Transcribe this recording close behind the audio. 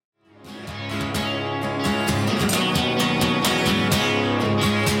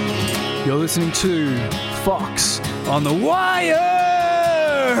You're listening to Fox on the Wire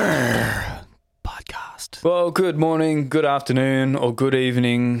podcast. Well, good morning, good afternoon, or good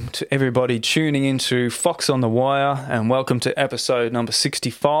evening to everybody tuning into Fox on the Wire, and welcome to episode number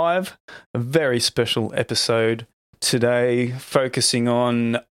 65, a very special episode today, focusing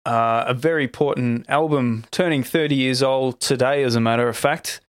on a very important album turning 30 years old today, as a matter of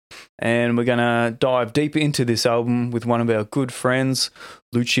fact. And we're going to dive deep into this album with one of our good friends,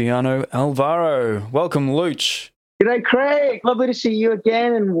 Luciano Alvaro. Welcome, Luch. G'day, Craig. Lovely to see you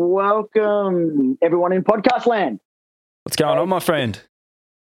again, and welcome everyone in podcast land. What's going on, my friend?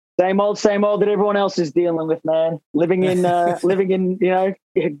 Same old that everyone else is dealing with, man. Living in, the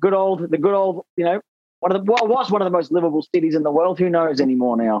good old, was one of the most livable cities in the world. Who knows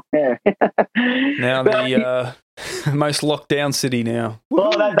anymore now? Yeah. Now the most locked down city now.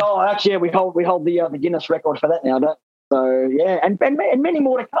 Actually, we hold the Guinness record for that now, don't? So yeah, and many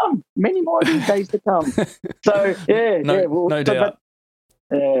more to come. Many more these days to come. So no doubt.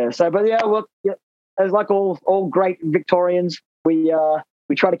 As like all great Victorians, we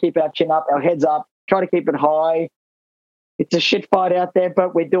try to keep our chin up, our heads up, try to keep it high. It's a shit fight out there,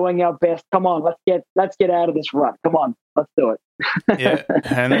 but we're doing our best. Come on, let's get out of this rut. Come on, let's do it. Yeah,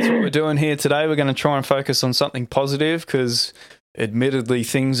 and that's what we're doing here today. We're going to try and focus on something positive because, admittedly,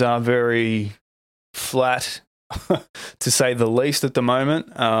 things are very flat, to say the least, at the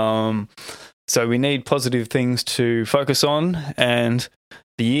moment. So we need positive things to focus on, and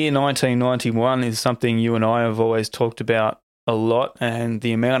the year 1991 is something you and I have always talked about a lot, and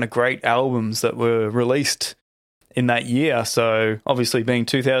the amount of great albums that were released in that year. So obviously being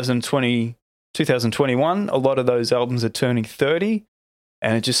 2021, a lot of those albums are turning 30,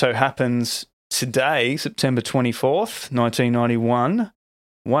 and it just so happens today, September 24th, 1991,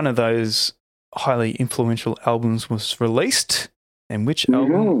 one of those highly influential albums was released. And which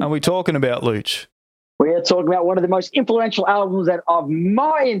album are we talking about, Luch? We are talking about one of the most influential albums of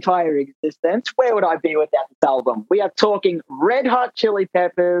my entire existence. Where would I be without this album? We are talking Red Hot Chili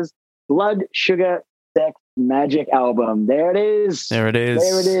Peppers' Blood Sugar Sex Magic album. There it is. On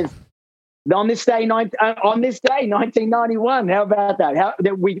this day, 1991. How about that?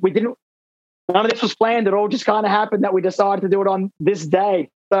 We didn't. None of this was planned. It all just kind of happened that we decided to do it on this day.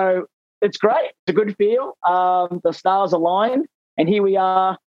 So it's great. It's a good feel. The stars aligned, and here we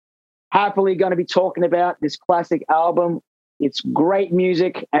are, happily going to be talking about this classic album. It's great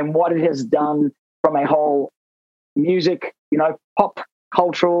music, and what it has done from a whole music, pop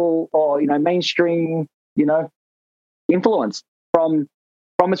cultural or mainstream, influence from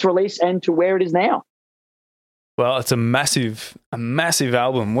its release and to where it is now. Well, it's a massive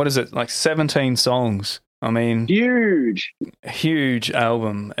album. What is it, like 17 songs? I mean, huge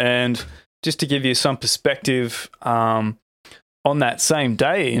album. And just to give you some perspective, on that same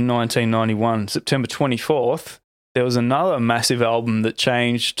day in 1991, September 24th, there was another massive album that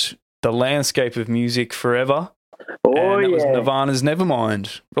changed the landscape of music forever. And that was Nirvana's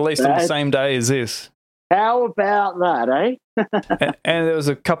Nevermind, released on the same day as this. How about that, eh? and there was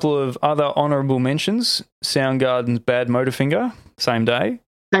a couple of other honourable mentions. Soundgarden's Bad Motorfinger, same day.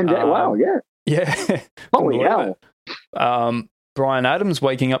 Same day, wow, yeah. Yeah. Holy hell. Bryan Adams,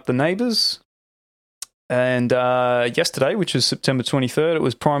 Waking Up the Neighbours. And yesterday, which was September 23rd, it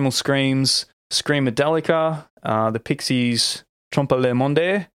was Primal Scream's Screamadelica, the Pixies' Trompe le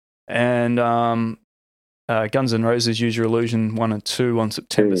Monde, and Guns N' Roses' Use Your Illusion 1 and 2 on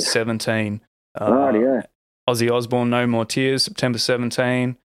September 17. Ozzy Osbourne, No More Tears, September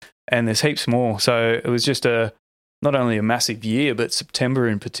 17, and there's heaps more. So it was just not only a massive year, but September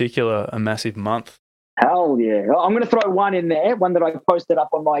in particular, a massive month. Hell yeah. I'm going to throw one in there, one that I posted up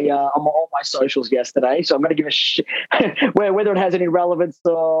on all my socials yesterday. So I'm going to give whether it has any relevance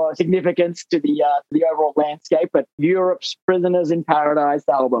or significance to the overall landscape, but Europe's Prisoners in Paradise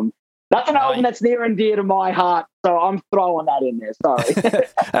album. That's an album that's near and dear to my heart, so I'm throwing that in there. Sorry.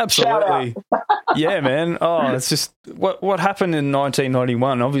 Absolutely. Yeah, man. Oh, it's just what happened in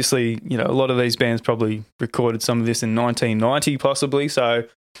 1991. Obviously, a lot of these bands probably recorded some of this in 1990 possibly, so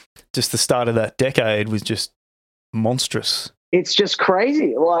just the start of that decade was just monstrous. It's just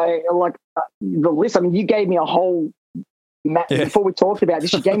crazy. Like the list. I mean, you gave me a whole before we talked about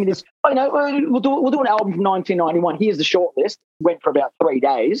this. You gave me this. We'll do an album from 1991. Here's the short list. Went for about 3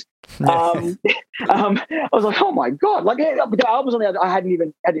 days. I was like, oh my god! Like the albums on there, I hadn't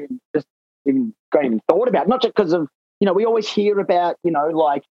even thought about. Not just because of we always hear about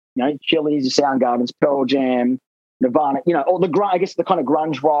Chili's, Soundgarden's, Pearl Jam, Nirvana, all the I guess the kind of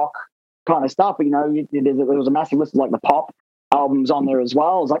grunge rock kind of stuff. But there was a massive list of like the pop albums on there as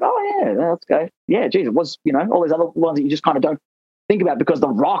well. I was like, oh yeah, that's okay. Yeah, geez, it was all those other ones that you just kind of don't think about, because the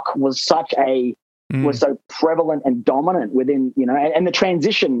rock was was so prevalent and dominant within, and the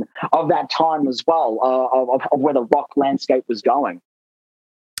transition of that time as well, of where the rock landscape was going.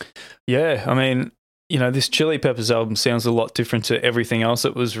 Yeah, I mean, this Chili Peppers album sounds a lot different to everything else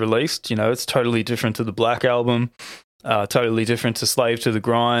that was released. It's totally different to the Black Album, totally different to Slave to the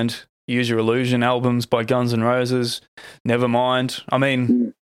Grind, Use Your Illusion albums by Guns N' Roses, Nevermind. I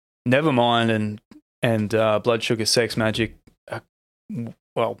mean, Nevermind and Blood Sugar Sex Magik,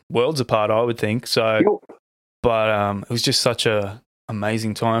 worlds apart, I would think. So, but it was just such a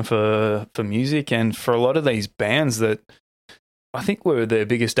amazing time for music, and for a lot of these bands that I think were their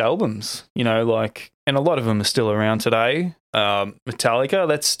biggest albums, and a lot of them are still around today. Metallica,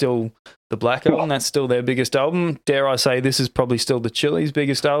 that's still the Black Album, that's still their biggest album. Dare I say this is probably still the Chili's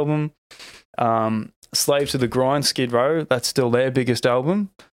biggest album. Slave to the Grind, Skid Row, that's still their biggest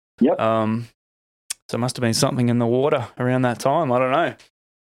album. Yep. So it must have been something in the water around that time. I don't know.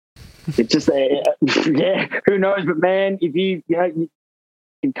 It's just, who knows? But man, if you can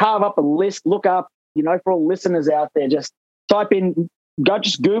carve up a list, look up, for all listeners out there, just type in,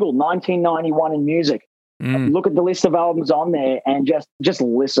 just Google 1991 in music. Look at the list of albums on there and just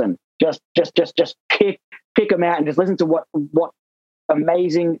listen. Just pick them out and just listen to what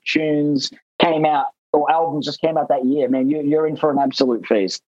amazing tunes came out or albums just came out that year. Man, you're in for an absolute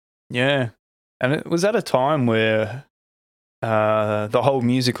feast. Yeah. And it was at a time where the whole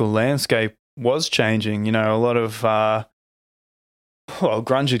musical landscape was changing. A lot of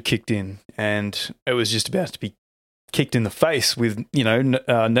grunge had kicked in, and it was just about to be kicked in the face with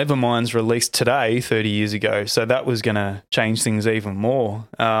Nevermind's released today 30 years ago. So that was going to change things even more.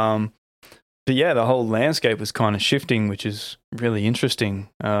 But yeah, the whole landscape was kind of shifting, which is really interesting.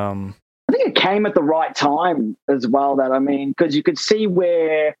 I think it came at the right time as well. Because you could see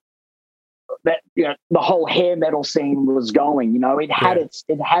where that the whole hair metal scene was going. It had its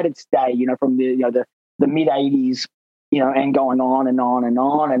day. From the mid '80s, and going on and on and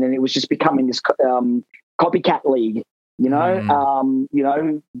on, and then it was just becoming this copycat league.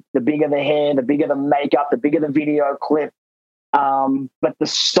 The bigger the hair, the bigger the makeup, the bigger the video clip. But the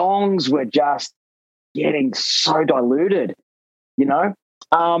songs were just getting so diluted.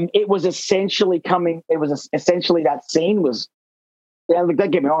 It was essentially essentially that scene was. Yeah, look, don't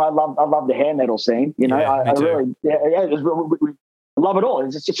get me wrong. I love the hair metal scene. I really, we love it all.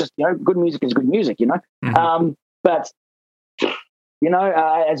 It's just good music is good music. But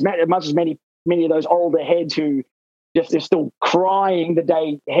as much as many of those older heads who they're still crying the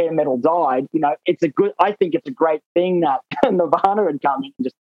day hair metal died. I think it's a great thing that Nirvana had come in and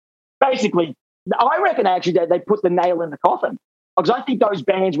just basically. I reckon actually that they put the nail in the coffin, because I think those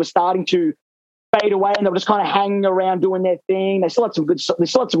bands were starting to fade away, and they were just kind of hanging around doing their thing. They still had some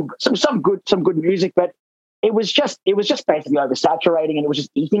good music, but it was just basically oversaturating, and it was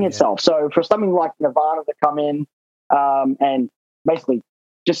just eating itself. So for something like Nirvana to come in and basically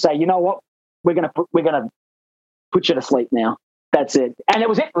just say, you know what, we're gonna put you to sleep now. That's it, and it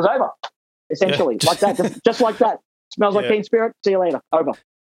was over essentially like that, just like that. Smells like Teen Spirit. See you later. Over.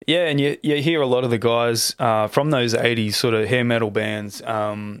 Yeah, and you hear a lot of the guys from those 80s sort of hair metal bands.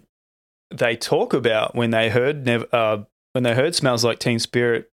 They talk about when they heard Smells Like Teen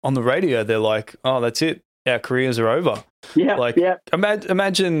Spirit on the radio, they're like, "Oh, that's it. Our careers are over." Yeah,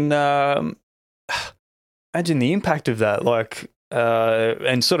 imagine the impact of that,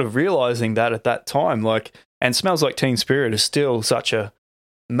 and sort of realizing that at that time, and Smells Like Teen Spirit is still such a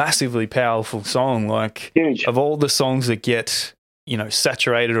massively powerful song. Huge. Of all the songs that get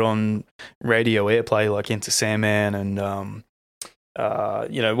saturated on radio airplay, like Enter Sandman and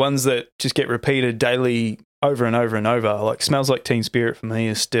ones that just get repeated daily over and over and over, like Smells Like Teen Spirit for me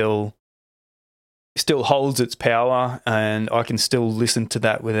is still holds its power, and I can still listen to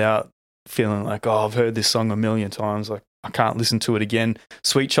that without feeling like, oh, I've heard this song a million times, like I can't listen to it again.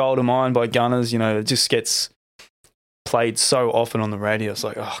 Sweet Child of Mine by Gunners, it just gets played so often on the radio. It's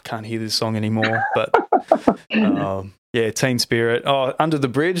like, oh, I can't hear this song anymore. But Teen Spirit. Oh, Under the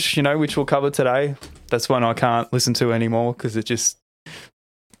Bridge, which we'll cover today. That's one I can't listen to anymore because it's a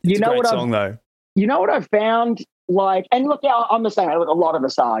great song though. You know what I've found? And look, I'm the same. Look, a lot of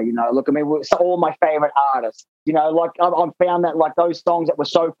us are, look, I mean, all my favorite artists, I've found that those songs that were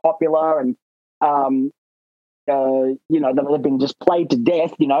so popular and, they've been just played to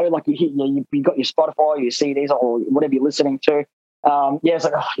death, you got your Spotify, your CDs or whatever you're listening to. It's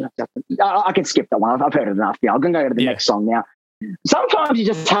like, I can skip that one. I've heard it enough. I'm going to go to the next song now. Sometimes you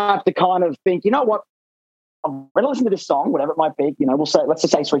just have to kind of think, you know what? I'm going to listen to this song, whatever it might be. Let's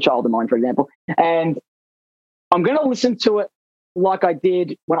just say Sweet Child of Mine, for example. And I'm going to listen to it like I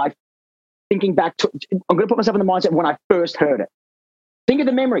did when I'm going to put myself in the mindset when I first heard it. think of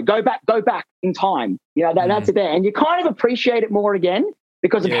the memory. Go back in time. You know, that's it there. And you kind of appreciate it more again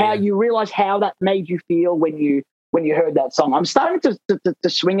because of how you realize how that made you feel when you heard that song. I'm starting to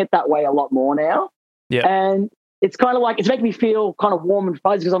swing it that way a lot more now. Yeah. And it's kind of like, it's making me feel kind of warm and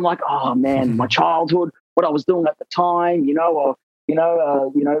fuzzy because I'm like, oh man, my childhood, what I was doing at the time,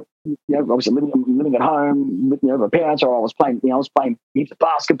 obviously living at home with my parents, or I was playing heaps of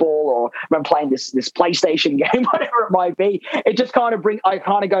basketball, or I remember playing this PlayStation game, whatever it might be. It just kind of I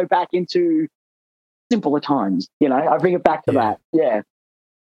kind of go back into simpler times. I bring it back to that. Yeah.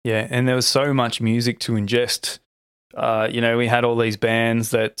 Yeah, and there was so much music to ingest. We had all these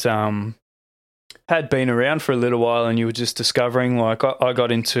bands that had been around for a little while, and you were just discovering. Like I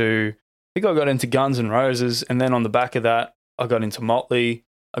got into Guns N' Roses, and then on the back of that, I got into Motley.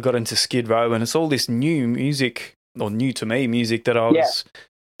 I got into Skid Row, and it's all this new music, or new to me music, that I was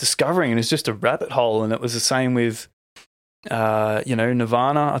discovering, and it's just a rabbit hole. And it was the same with,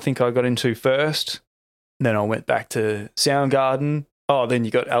 Nirvana. I think I got into first. Then I went back to Soundgarden. Oh, then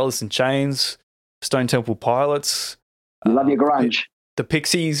you got Alice in Chains, Stone Temple Pilots. Love your grunge. The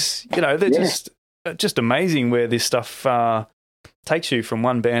Pixies. They're just amazing where this stuff takes you from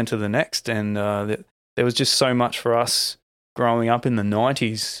one band to the next. And there was just so much for us growing up in the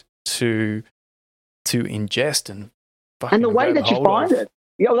 90s to ingest and the way that you find it.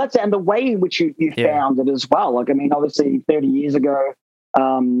 That's and the way in which you found it as well. Like, I mean, obviously 30 years ago,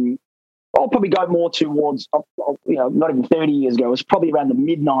 I'll probably go more towards, not even 30 years ago. It was probably around the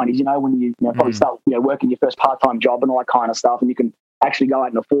mid-90s, when you probably start, working your first part-time job and all that kind of stuff, and you can actually go out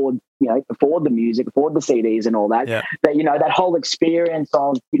and afford the music, afford the CDs and all that. Yeah. But, that whole experience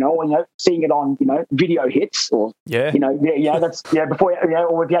of, seeing it on, video hits or, that's, before,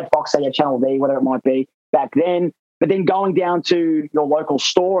 or if you had Fox, say, Channel V, whatever it might be back then. But then going down to your local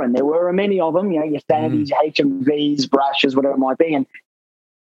store, and there were many of them, your Sanitys, HMVs, Brashes, whatever it might be, and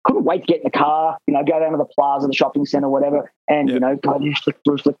couldn't wait to get in the car, go down to the plaza, the shopping center, whatever, and, go, flick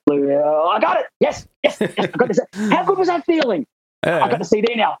through. I got it. Yes, I got this. How good was that feeling? I got the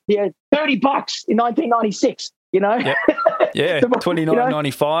CD now. Yeah, $30 in 1996. Yep. Yeah,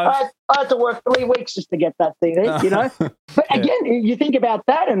 $29.95. I had to work 3 weeks just to get that CD. But again, you think about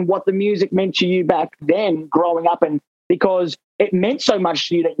that and what the music meant to you back then, growing up, and because it meant so much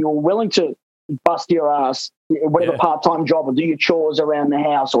to you that you were willing to bust your ass, whatever part-time job, or do your chores around the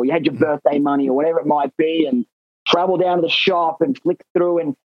house, or you had your birthday money or whatever it might be, and travel down to the shop and flick through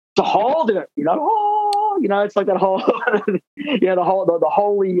and to hold it. It's like that whole,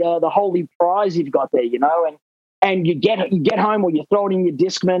 the holy prize you've got there, and you get home, or you throw it in your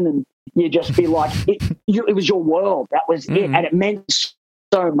Discman, and you just be like, it was your world. That was it, and it meant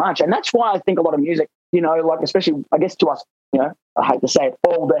so much. And that's why I think a lot of music, like especially, I guess, to us, I hate to say it,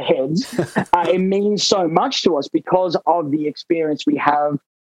 older heads, it means so much to us because of the experience we have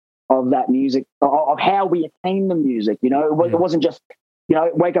of that music, of how we attain the music. It wasn't just,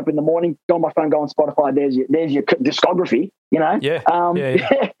 wake up in the morning, go on my phone, go on Spotify, there's your discography,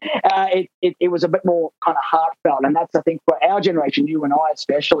 It was a bit more kind of heartfelt. And that's, I think, for our generation, you and I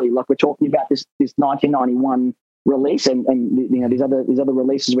especially, like we're talking about this 1991 release and these other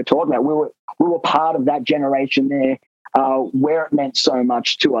releases we're talking about, we were part of that generation there, where it meant so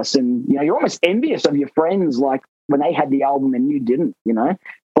much to us. And, you're almost envious of your friends, like when they had the album and you didn't,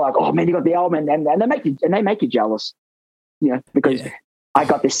 like, oh man, you got the album, and they make you jealous, because I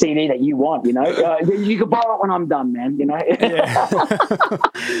got the CD that you want, you can borrow it when I'm done, man, I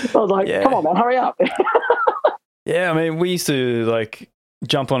was like, come on, man, hurry up. I mean, we used to like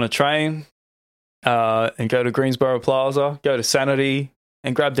jump on a train and go to Greensboro Plaza, go to Sanity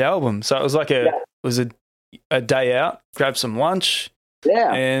and grab the album. So it was like a day out, grab some lunch,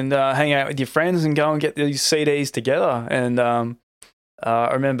 and hang out with your friends and go and get these CDs together. And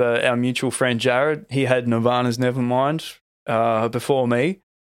I remember our mutual friend Jared, he had Nirvana's Nevermind before me.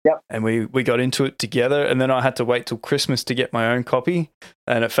 Yep. And we got into it together, and then I had to wait till Christmas to get my own copy,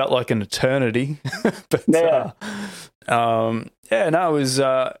 and it felt like an eternity. But it was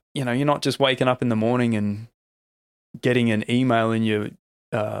you're not just waking up in the morning and getting an email in your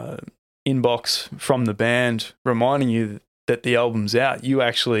inbox from the band reminding you that the album's out. You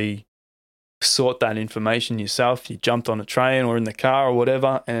actually sought that information yourself. You jumped on a train or in the car or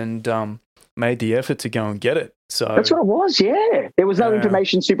whatever, and made the effort to go and get it. So that's what it was. Yeah, there was no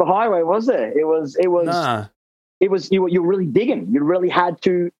information superhighway, was there? It was. Nah. It was. You were really digging. You really had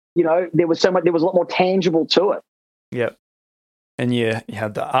to. There was so much. There was a lot more tangible to it. Yep. And you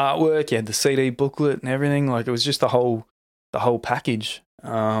had the artwork, you had the CD booklet and everything. Like, it was just the whole package.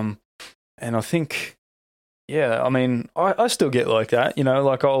 And I think, I mean, I still get like that.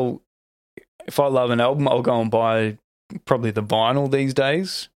 Like, if I love an album, I'll go and buy probably the vinyl these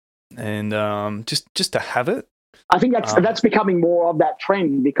days, and just to have it. I think that's becoming more of that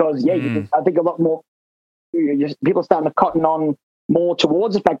trend because I think a lot more people are starting to cotton on more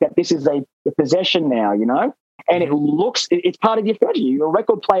towards the fact that this is a possession now, and it's part of your furniture. Your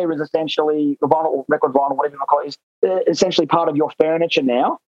record player is essentially record vinyl, whatever you want to call it, is essentially part of your furniture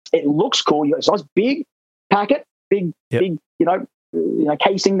now. It looks cool. It's a nice big packet, big, casing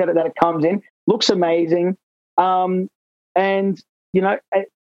that it comes in. Looks amazing, and it's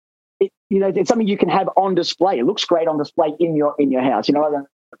something you can have on display. It looks great on display in your house. Like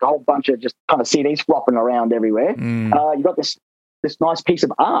a whole bunch of just kind of CDs flopping around everywhere. You've got this nice piece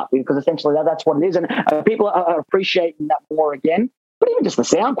of art because essentially that's what it is, and people are appreciating that more again. But even just the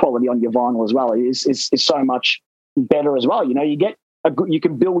sound quality on your vinyl as well is so much better as well. You get you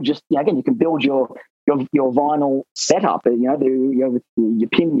can build you can build your vinyl setup. With your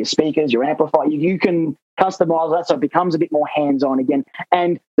pin, your speakers, your amplifier. You can customize that so it becomes a bit more hands-on again,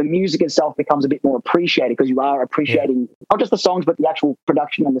 and the music itself becomes a bit more appreciated because you are appreciating not just the songs but the actual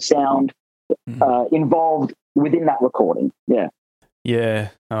production and the sound involved within that recording. Yeah,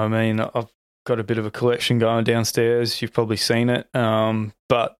 I mean, I've got a bit of a collection going downstairs. You've probably seen it,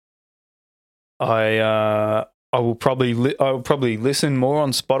 but I will probably listen more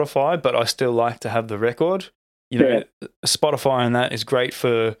on Spotify, but I still like to have the record. Spotify and that is great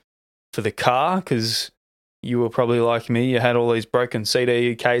for the car because you were probably like me. You had all these broken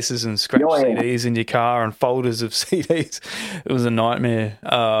CD cases and scratched CDs in your car and folders of CDs. It was a nightmare.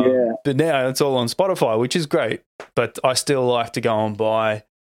 But now it's all on Spotify, which is great. But I still like to go and buy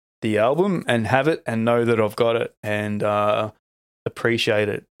the album and have it and know that I've got it and appreciate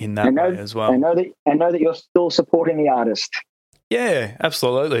it in that way as well. I know that you're still supporting the artist. Yeah,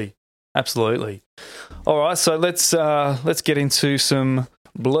 absolutely. All right, so let's get into some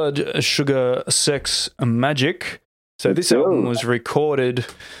Blood, Sugar, Sex, Magic. So this album was recorded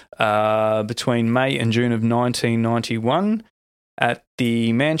between May and June of 1991 at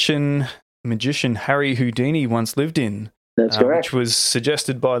the mansion magician Harry Houdini once lived in. That's correct. Which was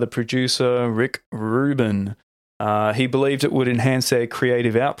suggested by the producer Rick Rubin. He believed it would enhance their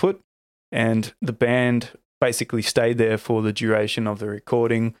creative output, and the band basically stayed there for the duration of the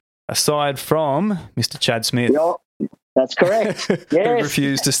recording, aside from Mr. Chad Smith. That's correct. Yes. Who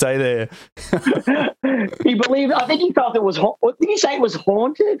refused to stay there. He believed, I think he felt it was, did he say it was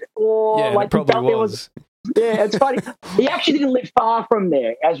haunted? Or yeah, like it probably was. Yeah, it's funny. He actually didn't live far from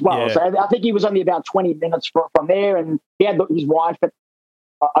there as well. Yeah. So I think he was only about 20 minutes from there, and he had his wife. I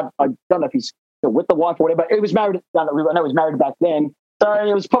don't know if he's still with the wife or whatever. He was married. I know he was married back then. So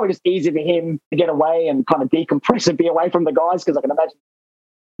it was probably just easy for him to get away and kind of decompress and be away from the guys, because I can imagine,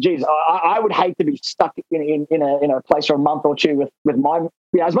 geez, I would hate to be stuck in a place for a month or two with my,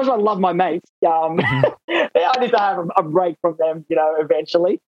 as much as I love my mates, I need to have a break from them,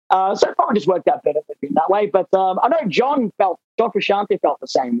 eventually. So it probably just worked out better in that way. But I know John Frusciante felt the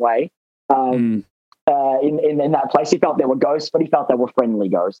same way in that place. He felt there were ghosts, but he felt they were friendly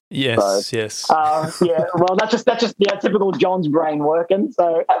ghosts. Yes. Yeah, well, that's just typical John's brain working.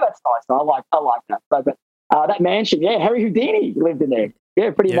 So that's nice. I like that. But that mansion, Harry Houdini lived in there.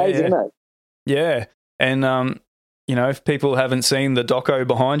 Yeah, pretty amazing, isn't it? Yeah, and if people haven't seen the doco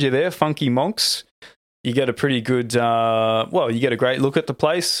behind you there, Funky Monks, you get a pretty good, you get a great look at the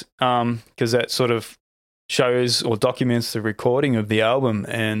place because that sort of shows or documents the recording of the album,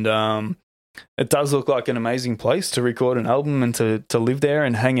 and it does look like an amazing place to record an album and to live there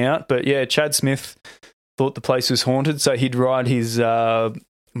and hang out. But yeah, Chad Smith thought the place was haunted, so he'd ride his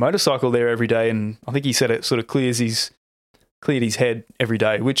motorcycle there every day, and I think he said it sort of cleared his head every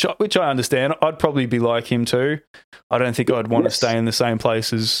day, which I understand. I'd probably be like him too. I don't think I'd want to stay in the same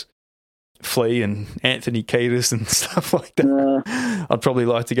place as Flea and Anthony Kiedis and stuff like that. I'd probably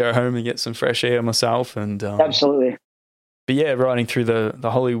like to go home and get some fresh air myself. And absolutely. But yeah, riding through the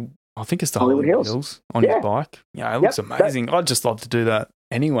I think it's the Hollywood Hills on your bike. Yeah, it looks amazing. I'd just love to do that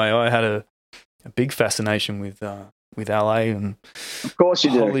anyway. I had a big fascination with LA and of course you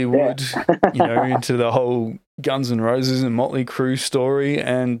Hollywood, into the whole Guns N' Roses and Motley Crue story.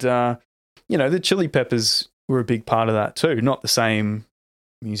 And, the Chili Peppers were a big part of that too. Not the same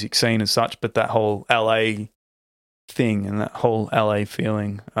music scene as such, but that whole LA thing and that whole LA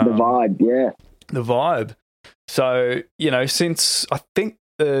feeling. The vibe, yeah. The vibe. So, since I think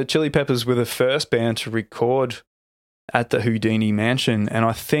the Chili Peppers were the first band to record at the Houdini Mansion, and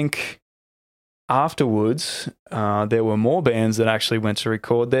I think afterwards, there were more bands that actually went to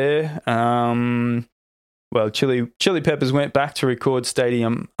record there. Chili Peppers went back to record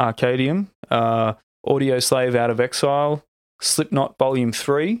Stadium Arcadium, Audio Slave Out of Exile, Slipknot Volume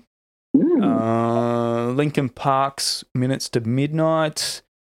 3, Linkin Park's Minutes to Midnight,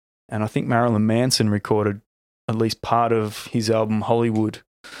 and I think Marilyn Manson recorded at least part of his album Hollywood.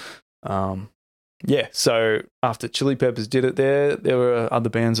 So after Chili Peppers did it there were other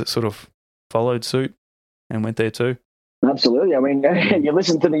bands that sort of followed suit and went there too. Absolutely. I mean, you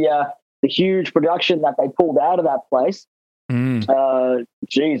listen to the huge production that they pulled out of that place.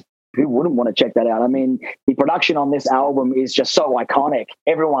 Geez, who wouldn't want to check that out? I mean, the production on this album is just so iconic.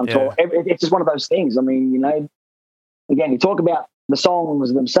 It's just one of those things. I mean, again, you talk about the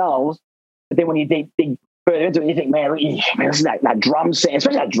songs themselves, but then when you dig further into it, you think, man, listen to that drum sound,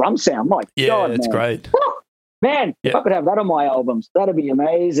 especially that drum sound. My God, it's man. great. Woo! Man, if I could have that on my albums, that'd be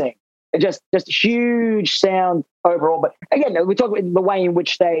amazing. Just huge sound overall. But again, we talk about the way in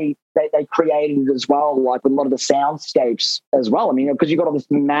which they created it as well, like with a lot of the soundscapes as well. I mean, because you've got all this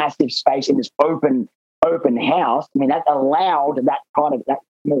massive space in this open house. I mean, that allowed that kind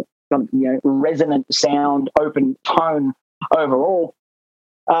of resonant sound, open tone overall.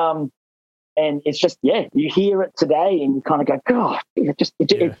 And it's just, you hear it today and you kind of go, God,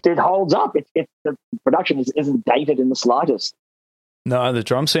 it holds up. The production isn't dated in the slightest. No, the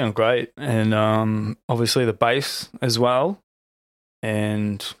drums sound great, and obviously the bass as well,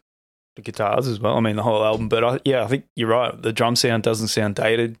 and the guitars as well. I mean, the whole album. But I think you're right. The drum sound doesn't sound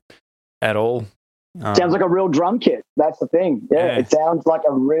dated at all. Sounds like a real drum kit. That's the thing. Yeah. It sounds like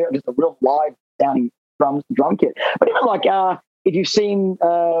a real live sounding drum kit. But even like if you've seen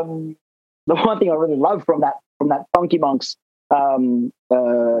the one thing I really love from that Funky Monks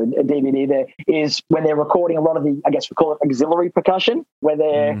DVD there is when they're recording a lot of the, I guess we call it auxiliary percussion, where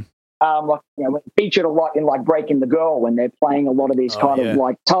they're featured a lot in like Breaking the Girl, when they're playing a lot of these of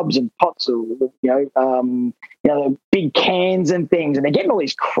like tubs and pots, or the big cans and things, and they're getting all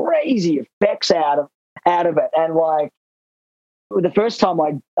these crazy effects out of it. And like the first time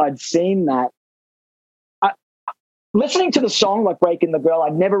I'd seen that, listening to the song like Breaking the Girl,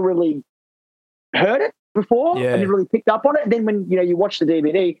 I'd never really heard it before. I didn't really picked up on it. And then when you watch the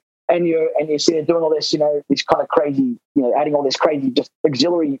DVD and you see it doing all this, this kind of crazy, adding all this crazy just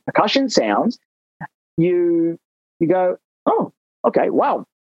auxiliary percussion sounds, you go, oh, okay, wow,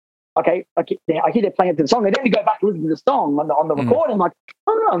 okay, I hear they're playing it to the song. And then you go back and listen to the song on the recording, like,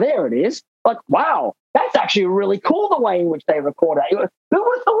 oh, there it is. Like, wow, that's actually really cool the way in which they record it. Who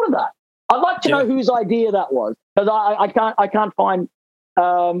would have thought of that? I'd like to know whose idea that was, because I can't find.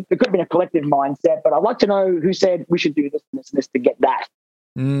 It could have been a collective mindset, but I'd like to know who said we should do this and this and this to get that.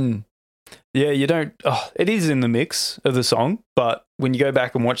 Yeah, you don't. It is in the mix of the song, but when you go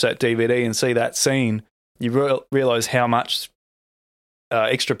back and watch that DVD and see that scene, you realize how much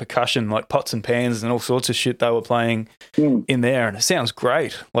extra percussion, like pots and pans and all sorts of shit, they were playing in there, and it sounds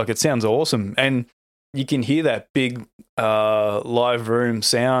great. Like, it sounds awesome, and you can hear that big live room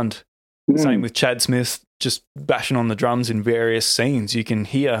sound. Same with Chad Smith just bashing on the drums in various scenes. You can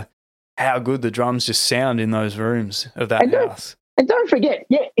hear how good the drums just sound in those rooms of that house. And don't forget,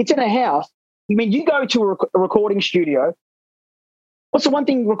 it's in a house. I mean, you go to a recording studio. What's the one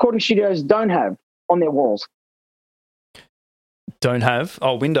thing recording studios don't have on their walls? Don't have?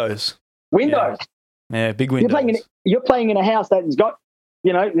 Oh, windows. Windows. Yeah, big windows. You're playing in a house that's got,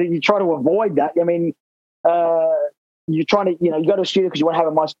 you try to avoid that. I mean, you're trying to, you go to a studio because you want to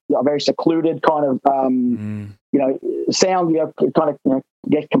have a very secluded kind of, sound, kind of,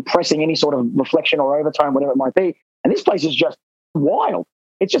 get compressing any sort of reflection or overtone, whatever it might be. And this place is just wild.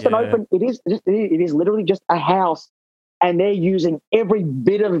 It's just an open, it is literally just a house, and they're using every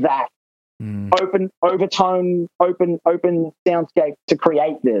bit of that open overtone, open soundscape to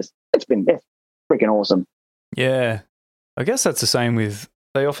create this. It's freaking awesome. Yeah. I guess that's the same with,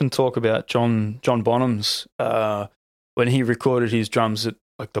 they often talk about John Bonham's, when he recorded his drums at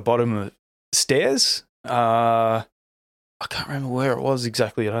like the bottom of stairs. I can't remember where it was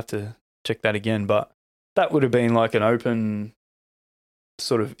exactly. I'd have to check that again, but that would have been like an open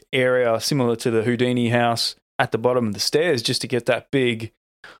sort of area similar to the Houdini house at the bottom of the stairs, just to get that big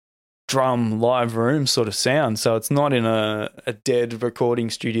drum live room sort of sound. So it's not in a dead recording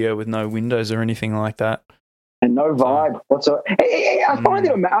studio with no windows or anything like that. And no vibe whatsoever.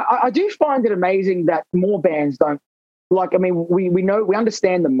 I do find it amazing that more bands don't, like, I mean, we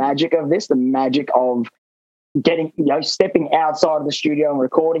understand the magic of this, the magic of getting, stepping outside of the studio and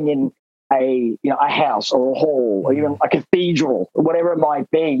recording in a house or a hall or even a cathedral or whatever it might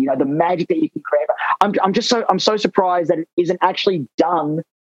be, the magic that you can create. I'm so surprised that it isn't actually done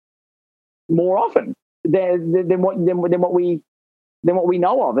more often than what we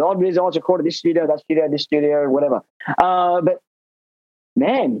know of. It's recorded this studio, that studio, this studio, whatever. But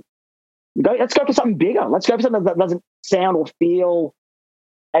man, let's go for something bigger. Let's go for something that doesn't sound or feel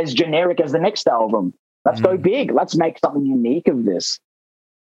as generic as the next album. Let's go big. Let's make something unique of this.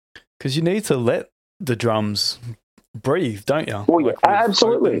 Because you need to let the drums breathe, don't you? Oh, yeah,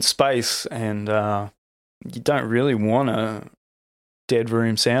 absolutely. Open space, and you don't really want a dead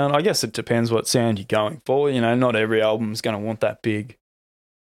room sound. I guess it depends what sound you're going for. You know, not every album is going to want that big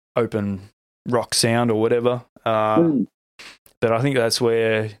open rock sound or whatever. But I think that's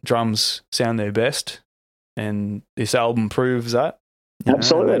where drums sound their best, and this album proves that.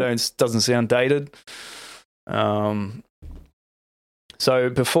 Absolutely. It doesn't sound dated. So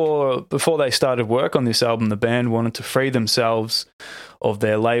before they started work on this album, the band wanted to free themselves of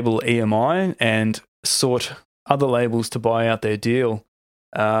their label EMI and sought other labels to buy out their deal.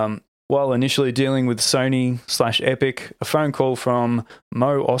 While initially dealing with Sony/Epic, a phone call from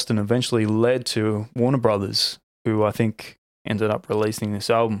Mo Ostin eventually led to Warner Brothers, who I think ended up releasing this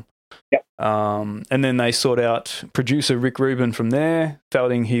album. Yep. And then they sought out producer Rick Rubin from there,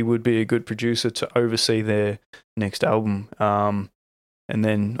 feeling he would be a good producer to oversee their next album. And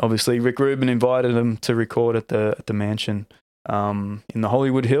then obviously Rick Rubin invited them to record at the mansion in the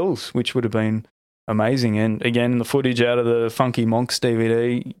Hollywood Hills, which would have been amazing. And again, the footage out of the Funky Monks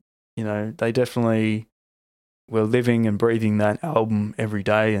DVD, you know, they definitely were living and breathing that album every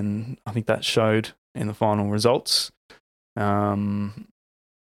day, and I think that showed in the final results. And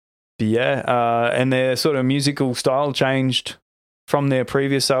their sort of musical style changed from their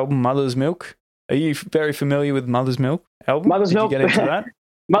previous album, Mother's Milk. Are you very familiar with Mother's Milk album? Mother's Milk. Did you get into that?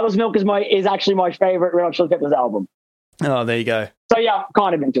 Mother's Milk is actually my favorite Red Hot Chili Peppers album. Oh, there you go. So yeah, I'm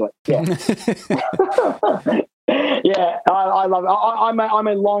kind of into it. Yeah, yeah, I love it. I'm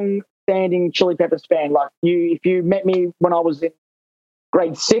a long-standing Chili Peppers fan. Like if you met me when I was in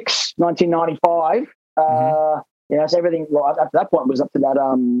grade 6, 1995, you know, so everything up to that point was up to that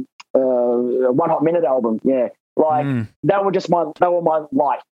One Hot Minute album. Yeah, like that were my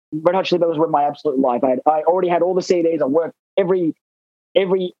life. Red Hot Chili Peppers were my absolute life. I already had all the CDs. I worked every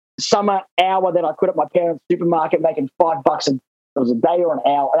summer hour that I could at my parents' supermarket, making $5 it was a day or an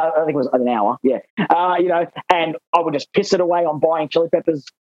hour. I think it was an hour. Yeah, you know, and I would just piss it away on buying Chili Peppers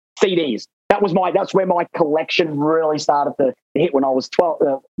CDs. That's where my collection really started to hit when I was 12.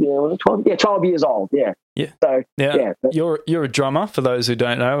 Was it 12? Yeah, 12 years old. Yeah. Yeah. So yeah. You're a drummer. For those who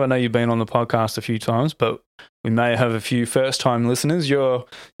don't know, I know you've been on the podcast a few times, but we may have a few first-time listeners. You're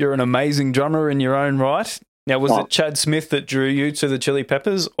an amazing drummer in your own right. Now, was it Chad Smith that drew you to the Chili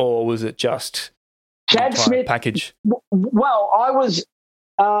Peppers, or was it just Chad Smith package? Well, I was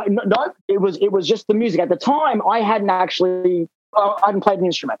no. It was just the music at the time. I hadn't played an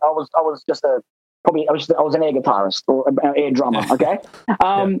instrument. I was just I was an air guitarist or an air drummer. Okay,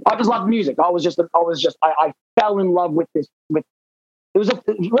 I just loved music. I fell in love with this. Red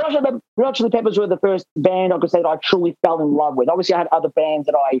Hot Chili Peppers were the first band I could say that I truly fell in love with. Obviously, I had other bands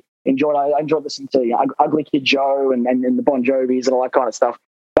that I enjoyed. I enjoyed listening to Ugly Kid Joe and the Bon Jovis and all that kind of stuff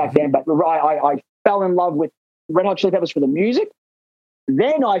back then. But I fell in love with Red Hot Chili Peppers for the music.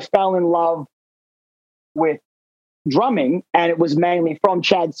 Then I fell in love with drumming, and it was mainly from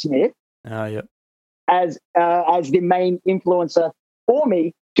Chad Smith as the main influencer for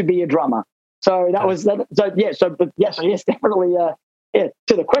me to be a drummer. So that was that. So yes, definitely.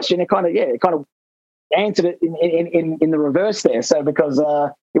 To the question, it kind of answered it in the reverse there. So because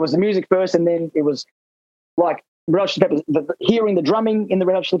it was the music first, and then it was like Red Hot Chili Peppers, hearing the drumming in the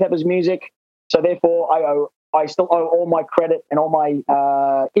Red Hot Chili Peppers music. So therefore, I still owe all my credit and all my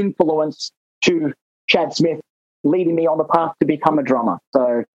influence to Chad Smith, leading me on the path to become a drummer.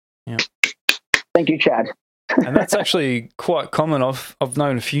 So thank you, Chad. And that's actually quite common. I've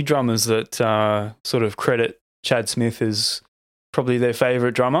known a few drummers that sort of credit Chad Smith as probably their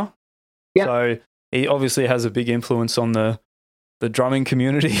favourite drummer. Yeah. So he obviously has a big influence on the drumming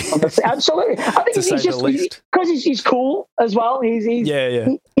community. Absolutely. I think because he's cool as well. He's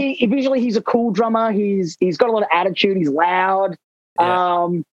visually he's a cool drummer. He's got a lot of attitude. He's loud. Yeah.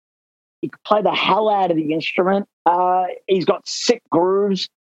 He can play the hell out of the instrument. He's got sick grooves.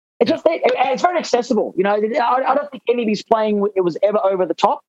 It's very accessible. You know, I don't think any of his playing it was ever over the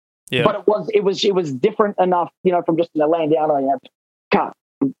top. Yeah. But it was different enough, you know, from just laying down on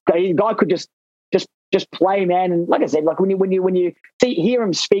the guy could just play, man. And like I said, like when you hear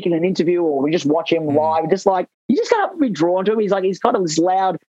him speak in an interview or we just watch him live, just like you just can't be drawn to him. He's kind of this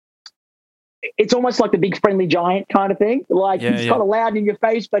loud. It's almost like the big friendly giant kind of thing. Like he's kind of loud in your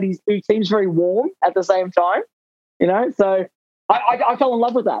face, but he seems very warm at the same time. You know, so I fell in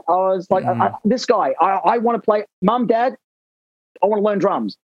love with that. I was like, this guy, I want to play. Mum, Dad, I want to learn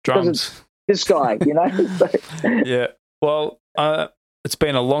drums. This guy, you know. Yeah. Well, it's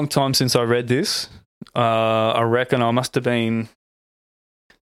been a long time since I read this. I reckon I must have been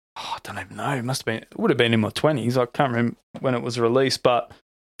don't even know. It would have been in my 20s. I can't remember when it was released, but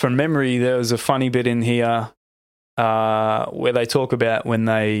from memory, there was a funny bit in here where they talk about when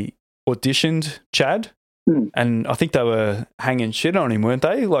they auditioned Chad. And I think they were hanging shit on him, weren't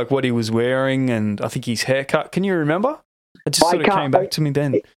they? Like what he was wearing and I think his haircut. Can you remember? It just sort of came back to me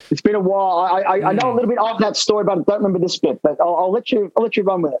then. It's been a while. I know a little bit of that story, but I don't remember this bit. But I'll let you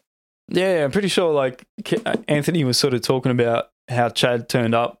run with it. Yeah, I'm pretty sure like Anthony was sort of talking about how Chad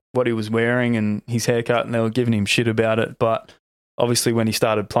turned up, what he was wearing and his haircut, and they were giving him shit about it. But obviously when he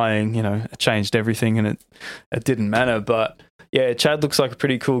started playing, it changed everything and it didn't matter. But yeah, Chad looks like a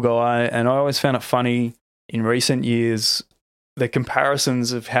pretty cool guy. And I always found it funny in recent years, the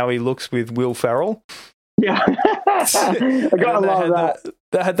comparisons of how he looks with Will Ferrell. Yeah. I gotta love that.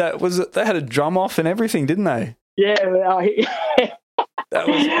 They had that. They had a drum off and everything, didn't they? Yeah. That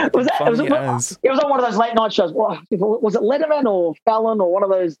was it was on one of those late night shows. Was it Letterman or Fallon or one of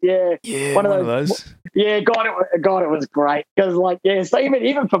those? Yeah, one of those. Yeah, God, it was great because, like, yeah. So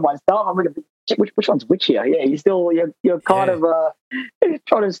even for myself, I'm gonna which one's which here? Yeah, you're kind of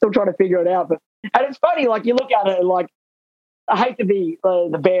trying to figure it out. But and it's funny, like you look at it, and, like I hate to be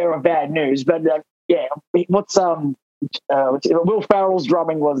the bearer of bad news, but yeah, what's Will Ferrell's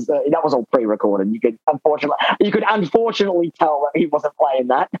drumming was that was all pre-recorded. You could unfortunately tell that he wasn't playing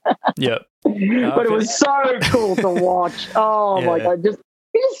that. Yeah, but it was so cool to watch. Oh my God, you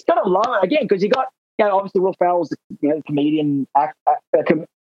just gotta love it again because you got obviously Will Ferrell's comedian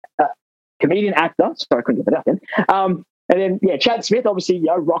comedian actor. Sorry, I couldn't get that out then. And then Chad Smith, obviously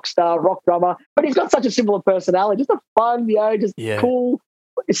rock star, rock drummer, but he's got such a similar personality, just a fun, cool,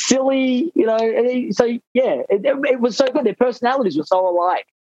 silly, so it was so good. Their personalities were so alike.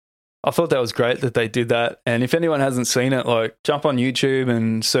 I thought that was great that they did that. And if anyone hasn't seen it, like jump on YouTube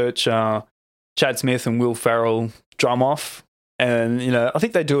and search Chad Smith and Will Ferrell drum off. And, I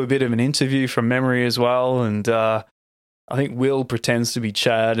think they do a bit of an interview from memory as well. And I think Will pretends to be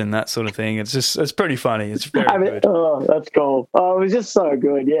Chad and that sort of thing. It's pretty funny. It's very good. Oh, that's cool. Oh, it was just so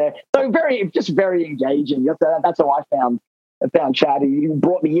good. Yeah. So very engaging. That's how I found Chad. He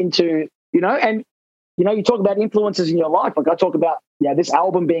brought me into, and, you talk about influences in your life. Like I talk about, this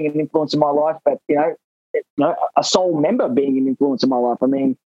album being an influence in my life, but, a soul member being an influence in my life. I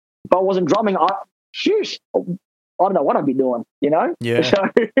mean, if I wasn't drumming, I don't know what I'd be doing, Yeah. So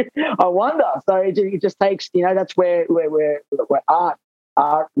I wonder. So it just takes, that's where art,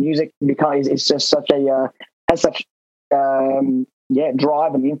 music becomes, it's just such has such,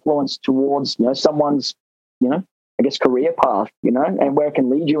 drive and influence towards, someone's, I guess, career path, and where it can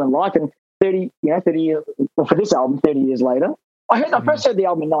lead you in life. And 30 years, well, for this album, 30 years later, I first heard the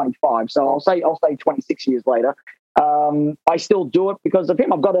album in 95. So I'll say 26 years later. I still do it because of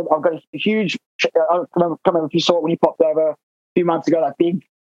him. I've got a huge. I can't remember if you saw it when you popped over a few months ago. That big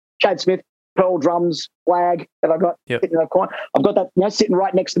Chad Smith Pearl drums flag that I got sitting in the corner. I've got that sitting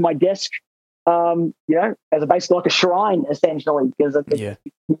right next to my desk. As basically like a shrine, essentially, because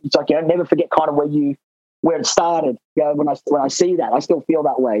it's like never forget kind of where it started. When I see that, I still feel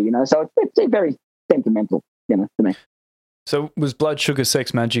that way. So it's very sentimental, to me. So was Blood Sugar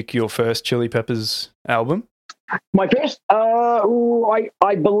Sex Magik your first Chili Peppers album? My first, I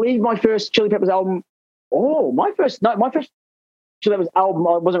believe my first Chili Peppers album. My first Chili Peppers album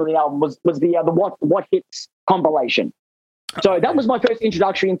wasn't really an album. Was the What Hits compilation. So that was my first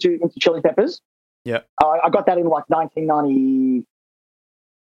introduction into Chili Peppers. Yeah, I got that in like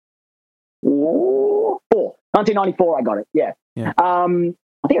 1994. 1994, I got it. Yeah. I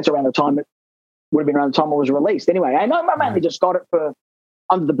think it's around the time it would have been around the time it was released. Anyway, and I mainly just got it for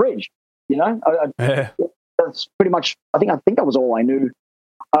Under the Bridge. That's pretty much. I think that was all I knew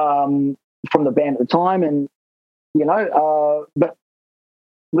from the band at the time, and but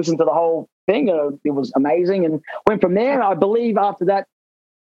listened to the whole thing. It was amazing, and went from there. I believe after that,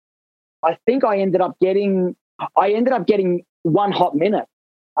 I think I ended up getting One Hot Minute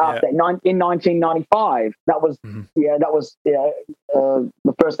after in 1995. That was the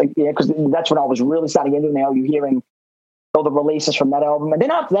first thing. Yeah, because that's when I was really starting into it. Now you're hearing all the releases from that album, and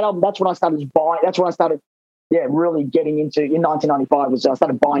then after that album, that's when I started buying. That's when I started. Really getting into in 1995 I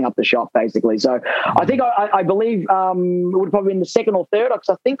started buying up the shop basically. So I think I believe it would have probably been the second or third because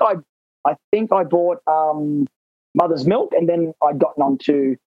I think I bought Mother's Milk and then I'd gotten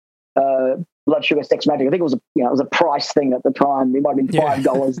onto Blood Sugar Sex Magik. I think it was a price thing at the time. It might have been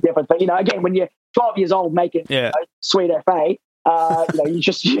 $5 difference, but again when you're 12 years old making sweet FA. You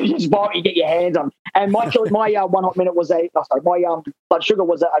just buy what you get your hands on. And my One Hot Minute was my Blood Sugar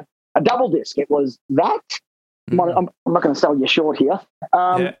was a double disc. It was that. I'm not going to sell you short here.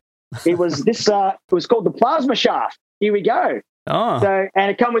 It was this. It was called The Plasma Shaft. Here we go. Oh,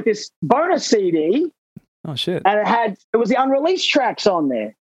 And it come with this bonus CD, oh shit. and it was the unreleased tracks on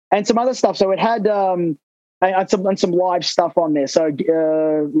there and some other stuff. So it had some live stuff on there. So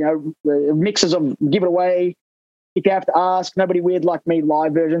mixes of Give It Away, If You Have to Ask, Nobody Weird Like Me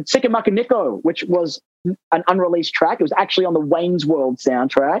live version, Sick of Mucka Nico, which was an unreleased track. It was actually on the Wayne's World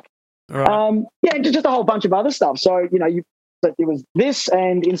soundtrack. Right. Just a whole bunch of other stuff. So it was this,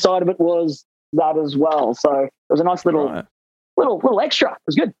 and inside of it was that as well. So it was a nice little extra. It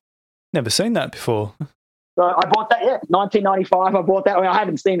was good. Never seen that before. So I bought that, 1995. I bought that. I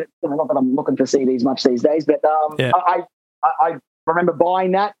haven't seen it. Not that I'm looking for CDs much these days, but I remember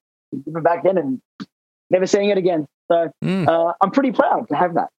buying that even back then and never seeing it again. So I'm pretty proud to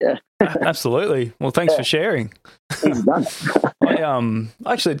have that. Yeah, absolutely. Well, thanks for sharing. Easy done.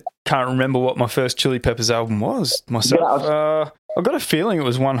 I actually can't remember what my first Chili Peppers album was myself. I've got a feeling it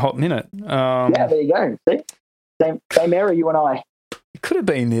was One Hot Minute. There you go. See? Same era, you and I. It could have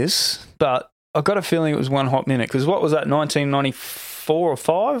been this, but I've got a feeling it was One Hot Minute, because what was that, 1994 or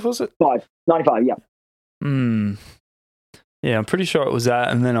 5, was it? 95, yeah. Yeah, I'm pretty sure it was that,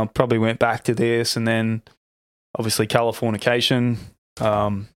 and then I probably went back to this, and then obviously Californication,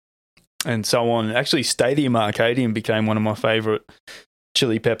 and so on. Actually, Stadium Arcadium became one of my favourite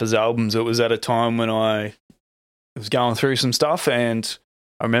Chili Peppers albums. It was at a time when I was going through some stuff, and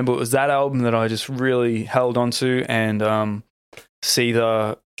I remember it was that album that I just really held on to, and see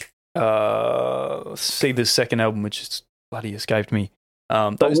the second album, which just bloody escaped me.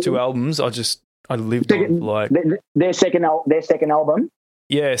 Those two albums, I lived on, like their second album.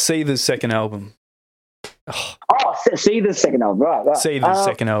 Yeah, See the second album. See the second album, right? See the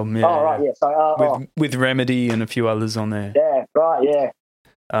second album, yeah. Oh, right, yeah. So, with Remedy and a few others on there. Yeah, right, yeah.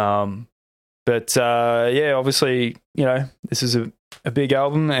 But obviously, this is a big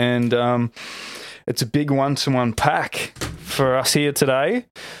album, and it's a big one to unpack for us here today.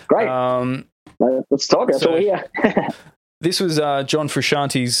 Great. Let's talk. That's all here. This was John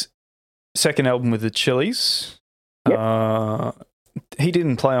Frusciante's second album with the Chili's. Yep. He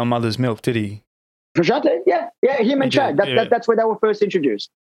didn't play on Mother's Milk, did he? Frusciante? Yeah, him and Chad. That's where they were first introduced.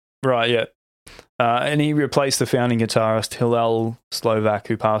 Right, yeah. And he replaced the founding guitarist Hillel Slovak,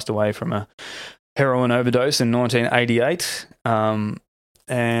 who passed away from a heroin overdose in 1988.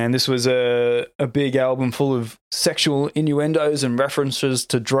 And this was a big album full of sexual innuendos and references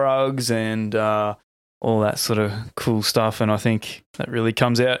to drugs and all that sort of cool stuff. And I think that really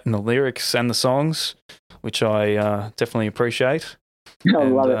comes out in the lyrics and the songs, which I definitely appreciate. I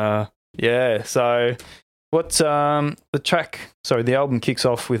love it. Yeah, so the album kicks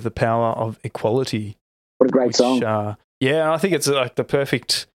off with The Power of Equality. What a great song. I think it's like the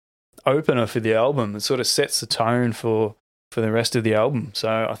perfect opener for the album. It sort of sets the tone for the rest of the album.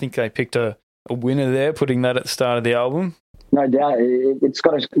 So I think they picked a winner there, putting that at the start of the album. No doubt. It's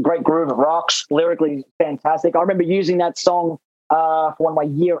got a great groove. It rocks. Lyrically fantastic. I remember using that song for one of my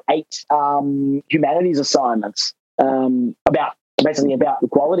year 8 humanities assignments about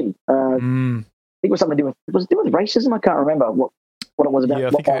equality. I think it was something to do with racism. I can't remember what it was about. Yeah,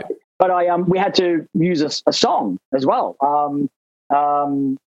 but we had to use a song as well. Part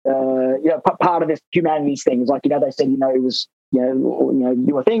of this humanities thing is like, they said, it was,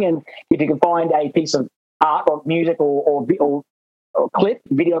 do a thing. And if you can find a piece of art or music or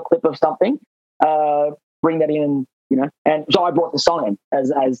video clip of something, bring that in, and so I brought the song in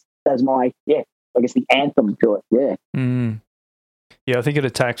as my, I guess the anthem to it. Yeah. Yeah, I think it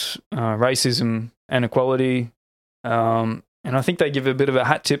attacks racism and equality. And I think they give a bit of a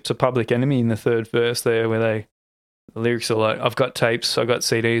hat tip to Public Enemy in the third verse there, where the lyrics are like, I've got tapes, I've got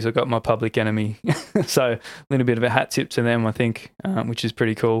CDs, I've got my Public Enemy. So a little bit of a hat tip to them, I think, which is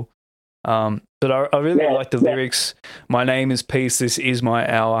pretty cool. But I really like the lyrics. My name is Peace, this is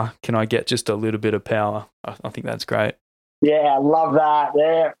my hour. Can I get just a little bit of power? I think that's great. Yeah, I love that.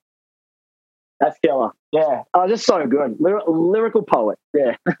 Yeah. That's killer. Yeah. Oh, just so good. Lyrical poet.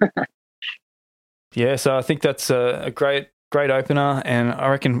 Yeah. Yeah, so I think that's a great opener. And I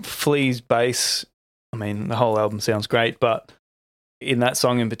reckon Flea's bass, I mean, the whole album sounds great, but in that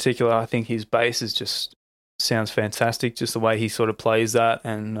song in particular, I think his bass sounds fantastic, just the way he sort of plays that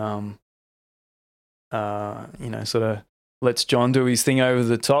and, sort of lets John do his thing over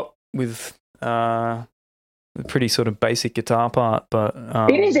the top with a pretty sort of basic guitar part. But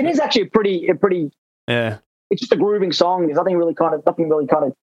it is actually a pretty yeah. It's just a grooving song. There's nothing really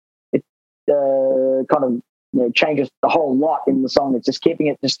changes the whole lot in the song. It's just keeping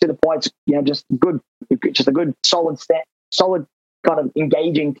it just to the point. It's, just good, just a good solid kind of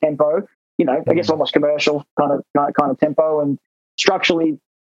engaging tempo. I guess almost commercial kind of tempo, and structurally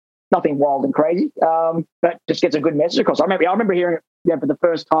nothing wild and crazy, but just gets a good message across. I remember hearing it for the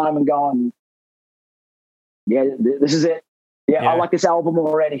first time and going, yeah, this is it. Yeah, I like this album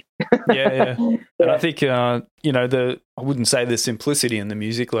already. Yeah. And I think, I wouldn't say the simplicity in the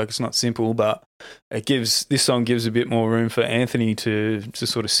music, like it's not simple, but this song gives a bit more room for Anthony to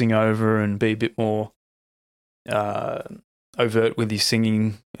sort of sing over and be a bit more overt with his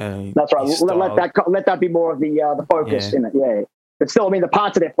singing. That's right. Let that be more of the focus in it. Yeah. But still, I mean, the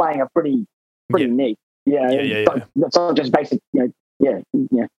parts that they're playing are pretty neat. Yeah. It's not just basic,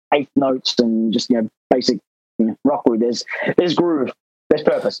 eighth notes and just, basic Rockwood. There's groove, there's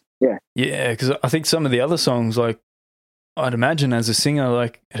purpose. Yeah, because I think some of the other songs, like I'd imagine as a singer,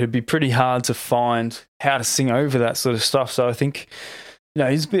 like it'd be pretty hard to find how to sing over that sort of stuff. So I think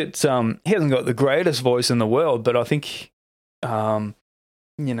he's a bit he hasn't got the greatest voice in the world, but I think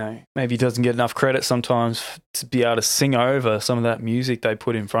maybe he doesn't get enough credit sometimes to be able to sing over some of that music they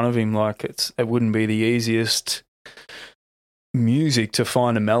put in front of him. Like it wouldn't be the easiest music to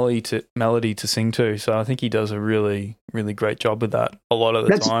find a melody to sing to. So I think he does a really, really great job with that a lot of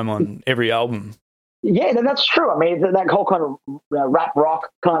the time on every album. Yeah, that's true. I mean, that whole kind of rap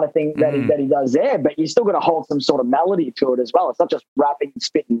rock kind of thing that he does there, but you still got to hold some sort of melody to it as well. It's not just rapping,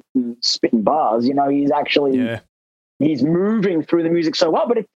 spitting bars. He's actually he's moving through the music so well,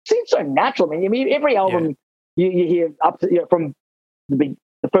 but it seems so natural. I mean, every album you hear up to, from the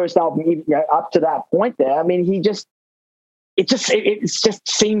first album up to that point there. I mean, it just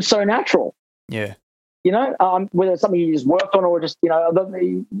seems so natural. Yeah. Whether it's something he just worked on or just,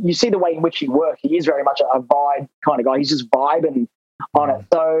 you see the way in which he works. He is very much a vibe kind of guy. He's just vibing on it.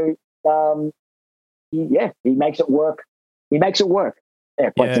 So, he makes it work. Quite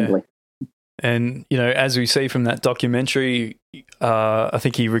simply. And, as we see from that documentary, I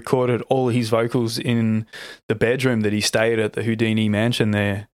think he recorded all his vocals in the bedroom that he stayed at the Houdini mansion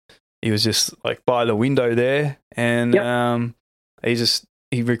there. He was just like by the window there, and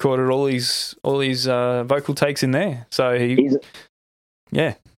he recorded all his vocal takes in there. So and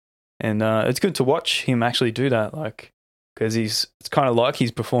it's good to watch him actually do that, like because it's kind of like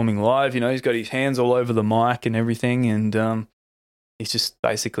he's performing live. He's got his hands all over the mic and everything, and he's just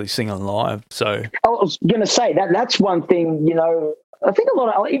basically singing live. So I was going to say that's one thing. I think a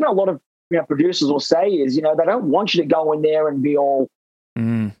lot of producers will say is they don't want you to go in there and be all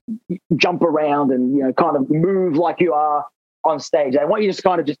jump around and kind of move like you are on stage. They want you to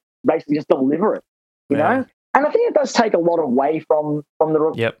kind of just basically just deliver it, you know. And I think it does take a lot away from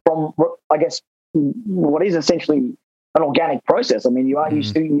I guess what is essentially an organic process. I mean, you've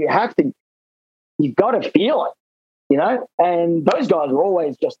got to feel it, And those guys are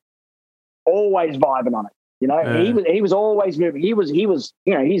always vibing on it. He was always moving. He was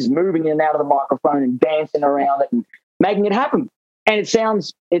he's moving in and out of the microphone and dancing around it and making it happen. And it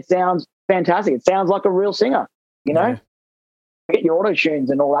sounds fantastic. It sounds like a real singer, Get your auto tunes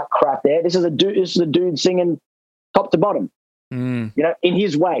and all that crap there. This is a dude singing top to bottom, in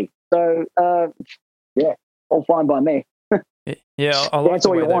his way. So, all fine by me. Yeah, I like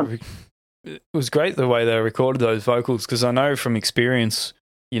all you want. It was great the way they recorded those vocals, because I know from experience,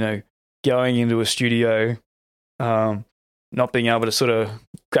 going into a studio, not being able to sort of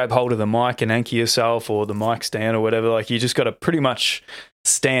grab hold of the mic and anchor yourself or the mic stand or whatever, like you just got to pretty much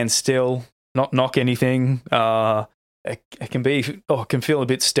stand still, not knock anything. It can feel a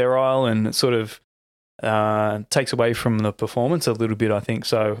bit sterile, and it sort of takes away from the performance a little bit, I think.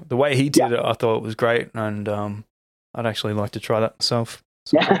 So the way he did it, I thought it was great, and I'd actually like to try that myself.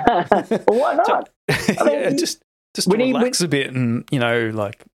 So, well, why not? I mean, just relax a bit and,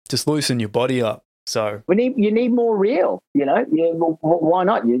 just loosen your body up. So you need more real, why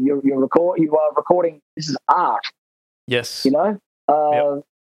not? You are recording. This is art. Yes.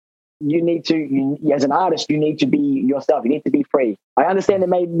 You need to, as an artist, you need to be yourself. You need to be free. I understand there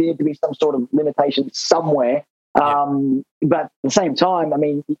may need to be some sort of limitation somewhere, but at the same time, I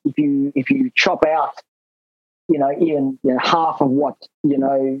mean, if you chop out, even half of what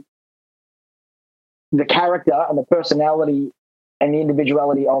the character and the personality and the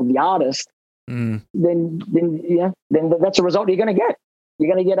individuality of the artist, then that's a result you're going to get.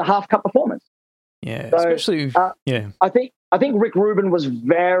 You're going to get a half-cut performance. Yeah, so, especially I think Rick Rubin was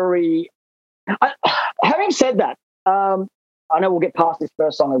very. Having said that, I know we'll get past this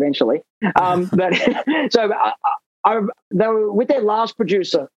first song eventually, but so they were with their last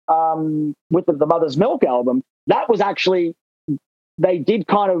producer, with the Mother's Milk album. That was actually, they did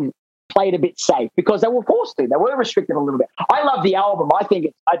kind of play it a bit safe because they were forced to. They were restricted a little bit. I love the album. I think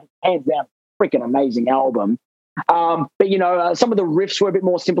it's hands down freaking amazing album. But some of the riffs were a bit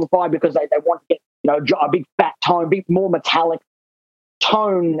more simplified because they want to get a big fat tone, a bit more metallic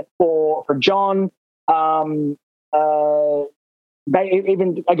tone for John. They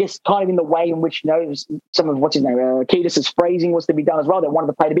even, I guess, kind of in the way in which, some of what's his name, Kiedis's phrasing was to be done as well. They wanted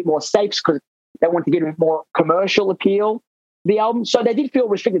to play it a bit more safe because they wanted to get a bit more commercial appeal to the album. So they did feel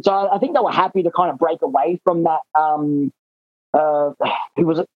restricted. So I think they were happy to kind of break away from that. Who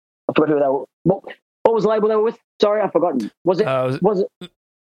was it? I forgot who they were. What was the label they were with? Sorry, I've forgotten. Was it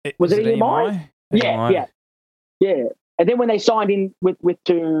EMI? Yeah. And then when they signed in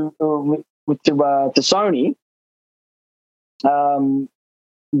to Sony,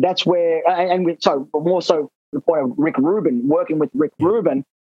 that's where, so more so the point of Rick Rubin, working with Rick Rubin,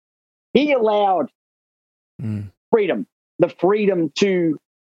 he allowed freedom, the freedom to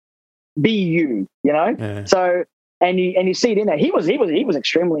be you, Yeah. So, and you see it in there. He was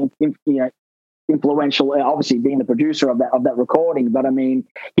extremely, influential, obviously being the producer of that recording. But I mean,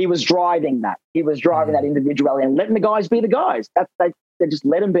 he was driving that. He was driving that individuality and letting the guys be the guys. They just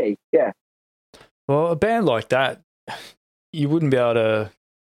let them be. Yeah. Well, a band like that, you wouldn't be able to,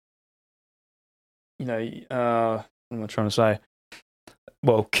 what am I trying to say?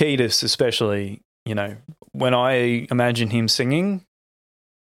 Well, Kiedis especially, when I imagine him singing,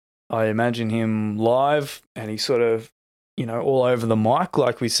 I imagine him live and he's sort of, all over the mic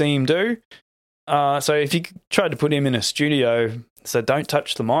like we see him do. So if you tried to put him in a studio, so don't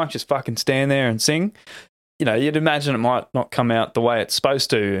touch the mic, just fucking stand there and sing, you'd imagine it might not come out the way it's supposed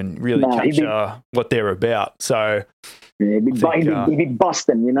to and really capture what they're about. So he'd be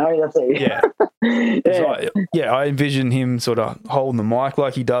busting, that's it. Yeah. I envision him sort of holding the mic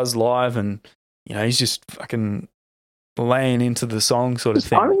like he does live and, he's just fucking laying into the song sort of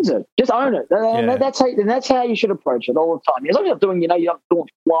thing. Just own it. And that's how you should approach it all the time. As long as you're not doing, you're not doing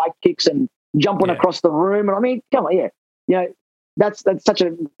fly kicks and jumping across the room. And I mean, come on, that's such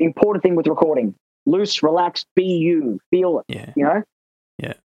an important thing with recording. Loose, relax, be you, feel it.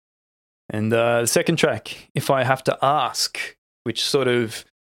 Yeah. And the second track, If I Have to Ask, which sort of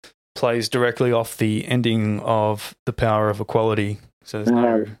plays directly off the ending of The Power of Equality. So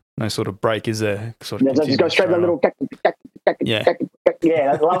there's no sort of break, is there? Sort of just go straight to that little.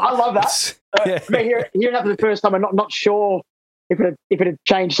 Yeah, I love that. Hearing that for the first time, I'm not sure if it had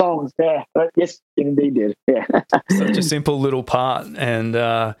changed songs. Yeah, but yes, it indeed did. Yeah, such a simple little part, and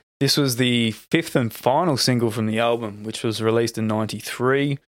this was the fifth and final single from the album, which was released in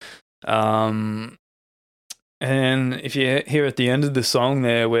 '93. And if you hear at the end of the song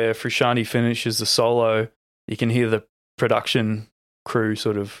there, where Frusciante finishes the solo, you can hear the production crew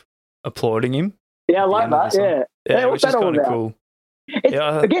sort of applauding him. Yeah, I like that. Yeah, which is kind of cool.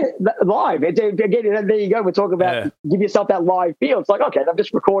 Again, live. Again, there you go. We're talking about give yourself that live feel. It's like, okay, I've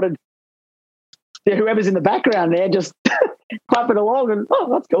just recorded whoever's in the background there just clapping along, and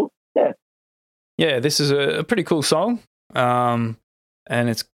that's cool. Yeah, this is a pretty cool song, and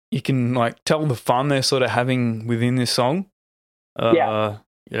you can tell the fun they're sort of having within this song. Dare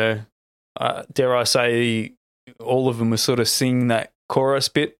I say, all of them were sort of singing that chorus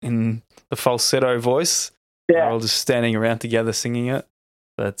bit in the falsetto voice. They're all just standing around together singing it.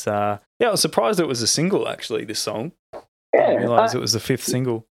 But I was surprised it was a single, actually, this song. I didn't realise it was the fifth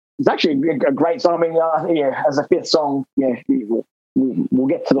single. It's actually a great song. I mean, as a fifth song, we'll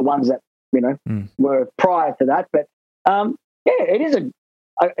get to the ones that, were prior to that. But, it is a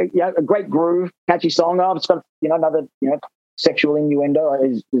great groove, catchy song. It's got, another, sexual innuendo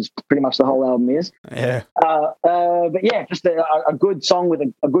is pretty much the whole album is. Yeah. But just a good song with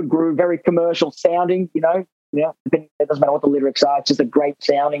a good groove, very commercial sounding, it doesn't matter what the lyrics are. It's just a great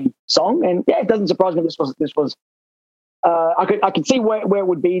sounding song. And it doesn't surprise me. This was, I could see where it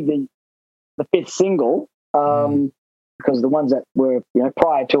would be the fifth single, because the ones that were,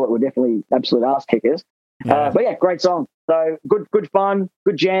 prior to it were definitely absolute ass kickers. But great song. So good fun,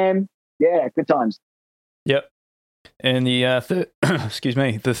 good jam. Yeah, good times. Yep. And the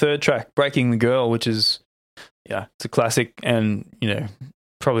the third track, Breaking the Girl, which is, it's a classic and,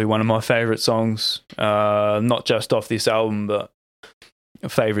 probably one of my favourite songs, not just off this album, but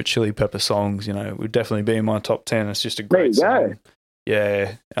favourite Chili Pepper songs, it would definitely be in my top 10. It's just a great song.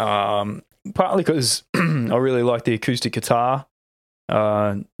 Yeah. Partly because I really like the acoustic guitar,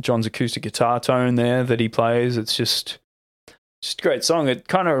 John's acoustic guitar tone there that he plays. It's just a great song. It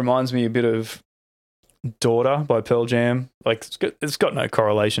kind of reminds me a bit of Daughter by Pearl Jam. It's got no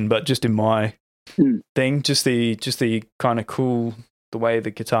correlation, but just in my thing, just the kind of cool, the way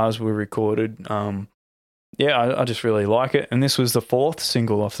the guitars were recorded. I just really like it. And this was the fourth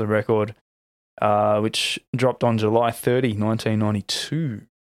single off the record, which dropped on July 30, 1992.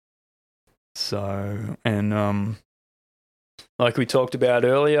 So, and like we talked about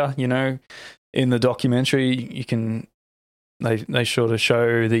earlier, in the documentary, you can they sort of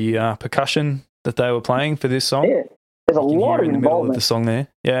show the percussion that they were playing for this song. Yeah, there's a You can lot hear of in the middle of involvement. the song there.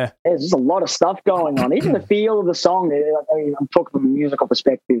 Yeah, There's just a lot of stuff going on. Even the feel of the song. I mean, I'm talking from a musical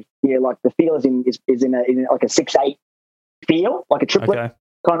perspective here. Like the feel is in like a 6/8 feel, like a triplet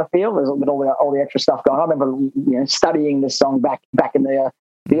kind of feel. There's with all the extra stuff going on. I remember studying this song back in the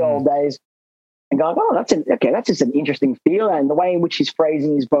old days, and going, oh, that's just an interesting feel, and the way in which he's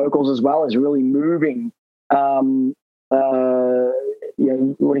phrasing his vocals as well is really moving. What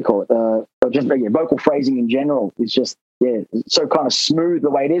do you call it? Just vocal phrasing in general is just it's so kind of smooth the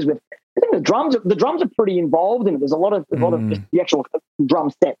way it is. With I think the drums are pretty involved in it. There's a lot of just the actual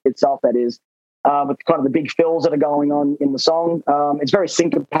drum set itself that is. With kind of the big fills that are going on in the song. It's very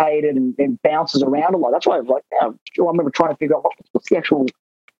syncopated and bounces around a lot. That's why I was like, I remember trying to figure out what's the actual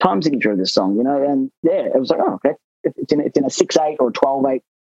time signature of this song, and it was like, oh, okay, it's in a 6/8 or a 12/8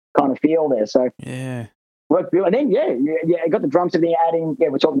 kind of feel there. So yeah, worked good. And then I got the drums in there adding.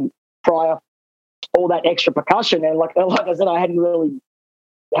 We're talking prior, all that extra percussion, and like I said, I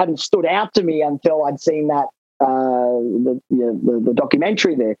hadn't stood out to me until I'd seen that. The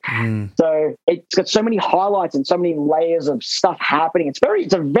documentary there. So it's got so many highlights and so many layers of stuff happening. It's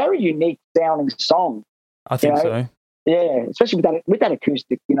a very unique sounding song. I think so. Yeah, especially with that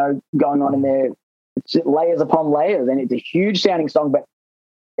acoustic, going on in there. It's layers upon layers, and it's a huge sounding song, but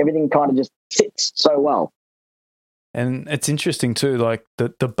everything kind of just sits so well. And it's interesting too, like the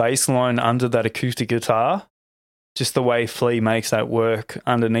bass line under that acoustic guitar, just the way Flea makes that work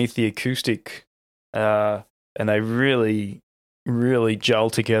underneath the acoustic. And they really, really gel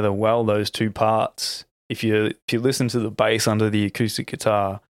together well, those two parts. If you listen to the bass under the acoustic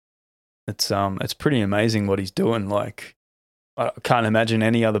guitar, it's pretty amazing what he's doing. Like, I can't imagine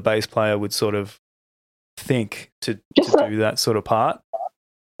any other bass player would sort of think to do that sort of part.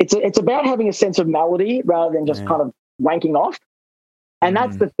 It's about having a sense of melody rather than just kind of wanking off. And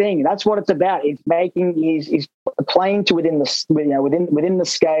that's the thing. That's what it's about. It's he's playing to within the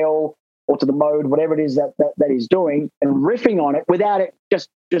scale, or to the mode, whatever it is that he's doing, and riffing on it without it just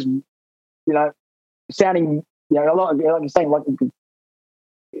sounding a lot, like you're saying, like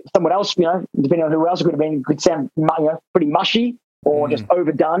someone else, depending on who else it could have been, could sound pretty mushy or just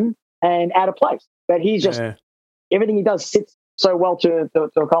overdone and out of place. But he's just everything he does sits so well to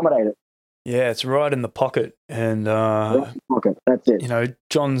accommodate it. Yeah, it's right in the pocket, and that's it.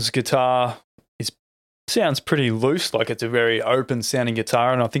 John's guitar sounds pretty loose, like it's a very open sounding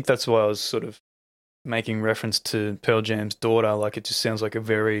guitar, and I think that's why I was sort of making reference to Pearl Jam's Daughter. Like, it just sounds like a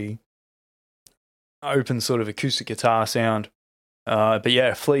very open sort of acoustic guitar sound. But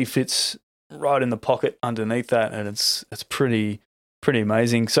yeah, Flea fits right in the pocket underneath that, and it's pretty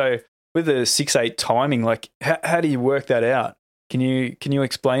amazing. So with the 6/8 timing, like how do you work that out? Can you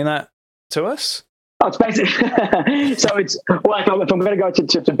explain that to us? Oh, it's basically so it's if I'm going to go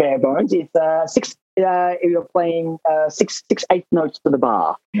to bare bones, it's six. You're playing 6/8 notes to the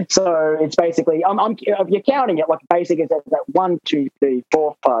bar. So it's basically you're counting it like basic. It's that 1, 2, 3,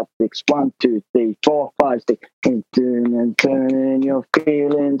 4, 5, 6. 1, 2, 3, 4, 5, 6. And turning your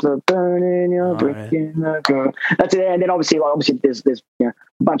feelings are burning your breaking the girl. That's it. And then obviously there's a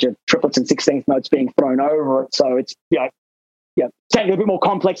bunch of triplets and 16th notes being thrown over it. So it's taking a bit more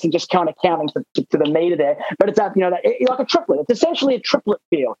complex than just kind of counting to the meter there. But it's like a triplet. It's essentially a triplet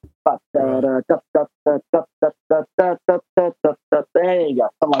feel. But there you go,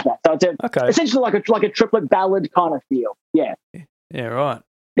 something like that. So it's essentially like a triplet ballad kind of feel. Yeah. Yeah. Right.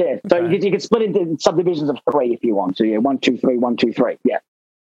 Yeah. So you can split into subdivisions of 3 if you want to. Yeah. 1, 2, 3. 1, 2, 3. Yeah.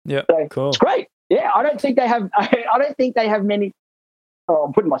 Yeah. So cool. It's great. Yeah. I don't think they have many. Oh,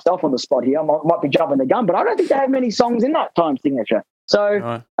 I'm putting myself on the spot here. I might be jumping the gun, but I don't think they have many songs in that time signature.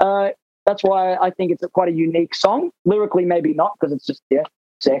 So that's why I think it's quite a unique song. Lyrically, maybe not, because it's just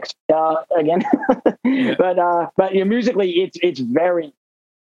sex again. But musically, it's very,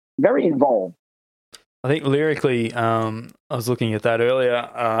 very involved. I think lyrically, I was looking at that earlier.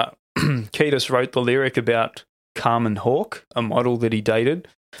 Kiedis wrote the lyric about Carmen Hawke, a model that he dated,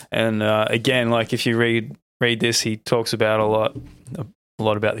 and again, like if you read this, he talks about a lot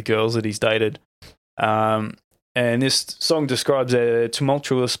about the girls that he's dated. And this song describes a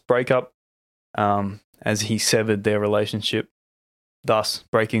tumultuous breakup as he severed their relationship, thus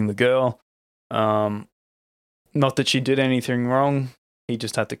breaking the girl. Not that she did anything wrong, he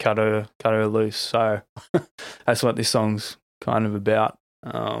just had to cut her loose. So that's what this song's kind of about.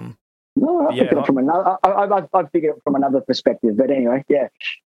 No, I figured it from another. I figured it from another perspective, but anyway, yeah.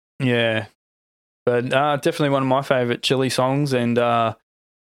 Yeah, but definitely one of my favourite Chili songs, and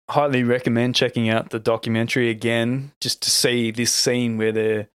highly recommend checking out the documentary again, just to see this scene where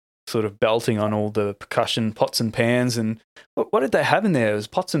they're sort of belting on all the percussion pots and pans. And what did they have in there? It was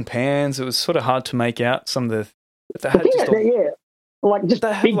pots and pans. It was sort of hard to make out some of the. They had like just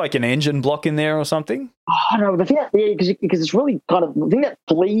they have like an engine block in there or something. Oh no, the thing because it's really kind of the thing that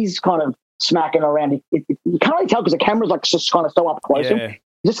Flea's kind of smacking around. You can't really tell because the camera's like just kind of so up close. Yeah.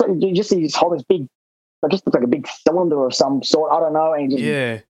 You just see this whole this big, it just looks like a big cylinder of some sort. I don't know, and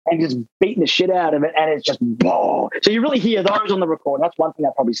just beating the shit out of it, and it's just boom. So you really hear those on the record. That's one thing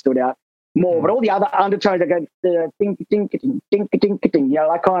that probably stood out more. But all the other undertones that go ding ding ding ding ding ding, you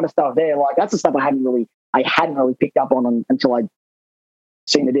know, that kind of stuff there. Like that's the stuff I hadn't really picked up on until I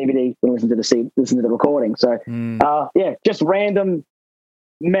seen the DVD and listen to the recording. So just random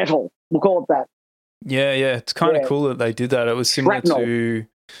metal. We'll call it that. Yeah, it's kind of cool that they did that. It was similar to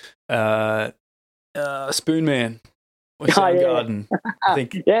Spoonman or Soundgarden. I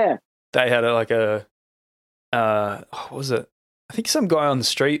think they had what was it? I think some guy on the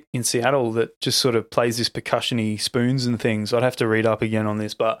street in Seattle that just sort of plays this percussion-y spoons and things. I'd have to read up again on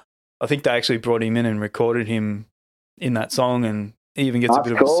this, but I think they actually brought him in and recorded him in that song, and he even gets a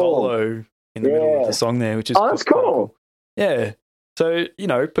bit of a solo in the middle of the song there, which is that's cool. Yeah. So, you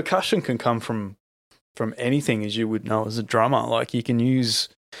know, percussion can come from anything, as you would know as a drummer. Like you can use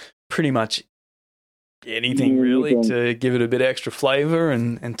pretty much anything really to give it a bit extra flavor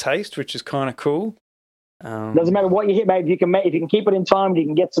and taste, which is kind of cool. Doesn't matter what you hit, mate. If you can keep it in time, you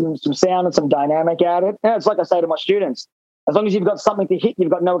can get some sound and some dynamic out of it. Yeah, it's like I say to my students, as long as you've got something to hit, you've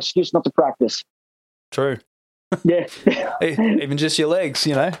got no excuse not to practice. True. Yeah. Even just your legs,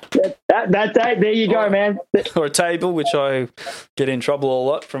 you know. That's it. There you go, man. Or a table, which I get in trouble a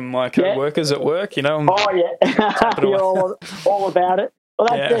lot from my co-workers at work, you know. You're all about it. Well,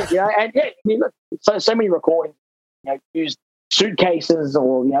 that's it, you know. And I mean, look, so many recordings, you know, use suitcases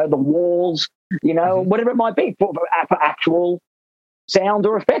or, you know, the walls, you know, whatever it might be for actual sound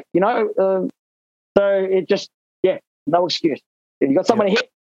or effect, you know. So it just, no excuse. If you got someone to hit,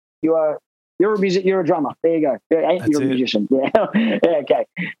 you're a drummer. There you go. You're a musician. Yeah. Okay.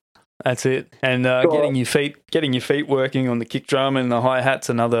 That's it. And getting your feet working on the kick drum and the hi hat's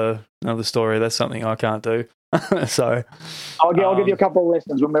another story. That's something I can't do. So I'll give you a couple of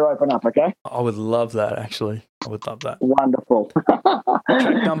lessons when we open up. Okay. I would love that. Actually, I would love that. Wonderful.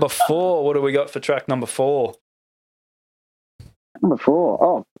 Track number 4. What do we got for track number 4? Number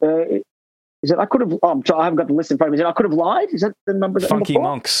 4. Is it? I could have. I haven't got the list in front of me. Is it? I could have lied. Is that the number? Funky number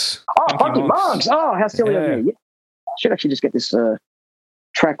 4? Monks. Oh, Funky Monks. Oh, how silly of me. Yeah. I should actually just get this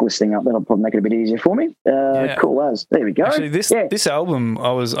track listing up. That'll probably make it a bit easier for me. Cool as. There we go. Actually, this album,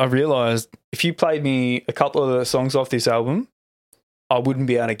 I realised if you played me a couple of the songs off this album, I wouldn't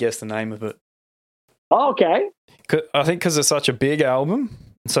be able to guess the name of it. Oh, okay. I think because it's such a big album,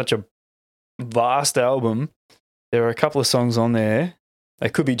 such a vast album, there are a couple of songs on there.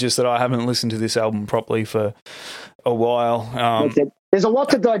 It could be just that I haven't listened to this album properly for a while. There's a lot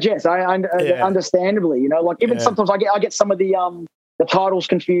to digest. Understandably, you know, like even sometimes I get some of the titles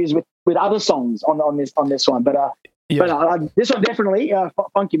confused with other songs on this one. But this one definitely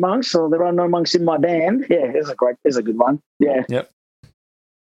Funky Monks. So there are no monks in my band. Yeah, it's a good one. Yeah. Yep.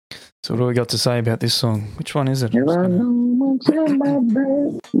 So what do we got to say about this song? Which one is it? There are no monks in my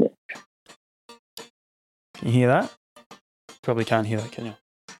band. Yeah. Can you hear that? Probably can't hear that, can you?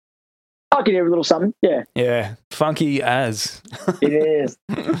 I can hear a little something, yeah. Yeah, funky as. It is.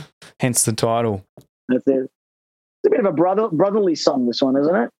 Hence the title. That's it. It's a bit of a brotherly song, this one,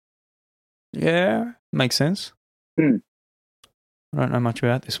 isn't it? Yeah, makes sense. I don't know much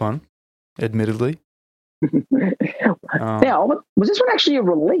about this one, admittedly. Now, was this one actually a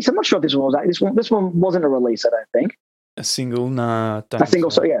release? I'm not sure if this one was. This one wasn't a release, I don't think. A single? No. A single,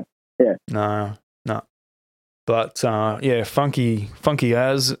 so yeah. No. But, funky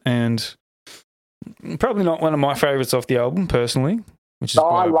as, and probably not one of my favourites off the album, personally, which is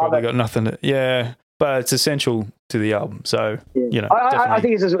why I probably got nothing to... Yeah, but it's essential to the album, so, you know, I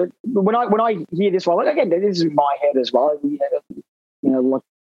think it's just, when I hear this one, like, again, this is in my head as well, you know, like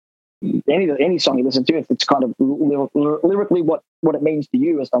any song you listen to, it's kind of lyrically what it means to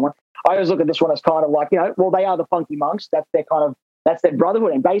you as someone. I always look at this one as kind of like, you know, well, they are the Funky Monks, that's their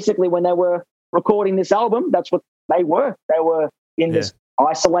brotherhood, and basically when they were recording this album, that's what they were. They were in this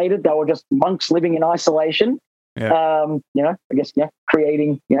isolated. They were just monks living in isolation. Yeah. You know, I guess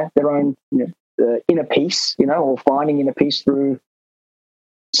creating their own inner peace. You know, or finding inner peace through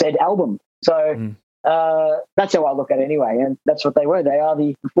said album. So that's how I look at it anyway, and that's what they were. They are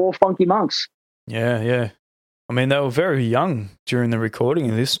the 4 Funky Monks. Yeah. I mean, they were very young during the recording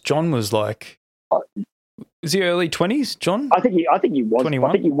of this. John was like. Is he early 20s, John? I think he was 21?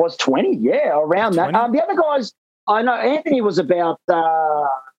 I think he was 20. Yeah, around 20? That. The other guys, I know Anthony was about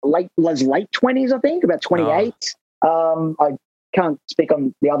late 20s, I think, about 28. I can't speak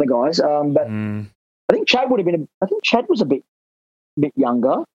on the other guys, but I think Chad would have been. I think Chad was a bit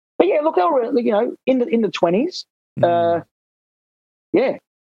younger. But yeah, look, they were in the 20s. Yeah,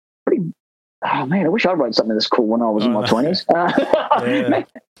 pretty. Oh man, I wish I wrote something this cool when I was in my 20s. Man,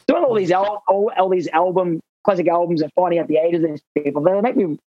 doing all these classic albums and finding out the ages of these people, they make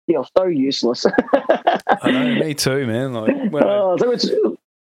me feel so useless. I know, me too, man. Like, like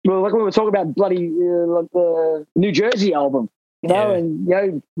when we were talking about bloody like the New Jersey album,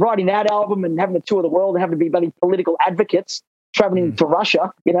 and writing that album and having to tour the world and having to be bloody political advocates traveling to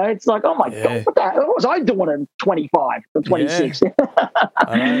Russia, it's like, oh my God, what was I doing at 25 or 26?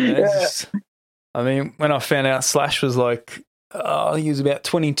 I know, I mean, when I found out Slash was like, he was about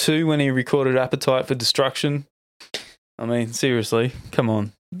 22 when he recorded Appetite for Destruction. I mean, seriously, come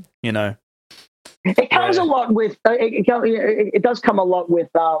on, It comes a lot with, it does come a lot with,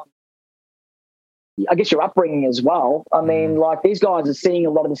 I guess, your upbringing as well. I mean, like, these guys are seeing a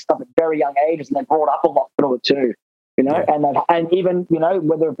lot of this stuff at very young ages, and they're brought up a lot through it too, and even,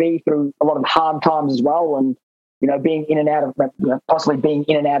 whether it be through a lot of hard times as well, and, being in and out of, possibly being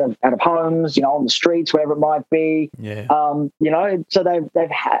in and out of homes, on the streets, wherever it might be. Yeah. So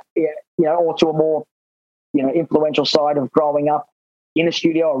they've had, or to a more, influential side of growing up in a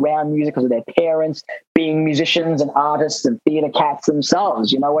studio around music because of their parents being musicians and artists and theatre cats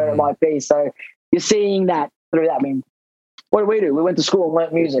themselves, where it might be. So you're seeing that through that. I mean, what do? We went to school and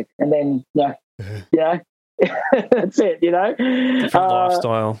learnt music, and then, that's it, Different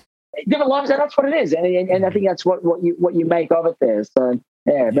lifestyle. Different lifestyle, that's what it is. And I think that's what you make of it there. So,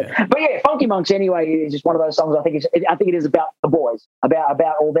 But yeah, Funky Monks anyway is just one of those songs. I think it is about the boys, about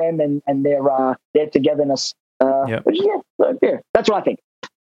all them and their togetherness. But that's what I think.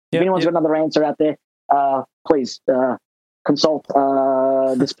 If anyone's got another answer out there, please consult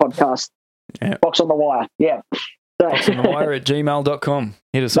this podcast. Box on the Wire. Yeah. Box on the Wire at gmail.com.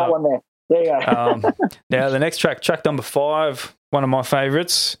 Hit us up. That one there. There you go. Now the next track number 5, one of my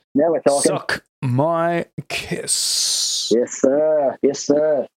favourites. Now we're talking. Suck My Kiss. Yes, sir. Yes,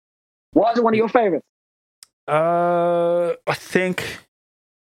 sir. Why is it one of your favourites? I think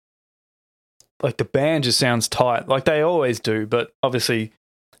like the band just sounds tight, like they always do, but obviously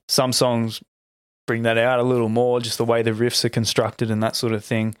some songs bring that out a little more, just the way the riffs are constructed and that sort of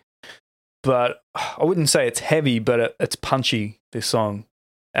thing. But I wouldn't say it's heavy, but it's punchy, this song.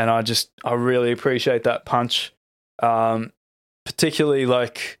 And I really appreciate that punch. Particularly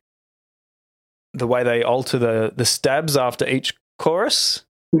like the way they alter the stabs after each chorus.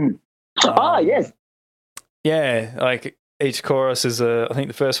 Yes. Yeah, like each chorus is I think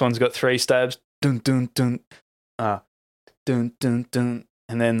the first one's got 3 stabs. Dun dun dun. Dun dun dun.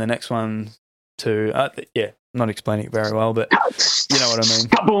 And then the next one 2. I'm not explaining it very well, but you know what I mean.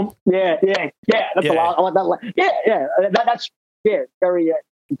 Boom. Yeah. That's a lot. I like that. Yeah. That's very.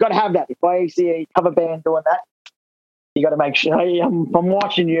 You've got to have that. If I see a cover band doing that, you got to make sure. Hey, I'm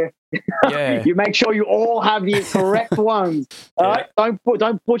watching you. Yeah. You make sure you all have the correct ones. All right.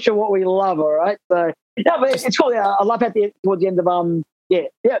 Don't butcher what we love. All right. So but it's cool. Yeah, I love that towards the end of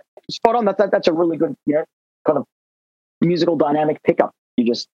spot on. That's a really good kind of musical dynamic pickup you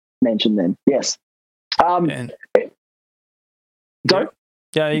just mentioned. Then yes. Go.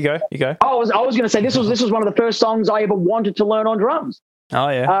 Yeah, you go. I was going to say this was one of the first songs I ever wanted to learn on drums. Oh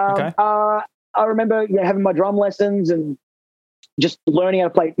yeah. Okay. I remember having my drum lessons and just learning how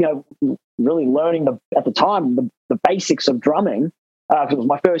to play. Really learning at the time the basics of drumming because it was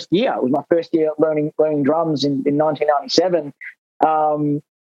my first year. It was my first year learning drums in 1997, and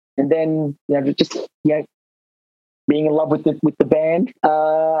then just being in love with the band,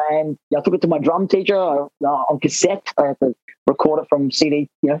 and I took it to my drum teacher on cassette. I had to record it from CD,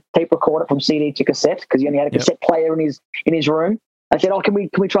 tape record it from CD to cassette because he only had a cassette player in his room. I said, "Oh, can we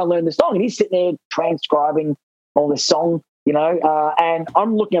try and learn this song?" And he's sitting there transcribing all this song, and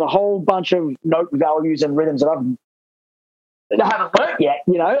I'm looking at a whole bunch of note values and rhythms that I haven't learned yet.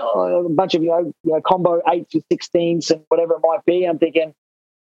 A bunch of combo 8s to 16s and whatever it might be. I'm thinking, I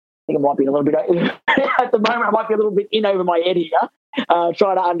think it might be a little bit at the moment. I might be a little bit in over my head here,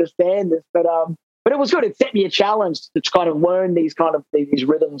 trying to understand this. But it was good. It set me a challenge to kind of learn these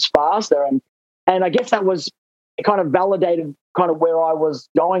rhythms faster, and I guess that was it kind of validated kind of where I was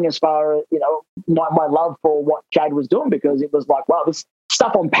going as far as my love for what Chad was doing, because it was like, wow, this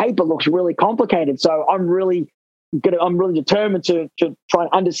stuff on paper looks really complicated. So I'm really determined to try and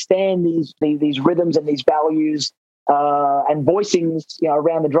understand these rhythms and these values and voicings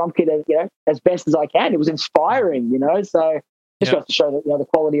around the drum kit as best as I can. It was inspiring, so just got to show the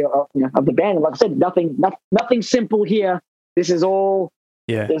quality of the band. And like I said, nothing simple here. This is all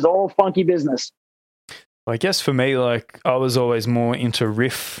Yeah. It's all funky business. I guess for me, like, I was always more into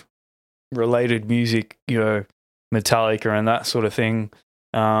riff related music, you know, Metallica and that sort of thing.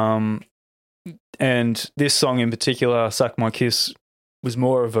 And this song in particular, Suck My Kiss, was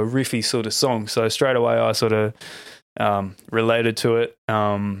more of a riffy sort of song. So straight away I sort of related to it.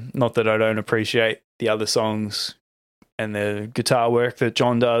 Not that I don't appreciate the other songs and the guitar work that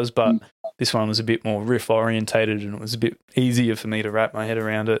John does, but this one was a bit more riff orientated and it was a bit easier for me to wrap my head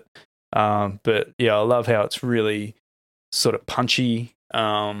around it. But yeah, I love how it's really sort of punchy. You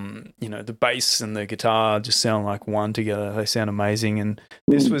know, the bass and the guitar just sound like one together. They sound amazing. And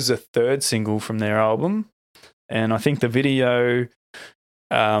this was the third single from their album. And I think the video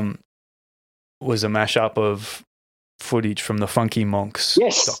was a mashup of footage from the Funky Monks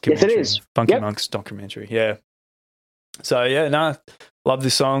documentary. Yes, it is. Funky Monks documentary, yeah. So, yeah, no, love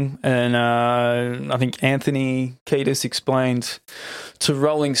this song. And I think Anthony Kiedis explained to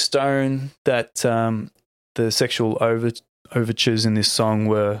Rolling Stone that the sexual overtures in this song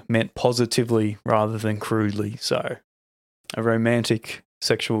were meant positively rather than crudely. So, a romantic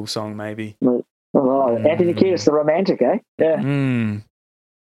sexual song, maybe. Oh, Anthony Kiedis, the romantic, eh? Yeah.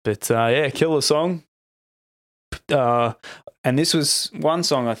 But, yeah, killer song. And this was one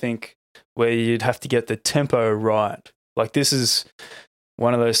song, I think, where you'd have to get the tempo right. Like, this is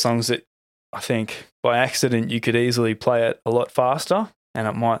one of those songs that I think by accident you could easily play it a lot faster and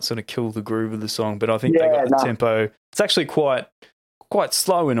it might sort of kill the groove of the song. But I think they got the tempo. It's actually quite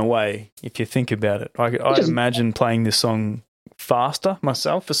slow in a way if you think about it. I imagine playing this song faster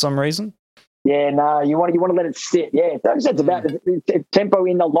myself for some reason. Yeah, no, you want to let it sit. Yeah, that's about tempo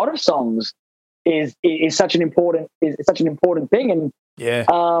in a lot of songs is such an important thing. And yeah,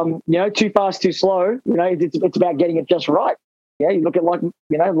 you know, too fast, too slow. You know, it's about getting it just right. Yeah, you look at like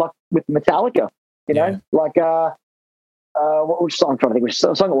with Metallica. You know, like which song? I'm trying to think which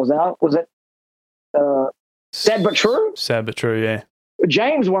song it was now. Was it Sad But True? Sad But True, yeah.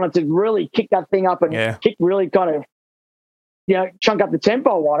 James wanted to really kick that thing up and kick really kind of, you know, chunk up the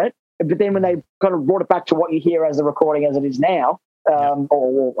tempo on it. But then when they kind of brought it back to what you hear as the recording as it is now, and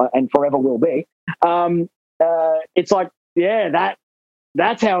forever will be, it's like, yeah,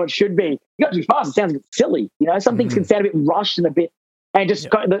 that's how it should be. You got too fast, it sounds a bit silly. You know, some things can sound a bit rushed and a bit, and just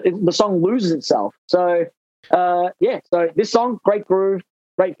the song loses itself. So, so this song, great groove,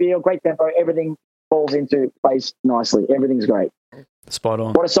 great feel, great tempo, everything falls into place nicely. Everything's great. Spot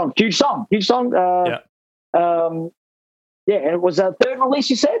on. What a song. Huge song. And it was a third release,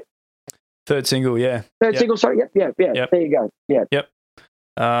 you said? Third single, yeah. Third single, sorry. Yep. There you go. Yeah. Yep.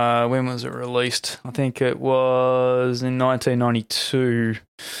 When was it released? I think it was in 1992.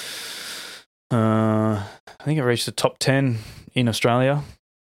 I think it reached the top 10 in Australia,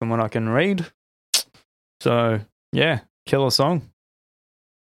 from what I can read. So, yeah, killer song.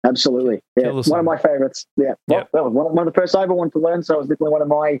 Absolutely. Yeah, one of my favorites. Yeah. Well, that was one of the first I ever wanted to learn, so it was definitely one of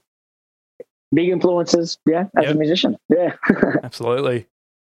my big influences, as a musician. Yeah. Absolutely.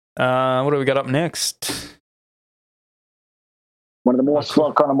 What do we got up next? One of the more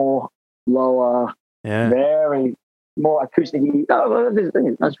slow, kind of more lower, very more acoustic.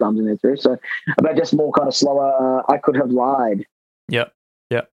 There's drums in there too. So, but just more kind of slower. I Could Have Lied. Yep.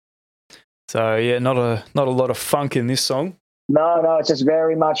 So yeah, not a lot of funk in this song. No, it's just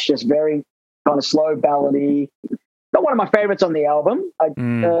very kind of slow ballady. Not one of my favorites on the album. I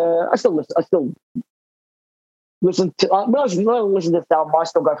still listen to when I listen to this album. I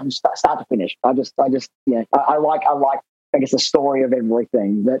still go from start to finish. I like I guess the story of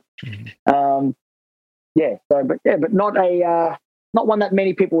everything. But but not one that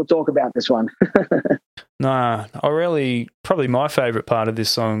many people would talk about. This one. Nah, probably my favourite part of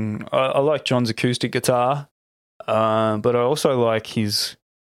this song, I like John's acoustic guitar, but I also like his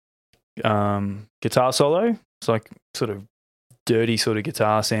guitar solo. It's like sort of dirty sort of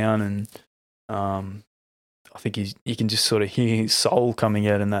guitar sound, and I think you can just sort of hear his soul coming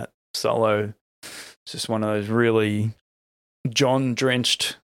out in that solo. It's just one of those really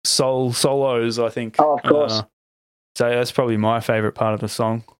John-drenched soul solos, I think. Oh, of course. So that's probably my favourite part of the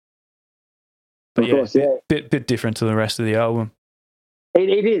song. But bit different to the rest of the album.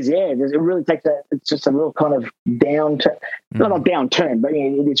 It is, yeah. It really takes it's just a real kind of downturn. Not a downturn, but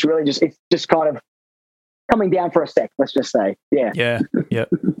it's really it's just kind of coming down for a sec, let's just say. Yeah. Yeah.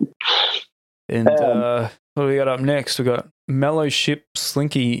 And what do we got up next? We got Mellow Ship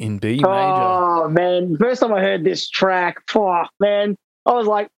Slinky in B major. Oh, man. First time I heard this track, man, I was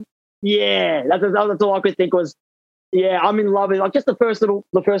like, yeah. That's all I could think was, yeah, I'm in love with it. Like just the first little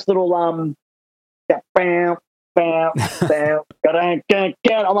that bam, bam, bam,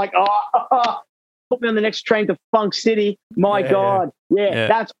 I'm like, put me on the next train to Funk City. My God. Yeah,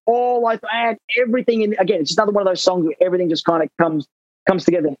 that's all I had. Everything in, again, it's just another one of those songs where everything just kind of comes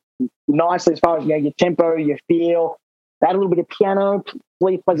together nicely as far as, your tempo, your feel. Add a little bit of piano.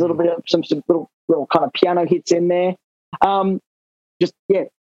 Plays a little bit of some little kind of piano hits in there.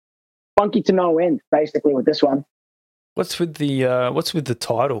 Funky to no end, basically, with this one. What's with the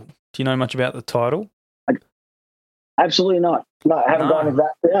title? Do you know much about the title? Absolutely not. No, I haven't gone into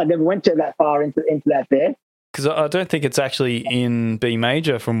that. I never went to that far into that there. Because I don't think it's actually in B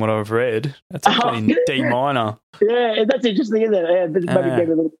major from what I've read. It's actually in D minor. Yeah, that's interesting, isn't it? Maybe gave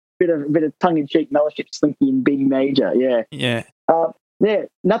a little bit of tongue-in-cheek Mellership Slinky in B major. Yeah. Yeah.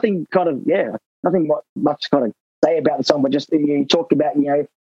 Nothing much kind of say about the song, but just you talked about, even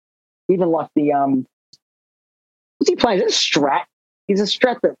like the what's he playing? Is it a Strat? He's a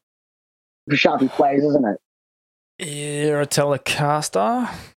Strat that Frusciante plays, isn't it? Yeah, a Telecaster.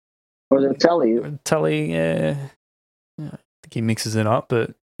 Or is it a Telly? Telly, yeah. I think he mixes it up,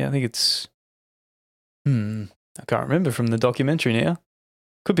 but yeah, I think it's I can't remember from the documentary now.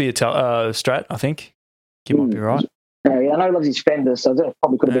 Could be a Strat, I think. You might be right. Yeah, I know he loves his Fender, so that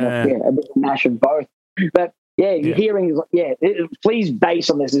probably could have been a bit of a mash of both. But you're hearing, Flea's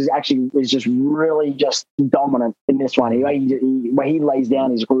bass on this is just really just dominant in this one. Where he lays down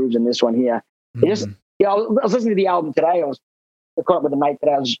his grooves in this one here. I was listening to the album today. I was caught up with a mate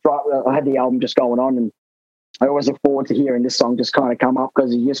today. I had the album just going on, and I always look forward to hearing this song just kind of come up,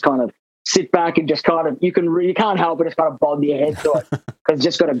 because you just kind of sit back and just kind of you can't help but just kind of bob your head to it, because it's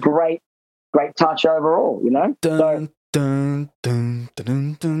just got a great touch overall. Dun, dun, dun,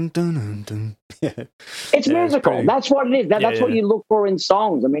 dun, dun, dun, dun. Yeah. It's musical. That's what it is. That's what you look for in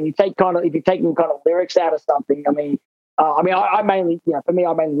songs. I mean, if you're taking kind of lyrics out of something. I mainly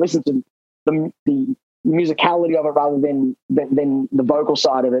listen to the musicality of it rather than the vocal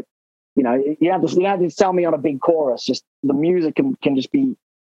side of it. You don't have to sell me on a big chorus. Just the music can just be,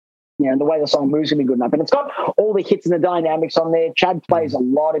 and the way the song moves can be good enough. And it's got all the hits and the dynamics on there. Chad plays a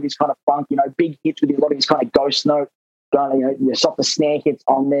lot of his kind of funk, big hits with a lot of his kind of ghost note, the softer snare hits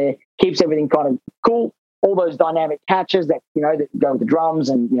on there. Keeps everything kind of cool. All those dynamic catches that that go with the drums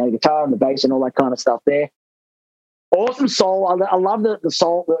and the guitar and the bass and all that kind of stuff there. Awesome soul. I love the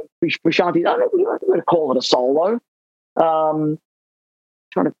soul. Frusciante. I don't know if you're going to call it a solo.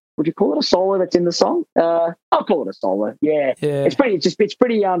 Would you call it a solo that's in the song? I'll call it a solo. Yeah. It's pretty. It's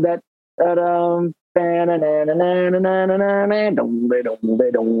pretty. That. It's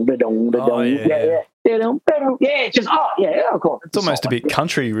just I'll call it. It's almost a bit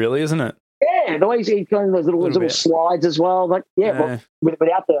country, really, isn't it? Yeah, the way he's going those little slides as well. Like but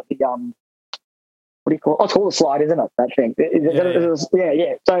without the what do you call it? Oh, it's called a slide, isn't it? That thing.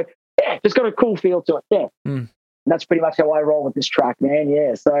 Yeah. So just got a cool feel to it. Yeah. And that's pretty much how I roll with this track, man.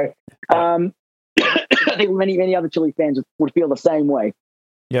 Yeah. So I think many other Chili fans would feel the same way.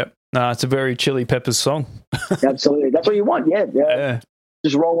 Yep. No, it's a very Chili Peppers song. Absolutely. That's what you want. Yeah.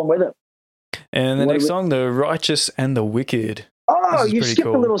 Just rolling with it. And the next song, The Righteous and the Wicked. Oh, you skipped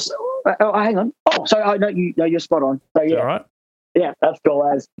a little. Hang on. Oh, sorry. No, you're spot on. So yeah. All right. Yeah, that's cool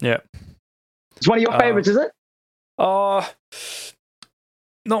as. Yeah. It's one of your favorites, is it? Not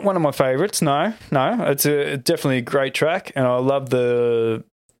one of my favorites. No. It's definitely a great track, and I love the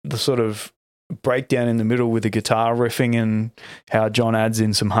sort of breakdown in the middle with the guitar riffing and how John adds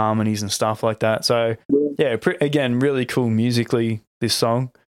in some harmonies and stuff like that. So yeah, again, really cool musically, this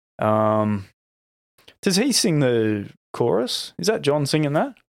song. Does he sing the chorus? Is that John singing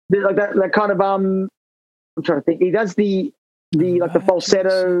that? Like that kind of I'm trying to think. He does the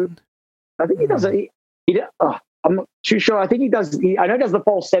falsetto. I think he does it. I'm not too sure. I think he does. I know he does the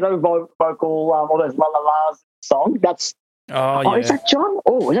falsetto vocal, all those la la la's song. That's. Oh, yeah. Is that John?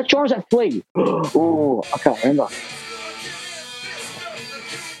 Oh, is that John or is that Flea? Oh, I can't remember.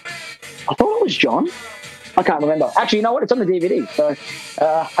 I thought it was John. I can't remember. Actually, you know what? It's on the DVD, so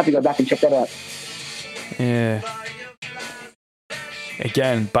I have to go back and check that out. Yeah.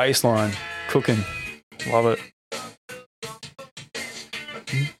 Again, bass line, cooking. Love it.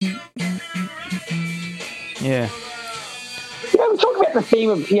 Yeah. We talk about the theme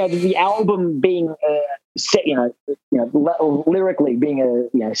of the album being set, lyrically being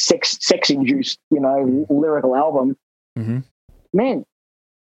a sex induced lyrical album. Mm-hmm. Man,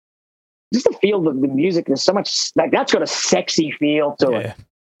 just to feel the music, there's so much that's got a sexy feel to it.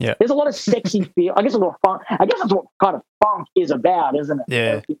 Yeah. There's a lot of sexy feel. I guess a little fun. I guess that's what kind of funk is about, isn't it?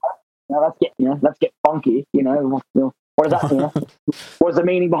 Yeah. Let's get funky. What is that? What's the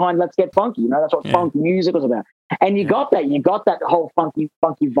meaning behind "Let's Get Funky"? That's what funk music was about. And you got that. You got that whole funky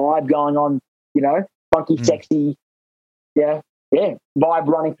vibe going on. Funky, sexy, vibe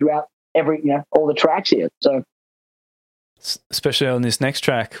running throughout all the tracks here. So, especially on this next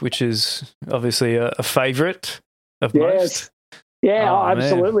track, which is obviously a favorite of most. Yeah,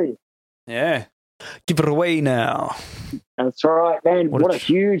 absolutely. Yeah. Give it away now. That's right, man. What a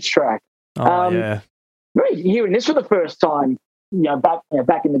huge track. Oh, yeah. Really hearing this for the first time,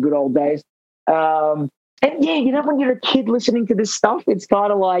 back in the good old days. And yeah, when you're a kid listening to this stuff, it's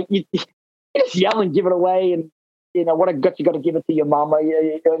kind of like you just yell and give it away, and what a gut you got to give it to your mama.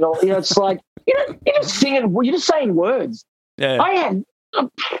 It's like you're just singing, you're just saying words. Yeah. I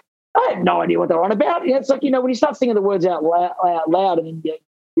had no idea what they're on about. It's like when you start singing the words out loud, and then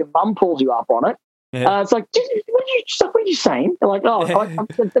your mum pulls you up on it. Yeah. It's like, what are you saying? They're like, I'm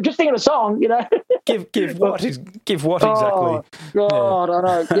just singing a song, Give what exactly? Oh, God, I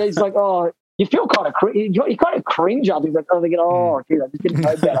know. Yeah, he's like, you feel kind of you kind of cringe. I think, dude, I just didn't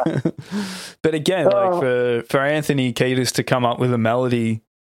know better. But again, like for Anthony Kiedis to come up with a melody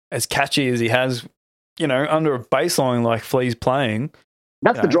as catchy as he has, under a bass line like Flea's playing.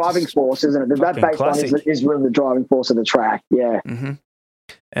 That's the driving force, isn't it? That bass line is really the driving force of the track. Yeah. Mm-hmm.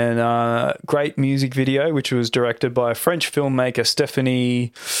 And great music video, which was directed by French filmmaker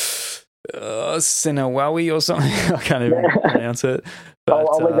Stephanie Senawawi or something. I can't even pronounce it. But,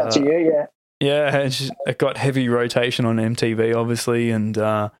 I'll leave that to you, yeah. Yeah, it got heavy rotation on MTV, obviously, and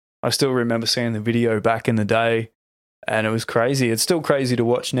I still remember seeing the video back in the day, and it was crazy. It's still crazy to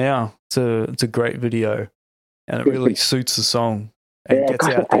watch now. It's a great video, and it really suits the song. And gets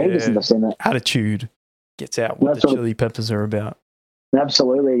out their attitude, gets out what the Chili Peppers are about.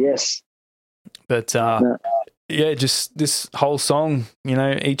 Absolutely, yes. But just this whole song,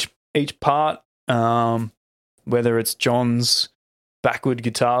 each part, whether it's John's backward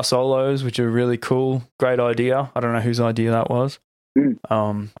guitar solos, which are really cool, great idea. I don't know whose idea that was.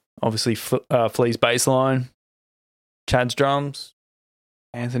 Obviously, Flea's bass line, Chad's drums,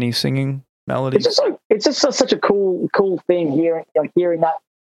 Anthony singing melodies. It's just such a cool thing hearing that,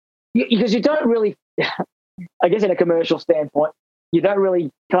 because you don't really, I guess, in a commercial standpoint, you don't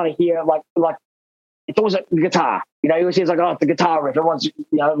really kind of hear like it's always a guitar. You always hear it's like, it's a guitar riff. Everyone's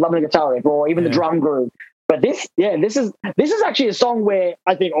loving a guitar riff, or even the drum groove. But this is actually a song where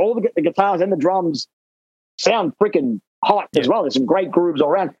I think all the guitars and the drums sound freaking hot as well. There's some great grooves all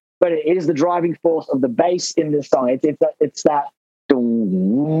around, but it is the driving force of the bass in this song. It's that.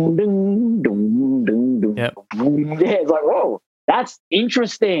 Dun, dun, dun, dun, dun, yep. Yeah, it's like, whoa, that's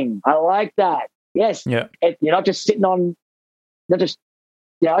interesting. I like that. Yes, yeah. You're not just sitting on. Again,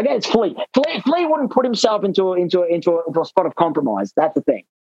 it's Flea. Flea wouldn't put himself into a spot of compromise. That's the thing.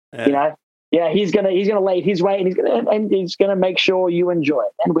 Yeah. He's gonna lay it his way, and he's gonna make sure you enjoy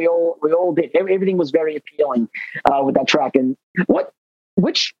it. And we all did. Everything was very appealing with that track. And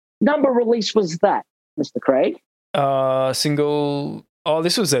which number release was that, Mr. Craig? Single. Oh,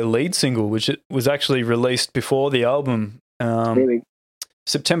 this was their lead single, which it was actually released before the album.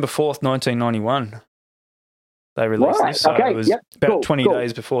 September 4th, 1991. They released this, so it was about 20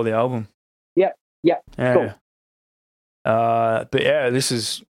 days before the album. Yeah. Cool. But yeah,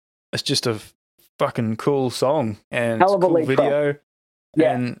 it's just a fucking cool song, and hell of a cool video.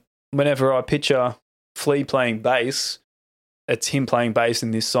 Yeah. And whenever I picture Flea playing bass, it's him playing bass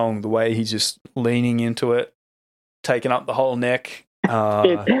in this song, the way he's just leaning into it, taking up the whole neck,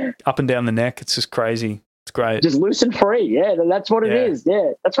 up and down the neck. It's just crazy. It's great. Just loose and free. Yeah, that's what it is.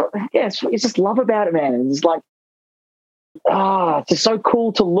 Yeah, that's what. Yeah, it's just love about it, man. And it's like, it's just so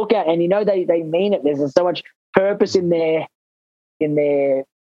cool to look at, and they mean it. There's so much purpose in their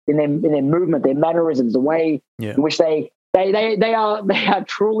movement, their mannerisms, the way in which they are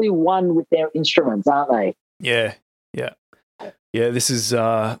truly one with their instruments, aren't they? Yeah. This is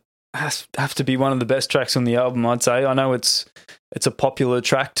have to be one of the best tracks on the album, I'd say. I know it's a popular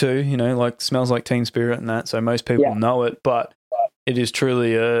track too, like Smells Like Teen Spirit and that, so most people know it, but it is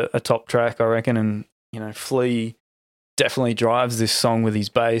truly a top track, I reckon. And Flea definitely drives this song with his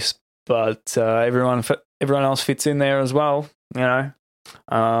bass, but everyone else fits in there as well, and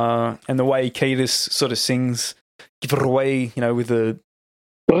the way Kiedis sort of sings "Give It Away," with the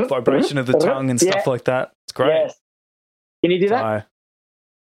vibration of the tongue and stuff like that. It's great. Yes. Can you do that?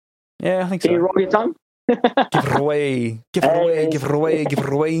 Yeah, I think so. Can you roll your tongue? Give it away, give it away, give it away, give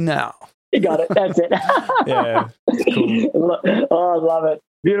it away now. You got it. That's it. Yeah, it's cool. I love it.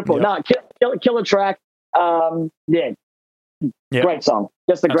 Beautiful. Yep. No, killer track. Great song.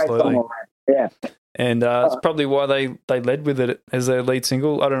 Just a great song. Yeah. And it's probably why they led with it as their lead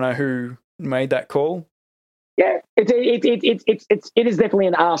single. I don't know who made that call. Yeah, it is definitely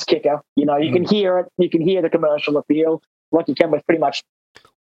an ass kicker. You can hear it. You can hear the commercial appeal, like you can with pretty much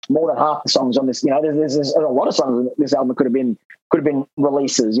more than half the songs on this. You know, there's a lot of songs on this album could have been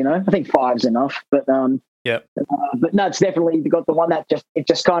releases. You know, I think 5's enough, but yeah. But no, it's definitely got the one that just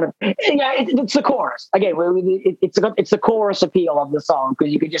kind of, it's the chorus again. It's the chorus appeal of the song,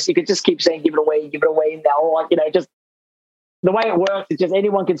 because you could just keep saying give it away now, or like, you know, just the way it works. It's just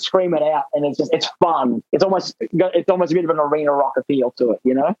anyone can scream it out, and it's fun. It's almost a bit of an arena rock appeal to it,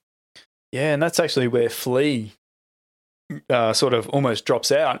 you know. Yeah, and that's actually where Flea sort of almost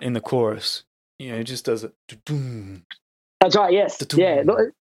drops out in the chorus. You know, he just does it. That's right. Yes. Yeah.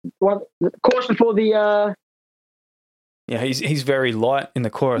 The chorus before the. Yeah, he's very light in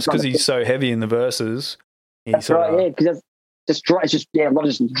the chorus because he's so heavy in the verses. That's right. Yeah, because it's just a lot of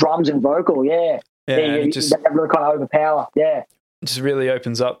just drums and vocal. Yeah. Yeah, it just really kind of overpower. Yeah. It just really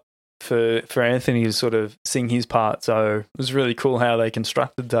opens up for Anthony to sort of sing his part. So it was really cool how they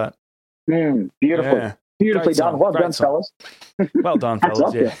constructed that. Beautiful. Yeah. Beautifully done. Well done, fellas. Well done,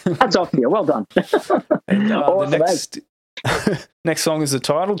 fellas. Yeah. That's off here. Well done. And, awesome, the next song is the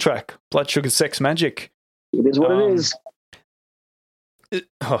title track, Blood Sugar Sex Magik. It is what it is.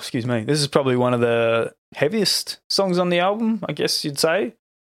 Excuse me. This is probably one of the heaviest songs on the album, I guess you'd say.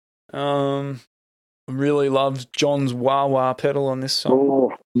 Really loved John's wah-wah pedal on this song.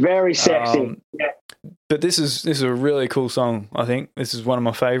 Oh, very sexy. But this is a really cool song, I think. This is one of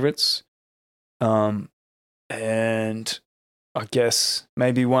my favourites. And I guess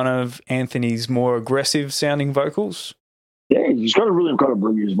maybe one of Anthony's more aggressive sounding vocals. Yeah, he's got to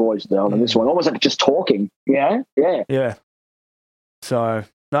bring his voice down in this one, almost like just talking. Yeah. So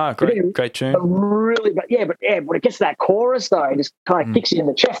no, great tune. But when it gets to that chorus though, it just kind of kicks you in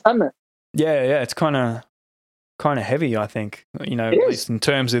the chest, doesn't it? Yeah, it's kind of heavy, I think. You know, at least in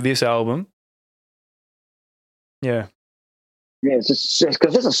terms of this album. Yeah. Yeah, it's just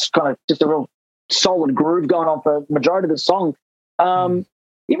because this is kind of just a real solid groove going on for the majority of the song. Even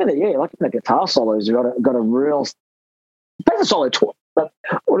the guitar solos have got a real. That's a solo tour. But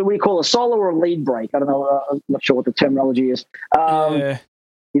what do we call a solo or a lead break? I don't know. I'm not sure what the terminology is.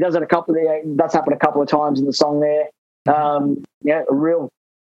 He does it that's happened a couple of times in the song there. A real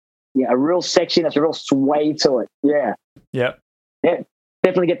section. That's a real sway to it. Yeah.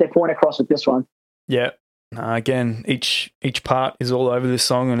 Definitely get their point across with this one. Yeah. Again, each part is all over this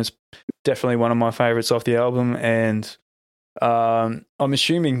song, and it's definitely one of my favorites off the album. And I'm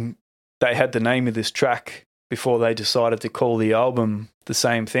assuming they had the name of this track before they decided to call the album the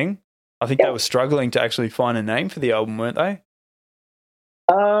same thing. I think they were struggling to actually find a name for the album, weren't they?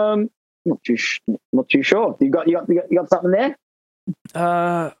 Not too sure. You got something there?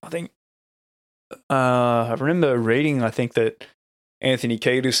 I think I remember reading. I think that Anthony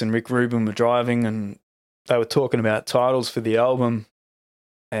Kiedis and Rick Rubin were driving, and they were talking about titles for the album,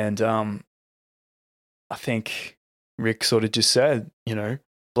 and I think Rick sort of just said, you know,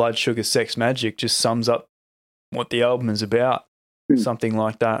 Blood Sugar Sex Magik just sums up what the album is about, something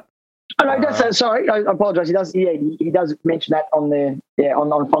like that. Oh, no, that's sorry, I apologize. He does. Yeah, he does mention that on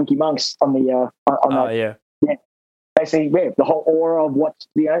on Funky Monks on the that. Basically, the whole aura of what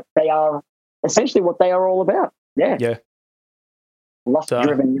they are, essentially what they are all about. Yeah.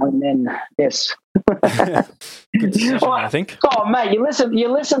 Lust-driven young men. Yes. Good decision, I think. Oh, mate, you listen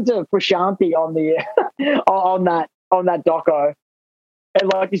to Prashanti on the on that doco,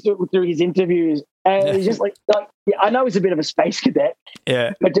 and like he's doing through his interviews, and he's just like I know he's a bit of a space cadet,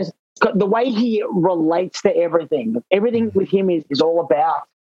 but just the way he relates to everything with him is all about,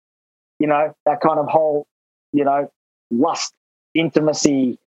 that kind of whole, lust,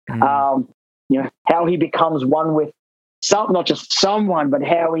 intimacy, how he becomes one with not just someone, but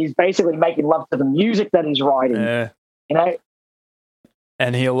how he's basically making love to the music that he's writing.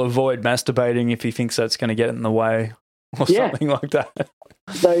 And he'll avoid masturbating if he thinks that's going to get in the way or something like that.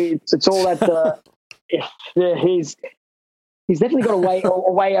 So it's all that. He's definitely got a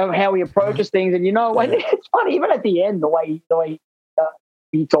way of how he approaches things, and it's funny. Even at the end, the way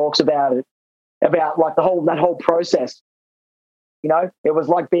he talks about it, about like that whole process. It was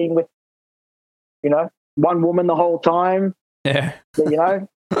like being with, one woman the whole time. Yeah.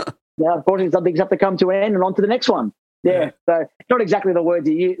 Unfortunately, some things have to come to an end and on to the next one. Yeah. So not exactly the words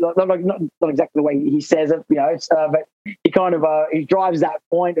not exactly the way he says it, but he kind of he drives that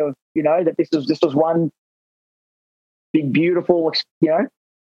point of, that this was one big, beautiful,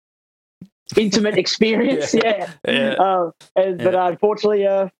 intimate experience. But unfortunately,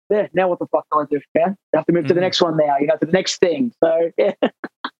 now what the fuck do I do? Yeah, I have to move to the next one now. To the next thing. So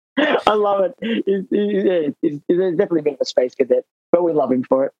I love it. He's definitely a bit of a space cadet, but we love him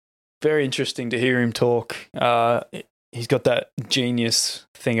for it. Very interesting to hear him talk. He's got that genius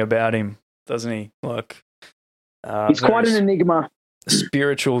thing about him, doesn't he? Like, he's quite an enigma.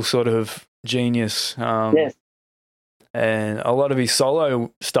 spiritual sort of genius. Yes. And a lot of his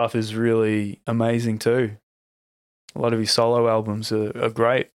solo stuff is really amazing too. A lot of his solo albums are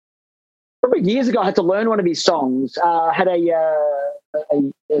great. Probably years ago, I had to learn one of his songs. I had a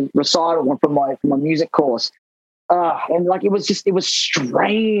recital one from my music course. And like, it was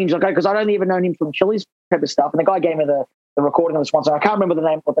strange. Like, because I'd only ever known him from Chili's Pepper stuff. And the guy gave me the recording of this one. So I can't remember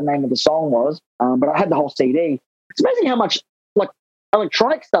what the name of the song was. But I had the whole CD. It's amazing how much like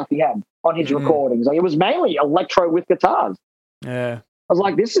electronic stuff he had on his recordings. Like, it was mainly electro with guitars. Yeah. I was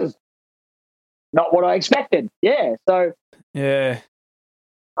like, this is not what I expected. Yeah. So yeah,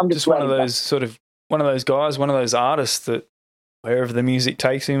 I'm just one of those guys, one of those artists that wherever the music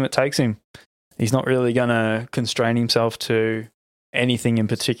takes him, it takes him. He's not really going to constrain himself to anything in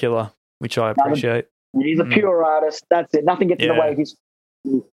particular, which I appreciate. He's a pure artist. That's it. Nothing gets in the way.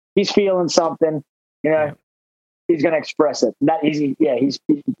 He's feeling something, you know. Yeah. He's going to express it. That easy. Yeah, he's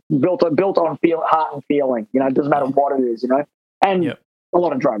built on heart and feeling. You know, it doesn't matter what it is. You know, and a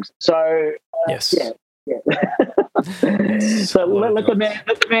lot of drugs. So yes, yeah. So let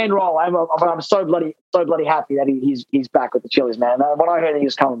the man roll. I'm so bloody happy that he's back with the Chili's, man. When I heard that he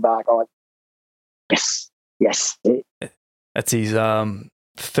was coming back, I was like, yes. That's his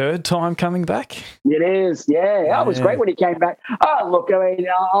third time coming back. It is. Yeah, that was great when he came back. Oh, look, I mean,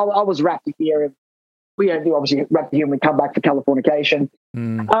 I was rapt to hear him. We do obviously rapt to hear him come back for Californication.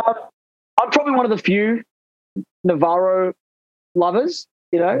 I'm probably one of the few Navarro lovers.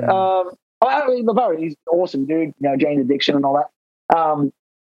 You know, I mean, Navarro, he's an awesome dude. You know, Jane Addiction and all that.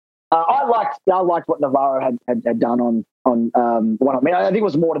 I liked what Navarro had done on one. I mean, I think it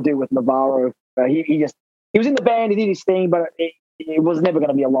was more to do with Navarro. He was in the band, he did his thing, but it was never going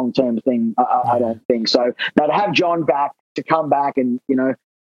to be a long-term thing. I don't think so. Now to have John back, to come back and you know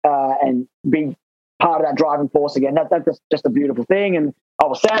and be part of that driving force again, that's just a beautiful thing. And I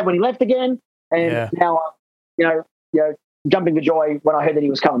was sad when he left again, and now you know jumping for joy when I heard that he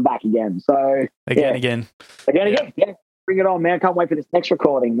was coming back again. So again. Yeah. Bring it on, man! Can't wait for this next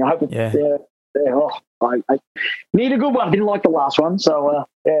recording. I hope it's I need a good one. I didn't like the last one, so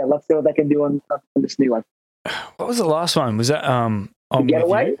let's see what they can do on this new one. What was the last one? Was that The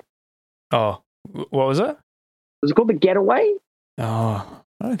Getaway? Oh, what was it? Was it called The Getaway? Oh,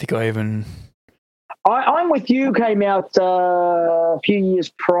 I don't think I even. I'm With You came out a few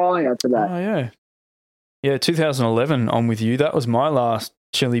years prior to that. Oh yeah, 2011. I'm With You. That was my last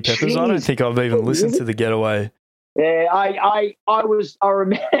Chili Peppers. Jeez. I don't think I've even listened to The Getaway. Yeah, I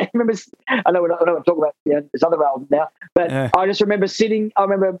remember. I know we're talking about this other album now, but I just remember sitting. I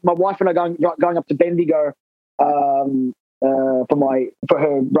remember my wife and I going up to Bendigo for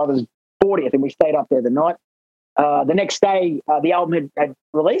her brother's 40th, and we stayed up there the night. The next day, the album had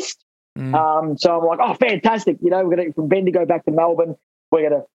released. So I'm like, oh, fantastic! You know, we're gonna from Bendigo back to Melbourne. We're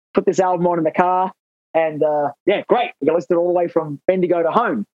gonna put this album on in the car, and great. We're gonna listen to it all the way from Bendigo to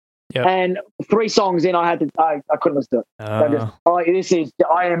home. Yep. And 3 songs in, I couldn't listen to it.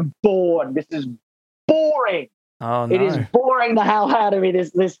 I am bored. This is boring. Oh, no. It is boring the hell out of me.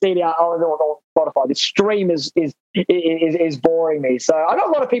 This CD on Spotify. This stream is boring me. So I know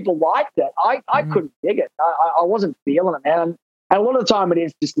a lot of people liked it. I couldn't dig it. I wasn't feeling it, man. And a lot of the time, it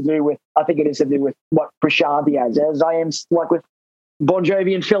is just to do with. I think it is to do with what Prashanti has. As I am like with Bon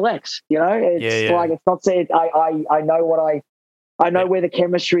Jovi and Phil X. You know, it's like it's not said. I know what I know where the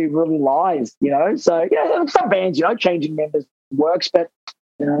chemistry really lies, you know. So, some bands, changing members works, but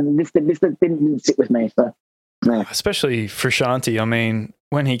this didn't sit with me. So, especially Frusciante. I mean,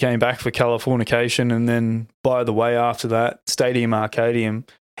 when he came back for Californication, and then by the way, after that, Stadium Arcadium,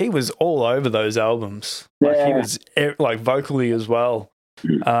 he was all over those albums. Like he was like vocally as well.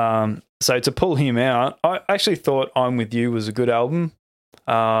 So to pull him out, I actually thought I'm With You was a good album.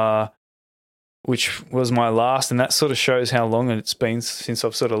 Which was my last, and that sort of shows how long it's been since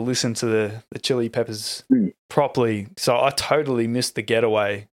I've sort of listened to the Chili Peppers properly. So I totally missed The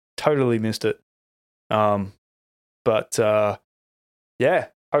Getaway. Totally missed it. But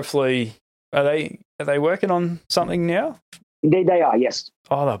hopefully, are they working on something now? Indeed, they are. Yes.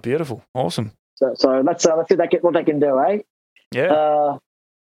 Oh, they're beautiful. Awesome. So let's see what they can do, eh? Yeah.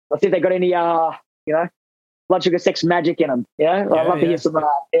 Let's see if they got any Blood Sugar Sex Magic in them. I'd love to hear some of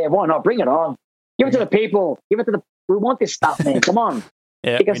that. Why not? Bring it on. Give it to the people. We want this stuff, man. Come on.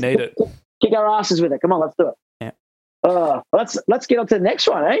 We need it. Kick our asses with it. Come on, let's do it. Yeah. Let's get on to the next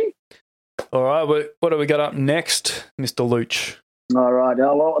one, eh? All right. What do we got up next, Mr. Luch? All right.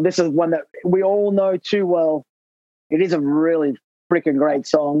 Well, this is one that we all know too well. It is a really freaking great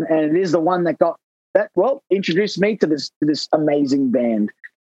song, and it is the one that introduced me to this amazing band.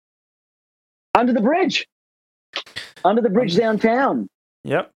 Under the Bridge. Under the Bridge Downtown.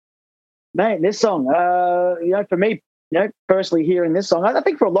 Yep. Mate, this song, for me, personally hearing this song, I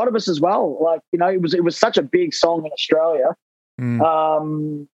think for a lot of us as well, like, it was such a big song in Australia.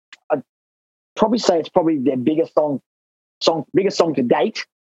 I'd probably say it's probably their biggest song to date.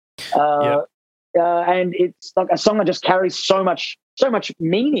 And it's like a song that just carries so much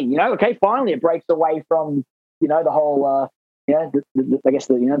meaning, okay, finally it breaks away from, the whole, I guess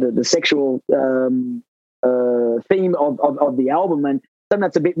the sexual theme of the album, and something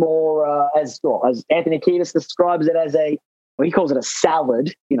that's a bit more, as Anthony Kiedis describes it as he calls it a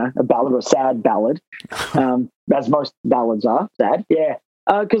salad, a ballad or a sad ballad, as most ballads are, sad,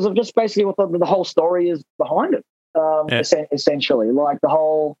 because of just basically what the whole story is behind it, essentially, like the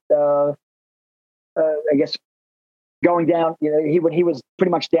whole, I guess, going down, when he was pretty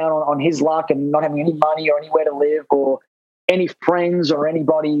much down on his luck and not having any money or anywhere to live or any friends or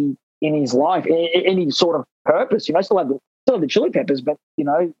anybody in his life, any sort of purpose, still have the Chili Peppers, but,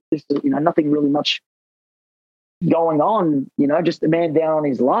 nothing really much going on, just a man down on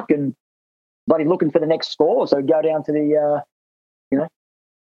his luck and bloody looking for the next score. So go down to the,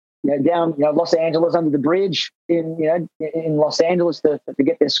 down, Los Angeles under the bridge in Los Angeles to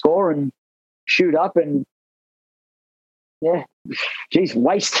get their score and shoot up and,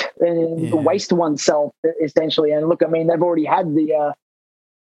 waste oneself essentially. And look, I mean, they've already had the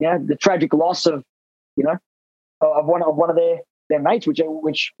tragic loss of, of one of their mates, which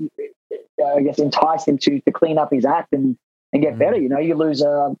I guess enticed him to clean up his act and get better. You lose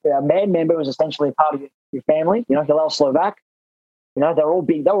a band member who's essentially a part of your family. Hillel Slovak. They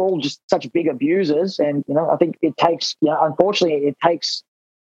were all just such big abusers, and I think it takes, unfortunately, it takes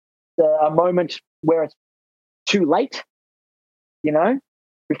a moment where it's too late,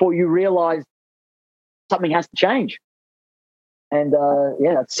 before you realize something has to change. And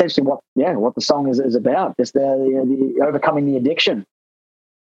that's essentially what the song is about, just the overcoming the addiction.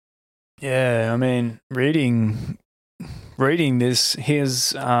 Yeah, I mean, reading this,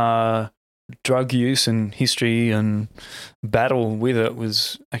 his drug use and history and battle with it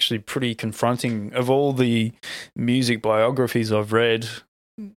was actually pretty confronting. Of all the music biographies I've read,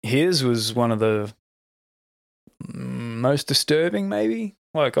 his was one of the most disturbing, maybe.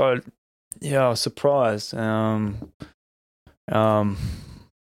 Like, I was surprised. So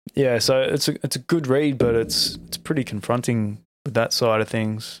it's a good read, but it's pretty confronting with that side of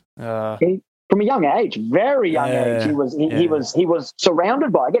things. From a young age, very young age, he was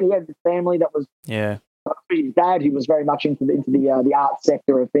surrounded by. Again, he had a family that was his dad, who was very much into the art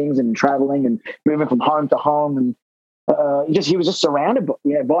sector of things and traveling and moving from home to home, and he was just surrounded by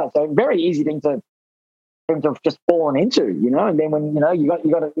it. So very easy thing to just fallen into, and then when you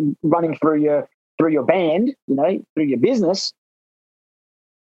got it running through your band, through your business,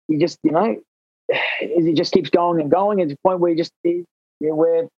 you just it just keeps going and going, at the point where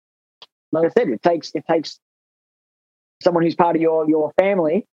where, like I said, it takes someone who's part of your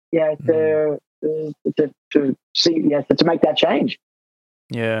family, to see, to make that change.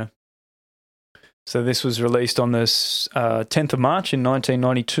 Yeah. So this was released on this 10th of March in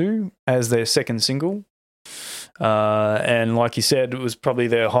 1992 as their second single. And like you said, it was probably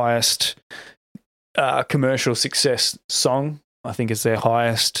their highest commercial success song. I think it's their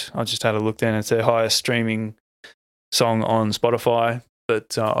highest. I just had a look then. It's their highest streaming song on Spotify.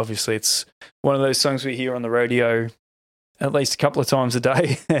 But obviously it's one of those songs we hear on the radio at least a couple of times a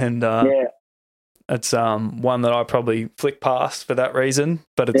day. And it's one that I probably flick past for that reason.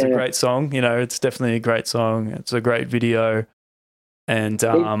 But it's a great song. It's definitely a great song. It's a great video. And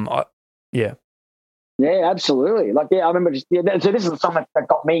Yeah, absolutely. Like, I remember so this is the song that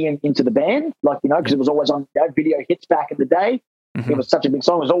got me into the band, like, because it was always on video hits back in the day. Mm-hmm. It was such a big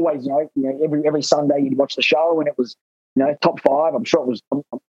song. It was always, every Sunday you'd watch the show and it was, top 5. I'm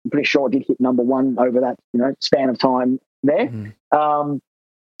pretty sure it did hit number 1 over that, span of time there. Mm-hmm.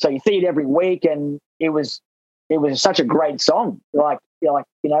 So you see it every week, and it was such a great song. Like,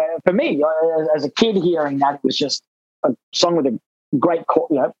 for me, as a kid hearing that, it was just a song with a great,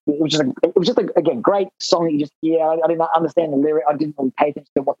 it was just again, great song that you just hear. I didn't understand the lyric. I didn't really pay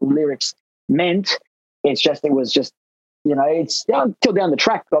attention to what the lyrics meant. It's till down the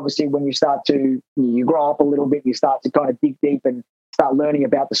track, obviously, when you grow up a little bit, you start to kind of dig deep and start learning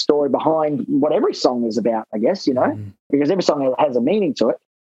about the story behind what every song is about, I guess, because every song has a meaning to it.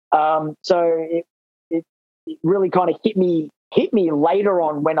 So it really kind of hit me later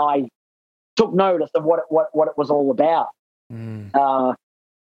on when I took notice of what it was all about. So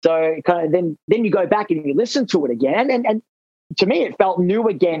kind of then you go back and you listen to it again, and to me it felt new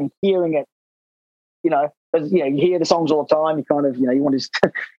again hearing it, because you hear the songs all the time. You kind of you want to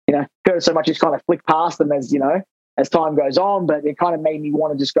heard it so much, you just kind of flick past them as as time goes on. But it kind of made me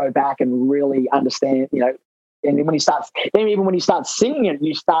want to just go back and really understand. And then even when you start singing it,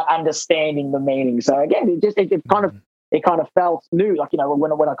 you start understanding the meaning. So again, it kind of felt new, like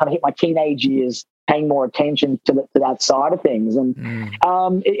when I kind of hit my teenage years, paying more attention to that side of things. And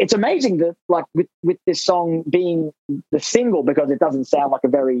it's amazing that like with this song being the single, because it doesn't sound like a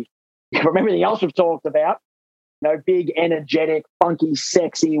very from everything else we've talked about, big, energetic, funky,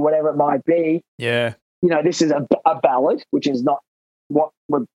 sexy, whatever it might be. Yeah, this is a ballad, which is not what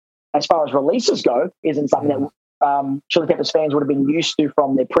would, as far as releases go, isn't something that Chili Peppers fans would have been used to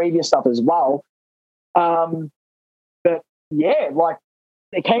from their previous stuff as well. But yeah, like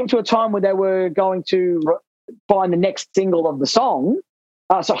it came to a time where they were going to find the next single of the song.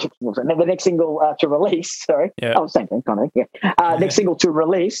 The next single to release. Sorry, same thing, kind of. Yeah, next single to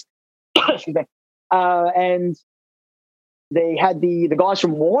release. Excuse me. And they had the guys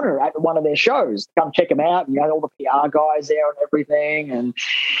from Warner at one of their shows come check them out. And you had all the PR guys there and everything. And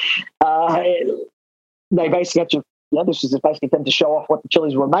they basically had to, this was basically them to show off what the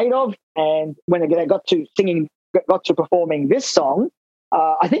Chili's were made of. And when they got to performing this song,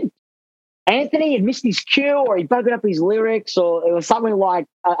 I think Anthony had missed his cue, or he buggered up his lyrics, or it was something like,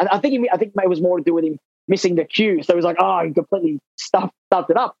 I think it was more to do with him missing the cue. So it was like, he completely stuffed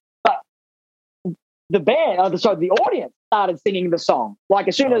it up. The band, the audience started singing the song. Like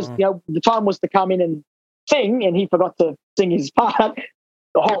as soon as the time was to come in and sing, and he forgot to sing his part,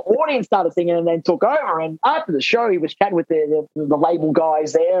 the whole audience started singing and then took over. And after the show, he was chatting with the label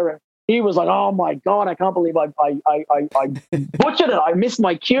guys there, and he was like, "Oh my God, I can't believe I butchered it. I missed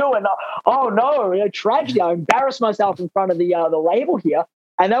my cue, and oh no, tragedy! I embarrassed myself in front of the label here."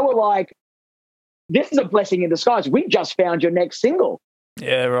 And they were like, "This is a blessing in disguise. We just found your next single."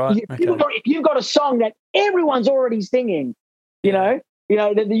 Yeah, right. If you've got a song that everyone's already singing, a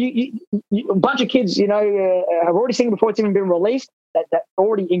bunch of kids, have already sung before it's even been released, that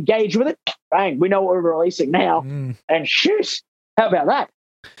already engaged with it. Bang, we know what we're releasing now. And shoot, how about that?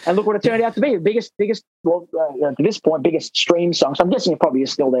 And look what it turned out to be. The biggest, to this point, biggest stream song. So I'm guessing it probably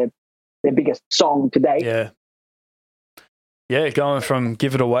is still their biggest song to date. Yeah. Yeah, going from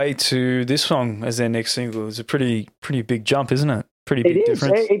Give It Away to this song as their next single is a pretty big jump, isn't it? Pretty big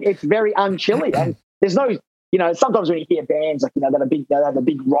difference. It's very unchilly. And there's no, sometimes when you hear bands like, that are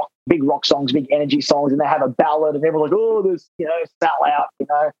big rock songs, big energy songs, and they have a ballad and everyone's like, oh, this, sell out,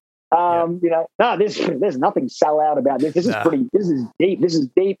 no, there's nothing sell out about this. This is deep. This is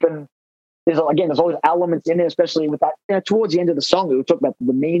deep. And there's always elements in there, especially with that, towards the end of the song, we talk about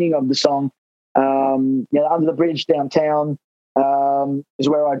the meaning of the song. Under the bridge downtown is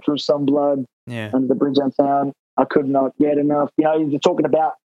where I drew some blood. Yeah. Under the bridge downtown, I could not get enough. You're talking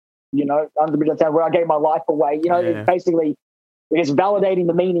about, under the bridge downtown, where I gave my life away. It's basically, it's validating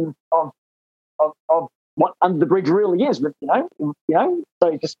the meaning of what Under the Bridge really is. But so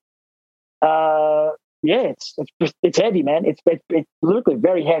it just, it's heavy, man. It's literally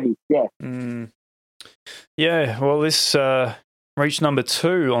very heavy. Yeah. Yeah. Well, this reached number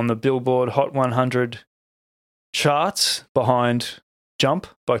 2 on the Billboard Hot 100 charts behind Jump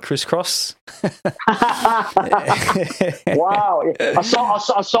by Criss Cross. Wow. A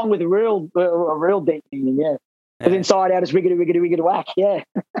song with a real deep meaning, yeah. But Inside Out is wiggity, wiggity, wiggity, whack, yeah.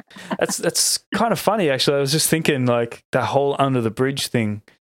 That's kind of funny, actually. I was just thinking, like, the whole Under the Bridge thing.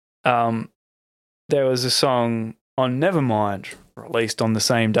 There was a song on Nevermind, released on the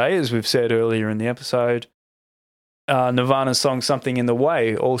same day, as we've said earlier in the episode. Nirvana's song Something in the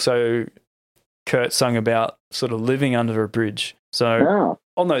Way, also Kurt sung about sort of living under a bridge. So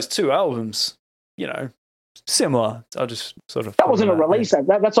on those 2 albums, similar. I'll just sort of... That wasn't a release.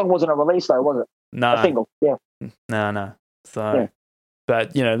 That song wasn't a release, though, was it? No. A single, yeah. No. So,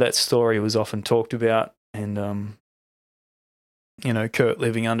 but, that story was often talked about, and, Kurt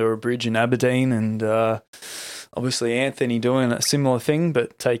living under a bridge in Aberdeen, and obviously Anthony doing a similar thing,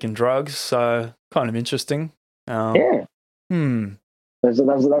 but taking drugs. So, kind of interesting. Those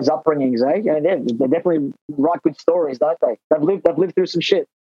upbringings, eh? Yeah, they definitely write good stories, don't they? They've lived through some shit.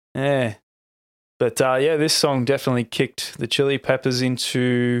 Yeah. But, this song definitely kicked the Chili Peppers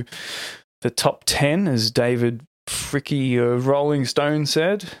into the top 10, as David Fricke of Rolling Stone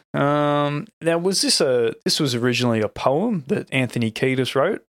said. Now, this was originally a poem that Anthony Kiedis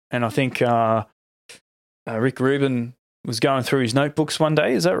wrote, and I think Rick Rubin was going through his notebooks one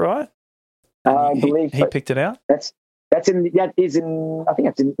day. Is that right? I believe he picked it out. That is in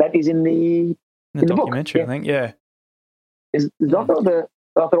the documentary, book. I think. Yeah. Is I thought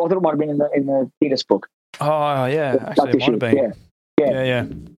it might have been in the Kiedis book. Oh yeah, actually it might have been. Yeah.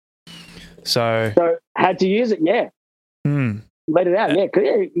 So Had to use it, yeah. Let it out, yeah. 'Cause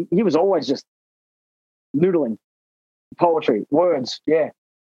he was always just noodling poetry, words, yeah.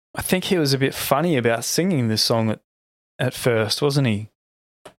 I think he was a bit funny about singing this song at first, wasn't he?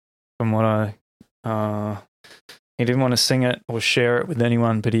 From what he didn't want to sing it or share it with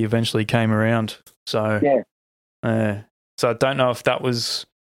anyone, but he eventually came around. So yeah. So I don't know if that was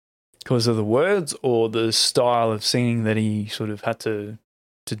because of the words or the style of singing that he sort of had to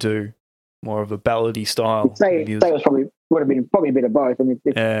do, more of a ballady style. I'd say it would have been probably a bit of both, and it's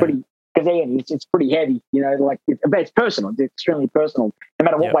pretty, because it's pretty heavy, you know, like but it's personal. It's extremely personal, no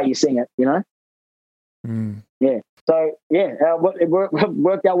matter what way you sing it, you know. Yeah. So it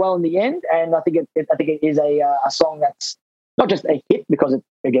worked out well in the end, and I think it is a song that's not just a hit because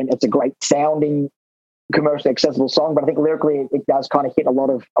it's a great sounding, commercially accessible song, but I think lyrically it does kind of hit a lot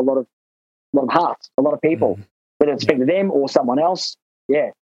of hearts, a lot of people, whether it's to them or someone else.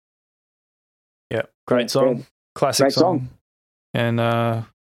 Yeah. Yeah, great song, classic great song, and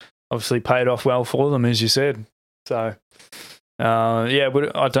obviously paid off well for them, as you said. So,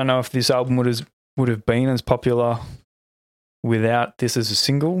 but I don't know if this album would have been as popular without this as a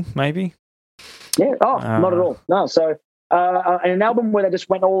single, maybe. Yeah. Not at all. No. So, an album where they just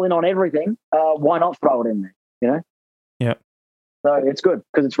went all in on everything. Why not throw it in there? You know. Yeah. So it's good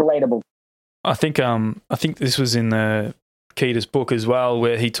because it's relatable. I think this was in the Kiedis book as well,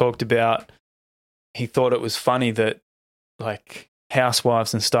 where he talked about he thought it was funny that like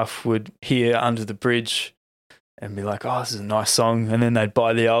housewives and stuff would hear Under the Bridge and be like, "Oh, this is a nice song," and then they'd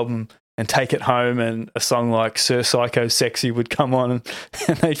buy the album and take it home, and a song like Sir Psycho Sexy would come on,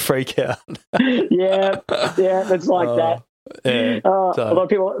 and they'd freak out. yeah, it's like that. Yeah, a lot of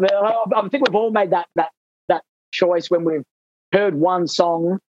people. I think we've all made that choice when we've heard one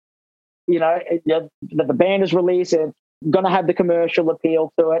song, you know, that the band has released and it's going to have the commercial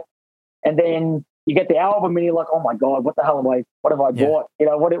appeal to it, and then you get the album and you're like, oh my God, what the hell what have I bought? You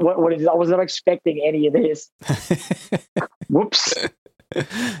know, what is, I was not expecting any of this. Whoops.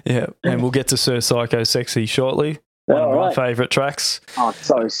 Yeah, and we'll get to Sir Psycho Sexy shortly. One of my favourite tracks. Oh,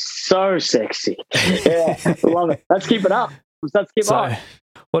 so sexy. Yeah, love it. Let's keep it up. Let's keep on.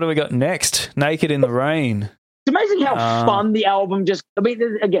 What do we got next? Naked in the Rain. It's amazing how fun the album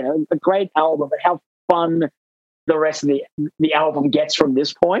again, a great album, but how fun the rest of the album gets from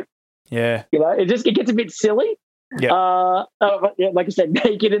this point. Yeah. You know, it gets a bit silly. Yeah. Like I said,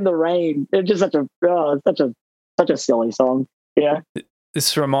 Naked in the Rain. It's just such a silly song. Yeah.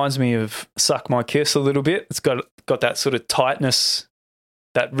 This reminds me of Suck My Kiss a little bit. It's got that sort of tightness,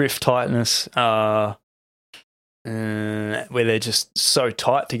 that riff tightness, where they're just so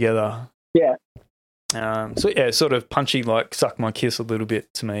tight together. Yeah. Sort of punchy, like Suck My Kiss a little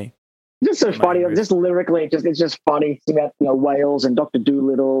bit to me. Just so funny, just lyrically, it's just funny. It's about whales and Dr.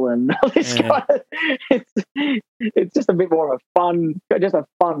 Dolittle and all this kind of, it's just a bit more of a fun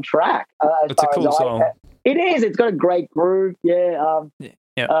track. It's a cool song. It is. It's got a great groove. Yeah.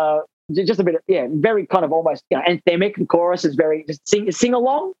 Just a bit of, very kind of almost anthemic. The chorus is very just sing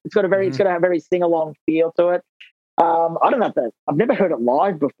along. It's got it's got a very sing along feel to it. I don't know I've never heard it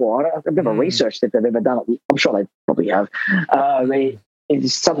live before. I've never researched if they've ever done it. I'm sure they probably have.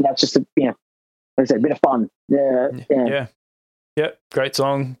 It's something that's just like I said, a bit of fun. Yeah. Great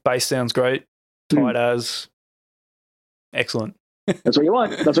song. Bass sounds great. Tight as. Excellent. That's what you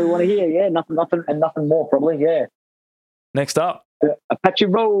want. That's what we want to hear. Yeah, nothing more probably. Yeah. Next up, Apache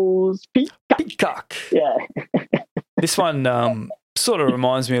Rose Peacock. Yeah. This one sort of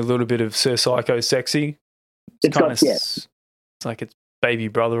reminds me a little bit of Sir Psycho Sexy. It's like it's baby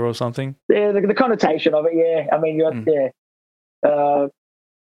brother or something. Yeah, the connotation of it. Yeah, I mean, I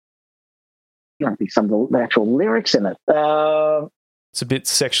don't think some of the actual lyrics in it. It's a bit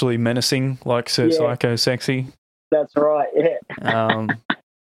sexually menacing, like Sir Psycho Sexy. That's right. Yeah.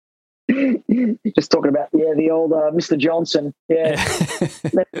 Just talking about the old Mr. Johnson. Yeah.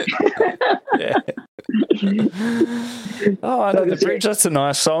 Oh, Under the Bridge. That's a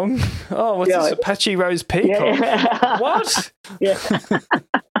nice song. Oh, what's this? Apache Rose Peacock. Yeah. What? Yeah.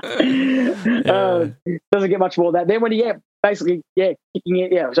 Doesn't get much more than that. Then when you get basically kicking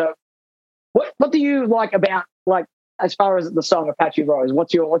it. Yeah. So what do you like about as far as the song Apache Rose?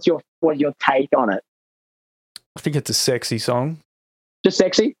 What's your take on it? I think it's a sexy song. Just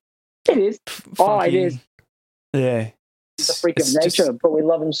sexy? It is. Funky. It is. Yeah. He's a freak of nature, but we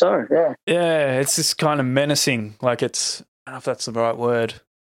love him so. Yeah. Yeah, it's just kind of menacing. Like it's, I don't know if that's the right word.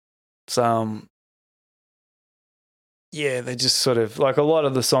 It's they just sort of like a lot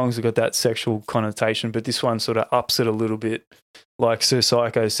of the songs have got that sexual connotation, but this one sort of ups it a little bit, like Sir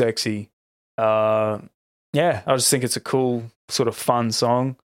Psycho Sexy. I just think it's a cool sort of fun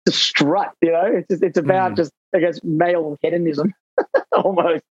song. It's a strut, you know. It's about just, I guess, male hedonism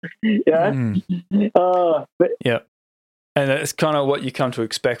almost, you know. But yeah, and it's kind of what you come to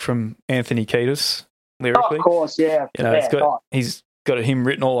expect from Anthony Kiedis lyrically. of course, yeah. You know, yeah, he's got a hymn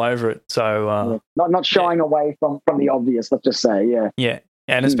written all over it. So not shying away from the obvious. Let's just say, yeah,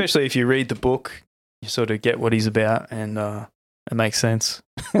 and especially if you read the book, you sort of get what he's about, and it makes sense.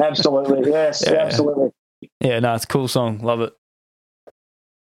 Absolutely, yes, absolutely. Yeah, no, it's a cool song. Love it.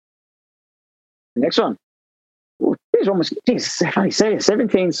 The next one. There's almost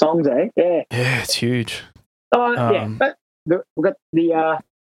 17 songs, eh? Yeah. Yeah, it's huge. Yeah. But we've got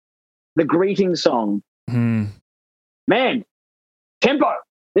the greeting song. Man, tempo.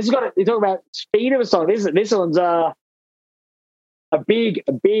 This has got you talk about speed of a song. This one's a big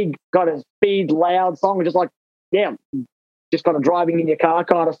got a speed, loud song, just like just kind of driving in your car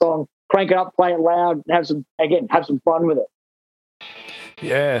kind of song. Crank it up, play it loud, have some fun with it.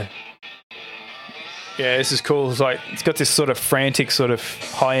 Yeah. Yeah, this is cool. It's like it's got this sort of frantic, sort of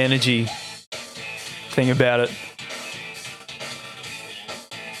high energy thing about it.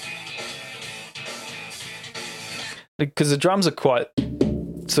 Because the drums are quite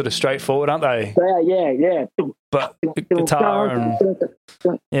sort of straightforward, aren't they? Yeah. But the guitar and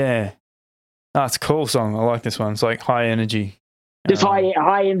it's a cool song. I like this one. It's like high energy. Just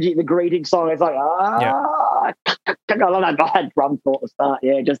high energy. The greeting song. It's like I love that drum thought at the start.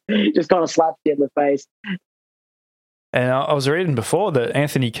 Yeah, just kind of slaps you in the face. And I was reading before that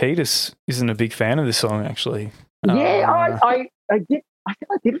Anthony Kiedis isn't a big fan of this song, actually. Yeah, I did. I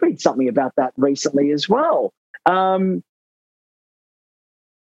think I did read something about that recently as well. But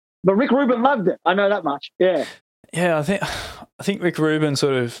Rick Rubin loved it. I know that much. Yeah. Yeah, I think Rick Rubin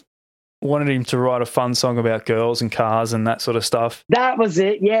sort of wanted him to write a fun song about girls and cars and that sort of stuff. That was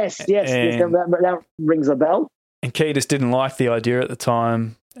it. Yes. That rings a bell. And Kiedis didn't like the idea at the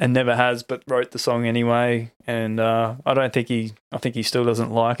time and never has, but wrote the song anyway. And I think he still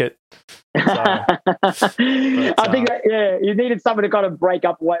doesn't like it. So, I think that, you needed someone to kind of break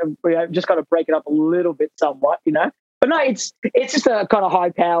up, just kind of break it up a little bit somewhat, you know. But no, it's just a kind of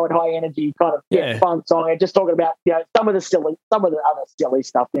high-powered, high-energy kind of fun song. And just talking about some of the other silly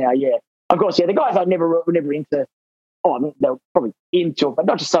stuff now. Yeah, of course. Yeah, the guys were never into. Oh, I mean, they were probably into it, but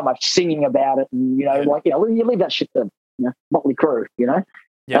not just so much singing about it. And you leave that shit to Motley Crue, that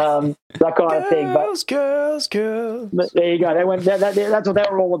kind of thing. But girls. But there you go. They went. That's what they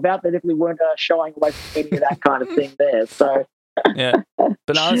were all about. They definitely weren't shying away from any of that kind of thing there. So yeah,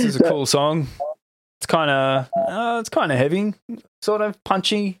 but no, this is a cool song. It's kind of heavy, sort of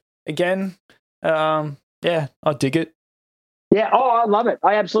punchy again. I dig it. Yeah, I love it.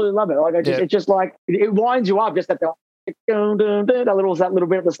 I absolutely love it. Like it's just like it winds you up. Just that that little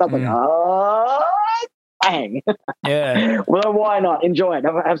bit of the stuff like bang. Yeah. Well, why not? Enjoy it.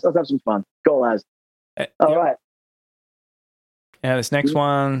 Have some fun. Go as. All right. Now this next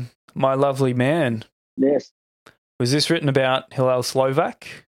one, My Lovely Man. Yes. Was this written about Hillel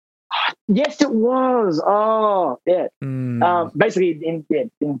Slovak? Yes, it was. Oh, yeah. Basically,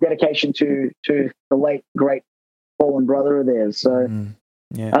 in dedication to the late great fallen brother of theirs. So,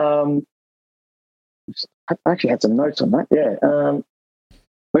 I actually had some notes on that. Yeah.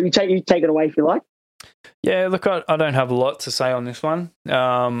 But you take it away if you like. Yeah. Look, I don't have a lot to say on this one.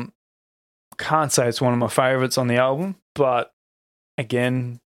 Can't say it's one of my favourites on the album, but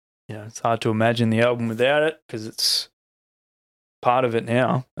again, it's hard to imagine the album without it because it's part of it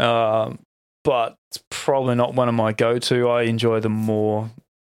now, but it's probably not one of my go-to. I enjoy the more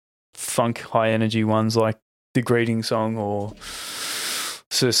funk, high-energy ones like The Greeting Song or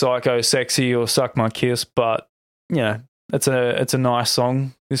Sir Psycho Sexy or Suck My Kiss, but it's a nice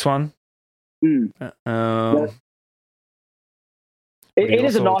song, this one. It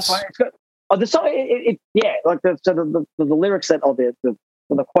is a nice one. It's got the song. Like the lyrics that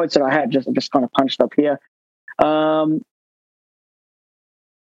the quotes that I had just kind of punched up here.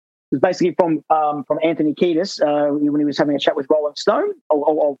 It's basically from Anthony Kiedis when he was having a chat with Rolling Stone.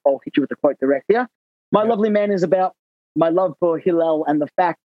 I'll hit you with the quote direct here. My lovely man is about my love for Hillel and the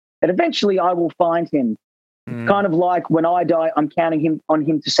fact that eventually I will find him. Kind of like when I die, I'm counting on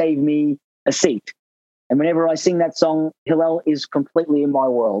him to save me a seat. And whenever I sing that song, Hillel is completely in my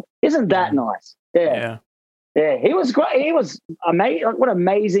world. Isn't that nice? Yeah. He was great. He was amazing. What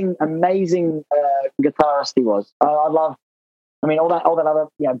amazing guitarist he was. I love. I mean, all that other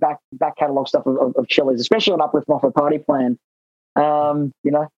back catalog stuff of Chili's, especially on Uplift Off a Party Plan. And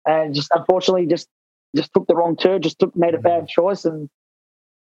just unfortunately just took the wrong turn, made a bad choice, and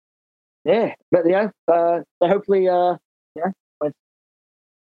but so hopefully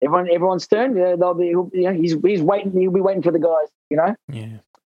when everyone's turn, they'll be he's waiting. He'll be waiting for the guys.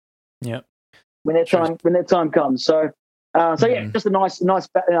 Yep. when their time comes. So yeah, just a nice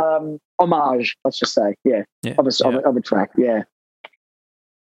homage. Let's just say, of a track,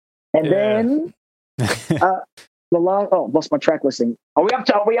 And then lost my track listing. Are we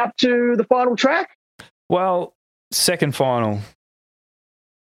up to the final track? Well, second last.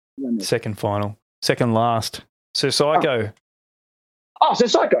 Sir Psycho. Sir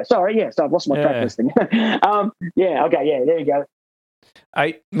Psycho. Sorry, so I've lost my track listing. Okay, there you go.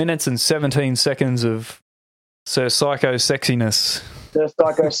 8 minutes and 17 seconds of Sir Psycho sexiness. Sir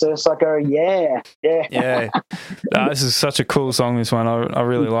Psycho, yeah. This is such a cool song, this one. I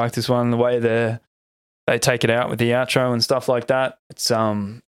really like this one. The way they take it out with the outro and stuff like that. It's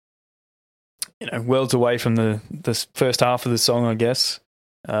worlds away from the first half of the song, I guess.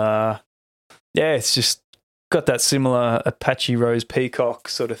 It's just got that similar Apache Rose Peacock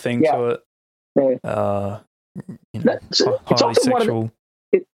sort of thing to it. Yeah. Highly sexual.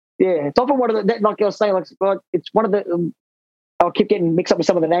 It's often one of the, like I was saying, like it's one of the. I keep getting mixed up with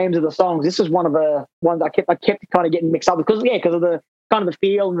some of the names of the songs. This is one of the ones I kept kind of getting mixed up because of the kind of the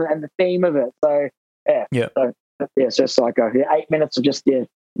feel and the theme of it. So Sir Psycho. 8 minutes of just Sir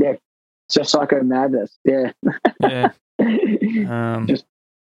Psycho madness. Yeah. Just.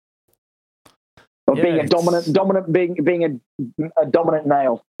 Or being a dominant, being a dominant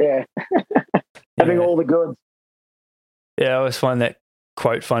male. Yeah. Having all the goods. Yeah, I always find that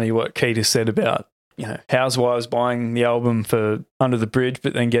quite funny what Keita said about, Housewives buying the album for Under the Bridge,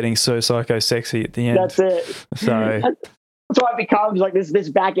 but then getting So Psycho Sexy at the end. That's it. So that's why it becomes like this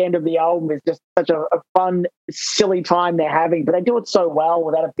back end of the album is just such a fun, silly time they're having, but they do it so well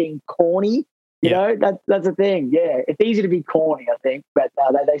without it being corny. You know, that's the thing. Yeah, it's easy to be corny, I think, but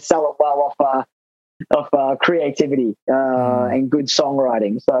they sell it well off creativity and good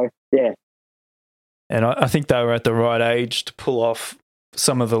songwriting. So yeah. And I think they were at the right age to pull off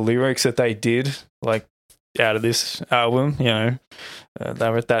some of the lyrics that they did, like out of this album. They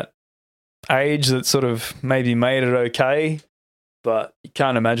were at that age that sort of maybe made it okay, but you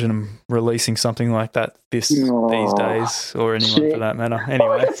can't imagine them releasing something like that these days, or anyone for that matter.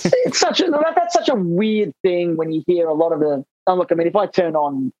 Anyway, it's that's such a weird thing when you hear a lot of the. Look, I mean, if I turn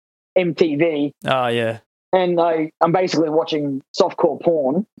on MTV, and I'm basically watching softcore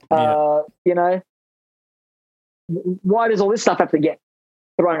porn, why does all this stuff have to get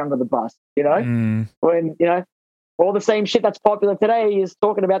thrown under the bus? When all the same shit that's popular today is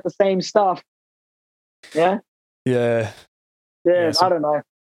talking about the same stuff. Yeah. I don't know.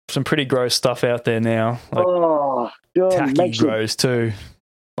 Some pretty gross stuff out there now. Like tacky gross too.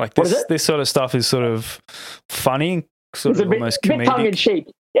 Like this sort of stuff is sort of funny, sort of almost comedic. Bit tongue in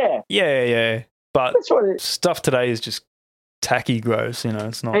cheek. Yeah. Yeah. But stuff today is just tacky gross.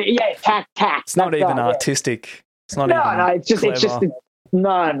 It's not. Tack. It's not even artistic. It's not even. No. It's just.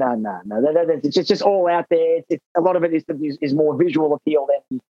 No. It's just all out there. It's a lot of it is more visual appeal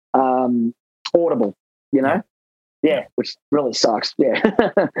than audible. Which really sucks. Yeah.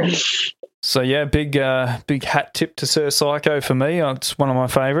 So big hat tip to Sir Psycho for me. It's one of my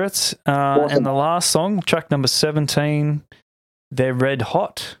favourites. Awesome. And the last song, track number 17, They're Red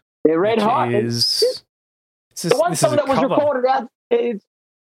Hot. They're Red Hot. The one song that was recorded out. Is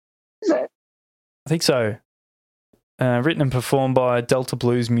it? I think so. Written and performed by Delta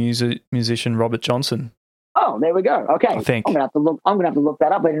Blues musician Robert Johnson. Oh, there we go. Okay, I think I'm gonna have to look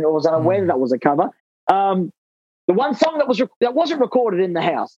that up. I was unaware that was a cover. The one song that wasn't recorded in the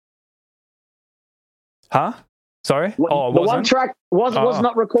house. Huh? Sorry? The one track was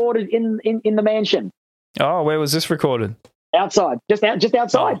not recorded in the mansion. Oh, where was this recorded? Outside, just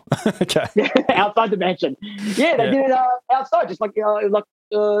outside. Oh, okay. Outside the mansion. Yeah, they did it outside, just like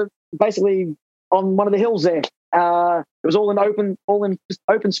basically on one of the hills there. It was all in just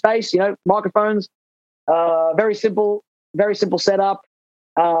open space. Microphones. Very simple setup.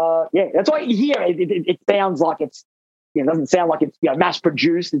 That's why you hear it. It sounds like it's. It doesn't sound like it's mass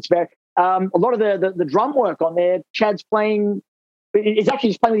produced. It's very a lot of the drum work on there. Chad's playing. It's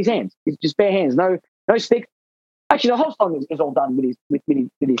actually just playing with his hands. It's just bare hands. No stick. Actually, the whole song is all done with his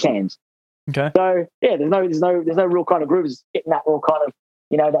hands. Okay. So there's no real kind of groove. It's getting that real kind of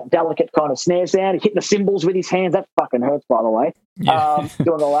that delicate kind of snare sound. He hit the cymbals with his hands. That fucking hurts, by the way. Yeah.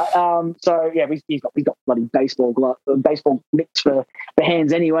 Doing all that. So he's got bloody baseball mitts for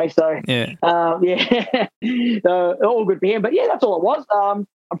hands anyway. So all good for him. But that's all it was. I'm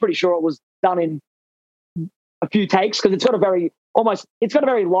pretty sure it was done in a few takes because it's got a very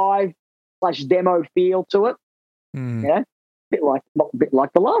live / demo feel to it. A bit like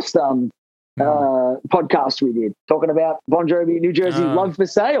the last podcast we did, talking about Bon Jovi, New Jersey, Love for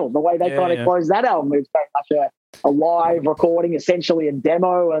Sale. The way they kind of closed that album, it's very much a live recording, essentially a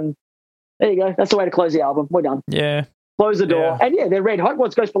demo, and There you go. That's the way to close the album. We're done. Yeah. Close the door. Yeah. And yeah, they're Red Hot. Well,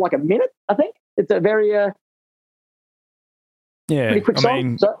 it goes for like a minute, I think. It's a very pretty quick song.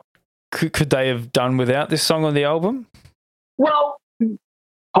 Mean, could they have done without this song on the album? Well,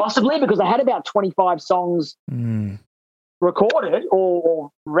 possibly, because they had about 25 songs recorded or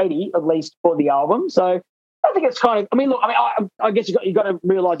ready, at least, for the album. So I think it's kind of, I guess you got to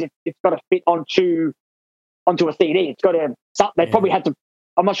realise it's got to fit onto a CD. It's got to, they probably had to,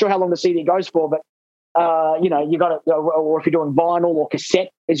 I'm not sure how long the CD goes for, but you got to, or if you're doing vinyl or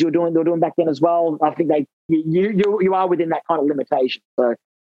cassette, as they were doing back then as well. I think you are within that kind of limitation. So,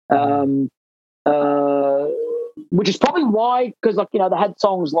 which is probably why, because they had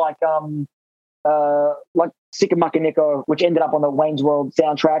songs like Sick of Muckanicka, which ended up on the Wayne's World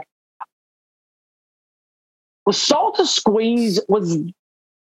soundtrack. Soul to Squeeze was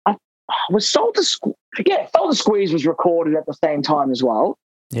recorded at the same time as well.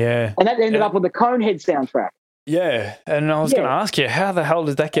 Yeah. And that ended up on the Conehead soundtrack. Yeah. And I was going to ask you, how the hell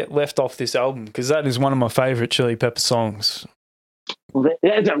did that get left off this album? Because that is one of my favourite Chili Pepper songs.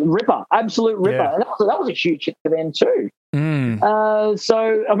 It's a ripper, absolute ripper. Yeah. And that was a huge hit for them too.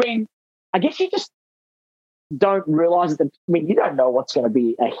 So, I guess you just don't realise that, you don't know what's going to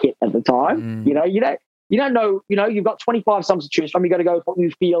be a hit at the time. You don't know, you've got 25 songs to choose from. You got to go with what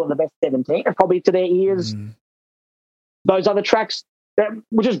you feel are the best 17, and probably to their ears, those other tracks,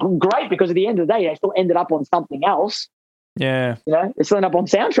 which is great, because at the end of the day, they still ended up on something else. Yeah. They still ended up on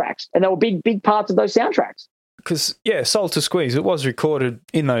soundtracks, and they were big parts of those soundtracks. Because, Soul to Squeeze, it was recorded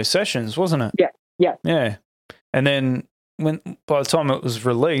in those sessions, wasn't it? Yeah. Yeah. And then by the time it was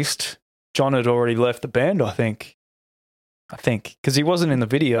released, John had already left the band, I think, because he wasn't in the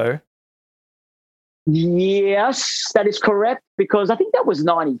video. Yes, that is correct, because I think that was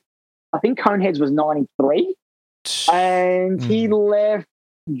 90. I think Coneheads was 93, and he left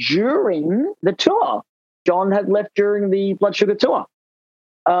during the tour. John had left during the Blood Sugar tour.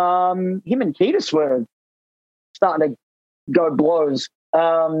 Him and Kiedis were starting to go blows.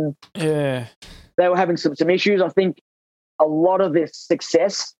 Yeah. They were having some issues. I think a lot of this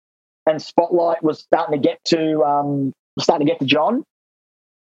success and spotlight was starting to get to John.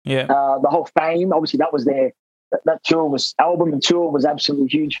 Yeah. The whole Fame, obviously, that was that album and tour was absolutely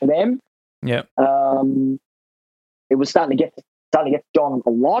huge for them. Yeah. It was starting to get John a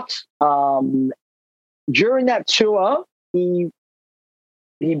lot. During that tour, he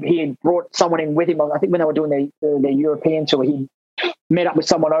had brought someone in with him. I think when they were doing their European tour, he met up with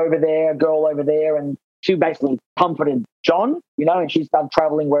someone over there, a girl over there, and she basically comforted John, and she started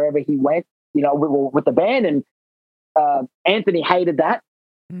traveling wherever he went, with the band. And Anthony hated that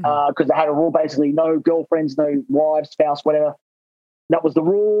because they had a rule, basically, no girlfriends, no wives, spouse, whatever. That was the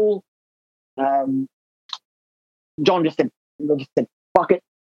rule. John just said, fuck it.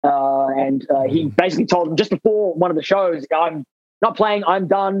 And he basically told them just before one of the shows, I'm not playing, I'm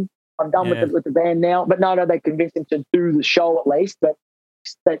done. I'm done with the band now. But no, they convinced him to do the show at least. But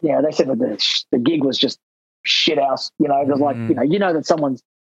they said that the gig was just shit house. It was like, that someone's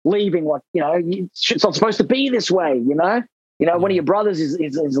leaving. Like, it's not supposed to be this way. One of your brothers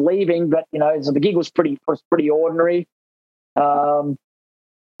is leaving, but so the gig was pretty ordinary. John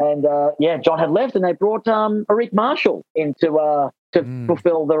had left, and they brought Eric Marshall in to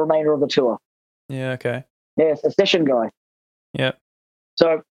fulfill the remainder of the tour. Yeah. Okay. Yes, a session guy. Yeah.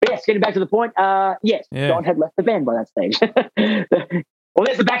 So, yes, getting back to the point, yes, John had left the band by that stage. Well,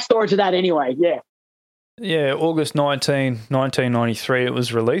 there's the backstory to that anyway, yeah. Yeah, August 1993 it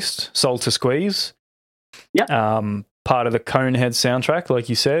was released, Soul to Squeeze. Yep. Part of the Conehead soundtrack, like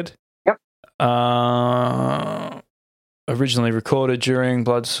you said. Yep. Originally recorded during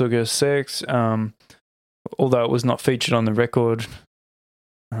Blood Sugar 6, although it was not featured on the record.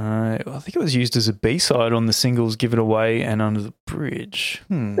 I think it was used as a B-side on the singles Give It Away and Under the Bridge.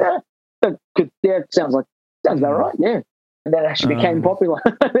 Yeah, sounds about right, yeah. And that actually became popular.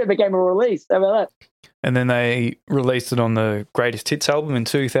 It became a release. How about that? And then they released it on the Greatest Hits album in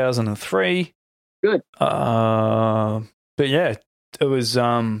 2003. Good. But yeah, it was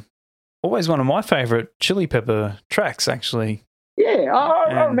always one of my favourite Chili Pepper tracks, actually. Yeah,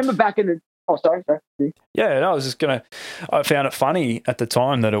 I remember back in the... Oh, sorry. Yeah, I found it funny at the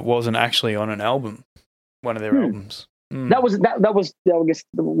time that it wasn't actually on an album, one of their albums. That was I guess.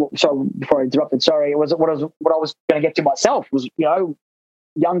 Sorry, before I interrupted. Sorry, it was what I was going to get to myself was when I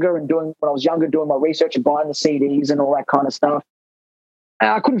was younger, doing my research and buying the CDs and all that kind of stuff.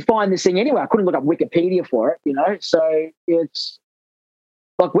 I couldn't find this thing anywhere. I couldn't look up Wikipedia for it. So it's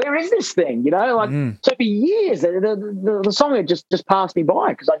like, where is this thing? So for years the song had just passed me by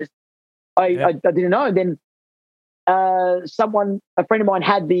because I didn't know. And then a friend of mine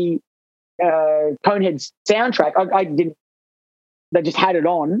had the Conehead's soundtrack. I didn't. They just had it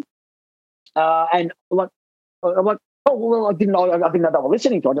on, and I'm like, oh well, I didn't know they were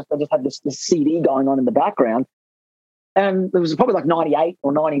listening to. I just had this CD going on in the background, and it was probably like 98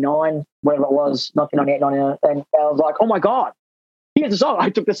 or 99, whatever it was, 1998, 99, and I was like, oh my god, here's the song. I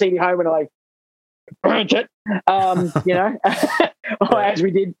took the CD home and I burnt it, as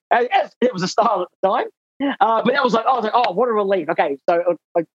we did. As it was a style at the time. But that was like, I was like, oh, what a relief. Okay, so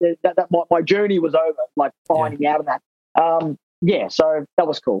my journey was over, like finding out of that. So that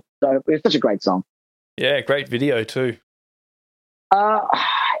was cool. So it was such a great song. Yeah, great video too.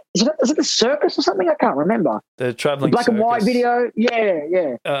 Is it the circus or something? I can't remember. The traveling black circus. And white video.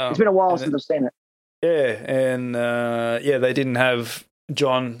 Yeah. It's been a while since I've seen it. Yeah, and they didn't have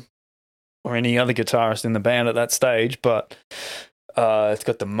John or any other guitarist in the band at that stage, but it's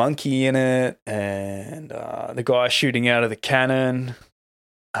got the monkey in it and the guy shooting out of the cannon,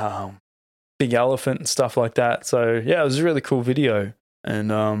 big elephant and stuff like that. So yeah, it was a really cool video,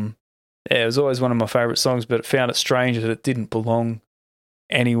 and it was always one of my favorite songs. But I found it strange that it didn't belong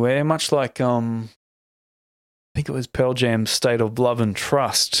anywhere. Much like I think it was Pearl Jam's "State of Love and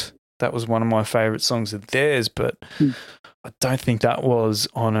Trust." That was one of my favorite songs of theirs, but I don't think that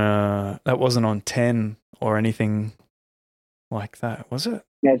wasn't on 10 or anything like that, was it?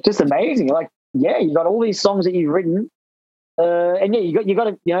 Yeah, it's just amazing. Like, yeah, you got all these songs that you've written, and yeah, you got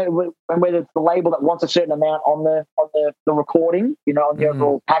to, and whether it's the label that wants a certain amount on the recording, on the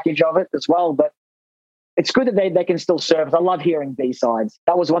overall package of it as well. But it's good that they can still surface. I love hearing B-sides.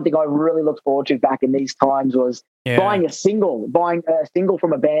 That was one thing I really looked forward to back in these times, was buying a single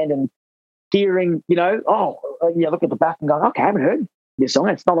from a band and hearing, look at the back and going, okay, I haven't heard this song.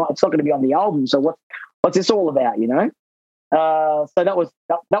 It's not going to be on the album. So what's this all about? So that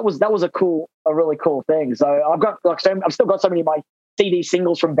was a really cool thing. So I've still got so many of my CD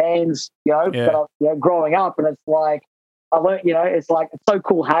singles from bands, growing up, and it's like I learned, it's like it's so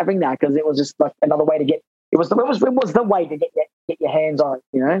cool having that, because it was just like another way to get. It was the way to get your hands on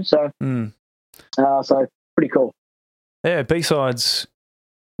it, So, so pretty cool. Yeah, B-sides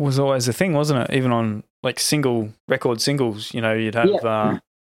was always the thing, wasn't it? Even on like record singles, you'd have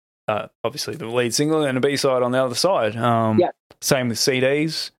obviously the lead single and a B-side on the other side. Same with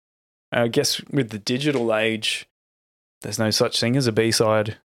CDs. I guess with the digital age, there's no such thing as a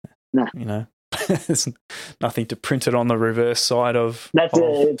B-side. No. There's nothing to print it on the reverse side of. That's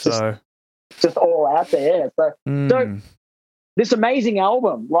it. It's just all out there. So this amazing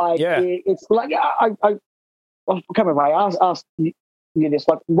album, it's like I can't remember. I asked you this,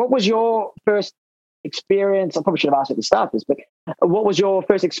 like, what was your first experience? I probably should have asked at the start this, but what was your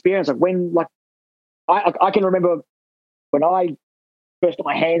first experience? Like when, I can remember when I first got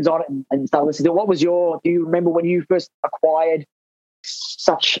my hands on it and started listening to it. What was do you remember when you first acquired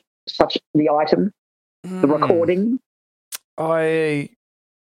such the item, the recording? I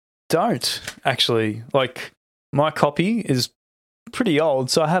don't actually. Like, my copy is pretty old,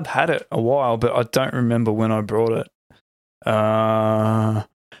 so I have had it a while, but I don't remember when I brought it. I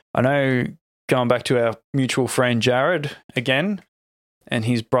know, going back to our mutual friend Jared again, and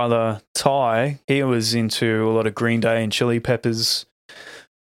his brother Ty, he was into a lot of Green Day and Chili Peppers.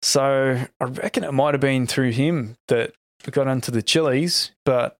 So I reckon it might have been through him that we got into the Chili's,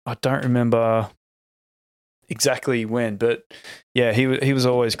 but I don't remember exactly when. But yeah, he was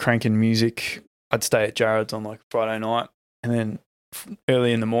always cranking music. I'd stay at Jared's on like Friday night, and then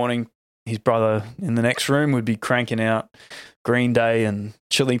early in the morning, his brother in the next room would be cranking out Green Day and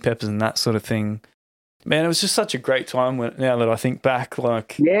Chili Peppers and that sort of thing. Man, it was just such a great time now that I think back.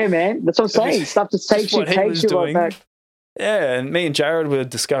 Like, yeah, man, that's what I'm saying. Stuff just takes you like that. Yeah, and me and Jared were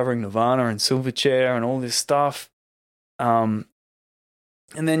discovering Nirvana and Silverchair and all this stuff. And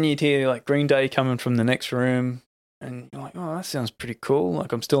then you'd hear like Green Day coming from the next room, and you're like, oh, that sounds pretty cool.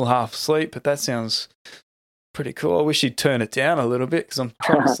 Like, I'm still half asleep, but that sounds pretty cool. I wish you'd turn it down a little bit because I'm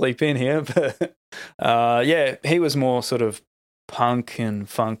trying to sleep in here. But yeah, he was more sort of punk and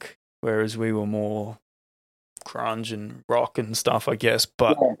funk, whereas we were more grunge and rock and stuff, I guess.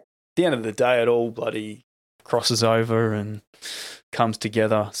 But at the end of the day, it all bloody crosses over and comes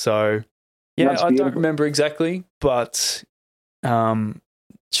together. So yeah, I don't remember exactly, but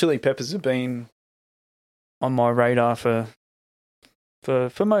Chili Peppers have been on my radar for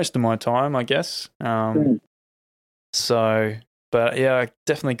most of my time, I guess. So, but yeah, I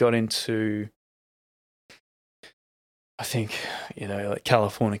definitely got into, I think, like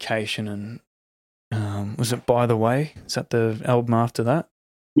Californication and was it By the Way? Is that the album after that?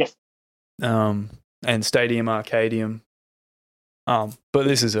 Yes. And Stadium Arcadium. But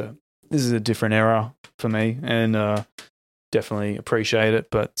this is a different era for me, and definitely appreciate it.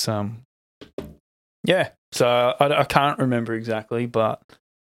 But Yeah, so I can't remember exactly, but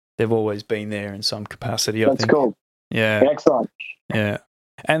they've always been there in some capacity. I That's think. cool. Yeah, Excellent. yeah,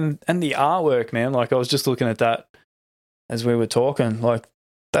 and the artwork, man. Like I was just looking at that as we were talking. Like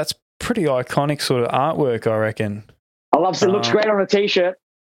that's pretty iconic sort of artwork, I reckon. I love it. It looks great on a t-shirt.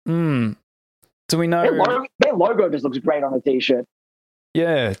 Do we know their logo just looks great on a t-shirt?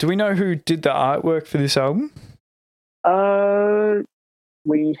 Yeah. Do we know who did the artwork for this album?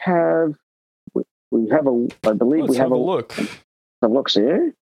 We have I believe Let's we have a look. A look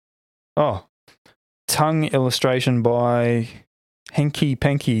here. Oh, tongue illustration by Henky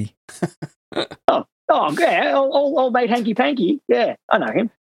Panky. Oh, yeah, old mate Hanky Panky. Yeah, I know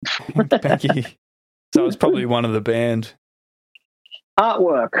him. Panky. So it's probably one of the band.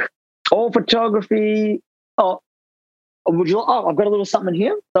 Artwork, all photography. I've got a little something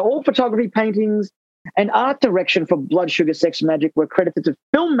here. So all photography, paintings, and art direction for Blood Sugar Sex Magik were credited to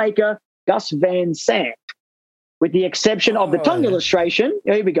filmmaker Gus Van Sant, with the exception of the tongue illustration.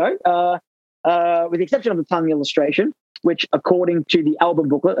 Here we go. With the exception of the tongue illustration, which, according to the album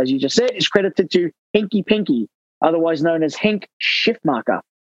booklet, as you just said, is credited to Henky Pinky, otherwise known as Henk Schiffmacher.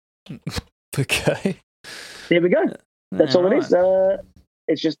 Okay. There we go. That's all it is.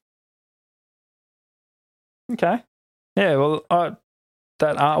 It's just... Okay. Yeah, well,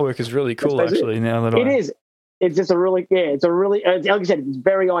 that artwork is really cool, actually, now that It is. It's just like I said, it's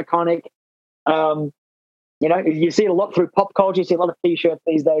very iconic. You see it a lot through pop culture. You see a lot of T-shirts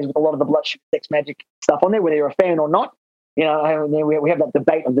these days with a lot of the Blood Sugar Sex Magik stuff on there, whether you're a fan or not. We have that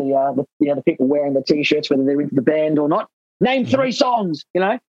debate of the people wearing the T-shirts, whether they're into the band or not. Name 3 songs,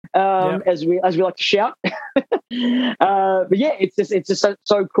 as we like to shout. But yeah, it's just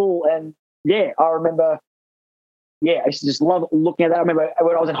so cool. And yeah, I remember. Yeah, I used to just love looking at that. I remember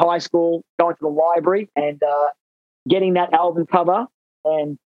when I was in high school, going to the library and getting that album cover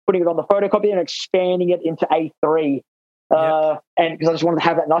and putting it on the photocopier and expanding it into A3. And because I just wanted to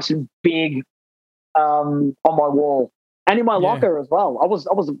have that nice and big on my wall and in my locker as well. I was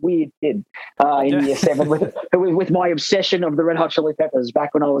a weird kid in year 7 with my obsession of the Red Hot Chili Peppers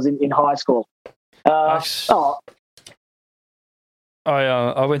back when I was in high school. I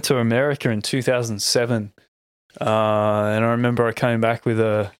went to America in 2007. And I remember I came back with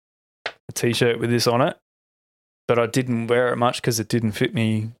a T-shirt with this on it, but I didn't wear it much because it didn't fit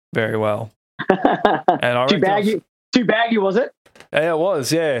me very well. And I too baggy, was it? Yeah, it was.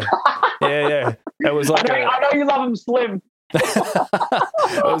 Yeah, yeah. It was like I know you love them slim.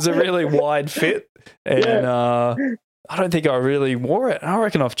 It was a really wide fit, and I don't think I really wore it. I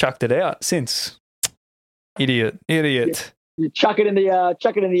reckon I've chucked it out since. Idiot. You chuck it in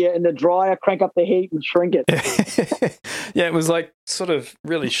the dryer, crank up the heat, and shrink it. Yeah, it was like sort of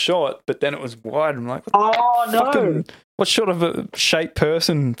really short, but then it was wide. I'm like, what sort of a shaped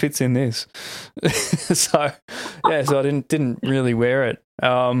person fits in this? So I didn't really wear it.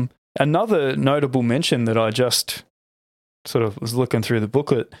 Another notable mention that I just sort of was looking through the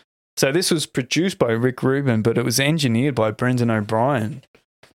booklet. So this was produced by Rick Rubin, but it was engineered by Brendan O'Brien,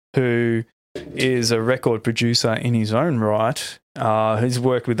 who is a record producer in his own right. He's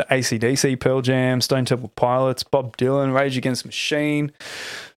worked with the AC/DC, Pearl Jam, Stone Temple Pilots, Bob Dylan, Rage Against the Machine,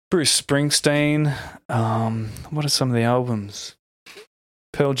 Bruce Springsteen. What are some of the albums?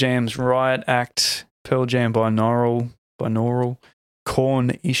 Pearl Jam's Riot Act, Pearl Jam Binaural,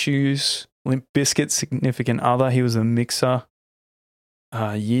 Korn Issues, Limp Bizkit, Significant Other. He was a mixer.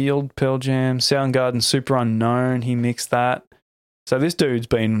 Yield, Pearl Jam, Soundgarden, Super Unknown. He mixed that. So this dude's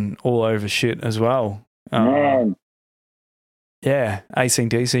been all over shit as well. Man. Yeah,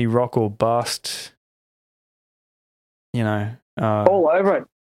 AC/DC, Rock or Bust. All over it.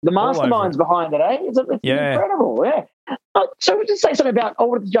 The masterminds behind it, eh? It's incredible, yeah. So we'll just say something about, I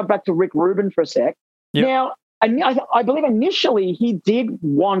wanted to jump back to Rick Rubin for a sec. Yep. Now, I believe initially he did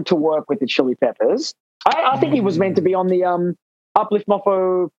want to work with the Chili Peppers. I think he was meant to be on the Uplift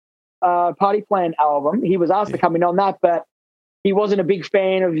Mofo Party Plan album. He was asked to come in on that, but he wasn't a big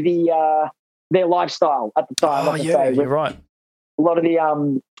fan of their lifestyle at the time. You're right. A lot of the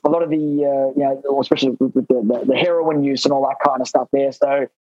especially with the heroin use and all that kind of stuff there. So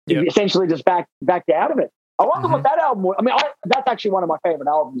he essentially just backed out of it. I wonder what that album was. I mean, that's actually one of my favorite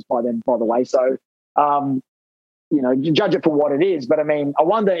albums by them, by the way. So, judge it for what it is. But I mean, I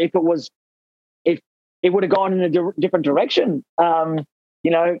wonder if it would have gone in a different direction.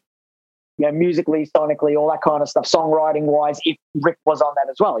 Musically, sonically, all that kind of stuff, songwriting wise, if Rick was on that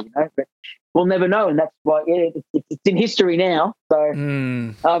as well, but we'll never know. And that's why it's in history now. So,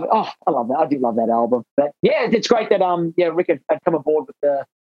 I love that. I do love that album. But yeah, it's great that Rick had come aboard with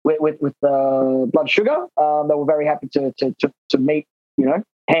the Blood Sugar. They were very happy to meet,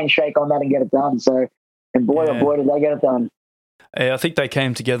 handshake on that and get it done. So, and boy, oh boy, did they get it done. Yeah, I think they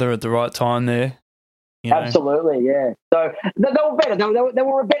came together at the right time there. You know? Absolutely, yeah. So they were better. They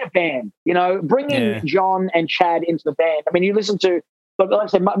were a better band. You know, bringing John and Chad into the band. I mean, you listen to, like I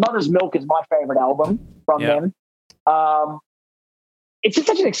said, Mother's Milk is my favorite album from them. It's just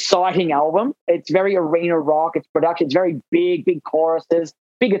such an exciting album. It's very arena rock. It's production. It's very big choruses,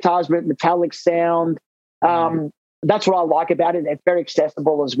 big guitars, metallic sound. That's what I like about it. It's very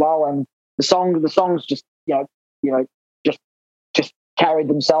accessible as well, and the songs just just carried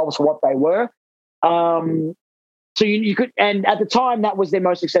themselves for what they were. So you could, and at the time that was their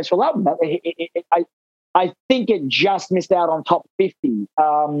most successful album. I think it just missed out on top 50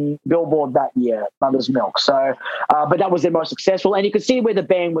 Billboard that year, Mother's Milk. So, but that was their most successful, and you could see where the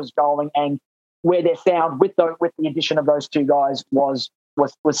band was going and where their sound with the addition of those two guys was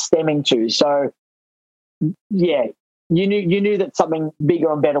stemming to. So, yeah, you knew that something bigger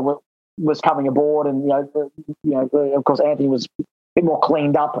and better was coming aboard, and of course Anthony was a bit more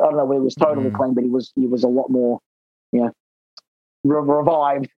cleaned up. I don't know whether he was totally clean, but he was a lot more,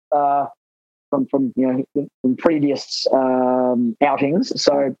 revived from previous outings.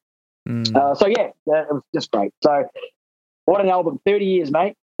 So yeah, it was just great. So what an album! 30 years,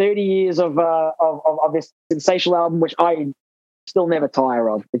 mate. 30 years of this sensational album, which I still never tire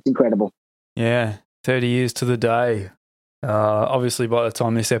of. It's incredible. Yeah, 30 years to the day. Obviously, by the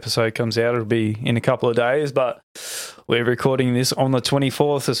time this episode comes out, it'll be in a couple of days, but we're recording this on the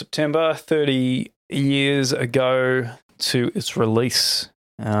 24th of September, 30 years ago to its release.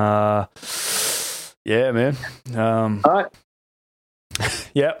 Yeah, man. All right.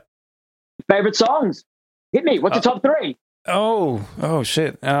 Yep. Favorite songs? Hit me. What's your top three? Oh,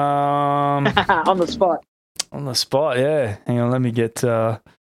 shit. On the spot. On the spot, yeah. Hang on, let me get... it's a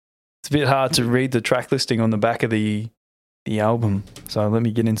bit hard to read the track listing on the back of the album. So let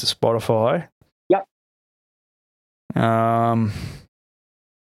me get into Spotify. Yep.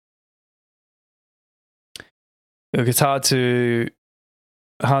 Look, it's hard to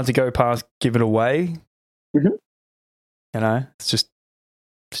go past Give It Away. Mm-hmm. You know, it's just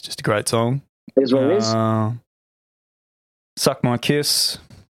a great song. It is what it is. Suck My Kiss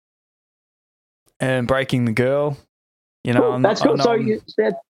and Breaking the Girl. You know, cool. That's cool. So you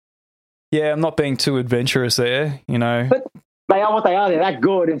said, yeah, I'm not being too adventurous there, you know. But they are what they are. They're that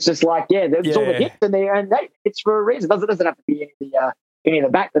good. It's just like, there's all the hits in there, and it's for a reason. It doesn't have to be any of the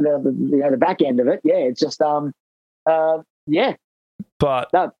back, the back end of it. Yeah, it's just yeah.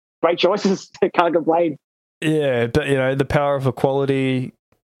 But no, great choices. Can't complain. Yeah, but the Power of Equality,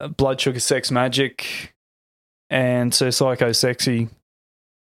 Blood Sugar Sex Magic, and So Psycho Sexy.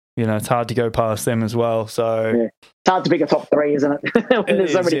 It's hard to go past them as well. So it's hard to pick a top three, isn't it? When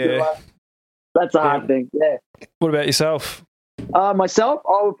there's so many good ones. That's a hard thing. Yeah. What about yourself? Myself,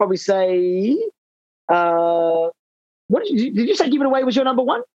 I would probably say. What did you say? Give It Away was your number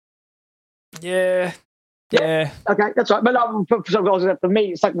one? Yeah. Yeah. Okay, that's right. But for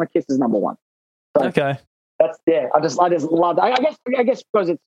me, Suck My Kiss is number one. So okay. That's I just love it. I guess because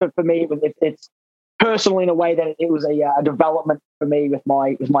it's for me, it's personal in a way that it was a development for me with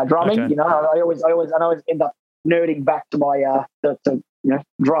my drumming. Okay. I always end up nerding back to my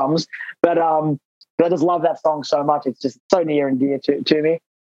drums, but I just love that song so much. It's just so near and dear to me.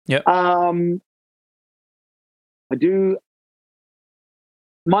 Yep. I do.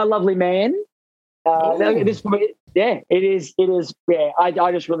 My Lovely Man. It is. Yeah, I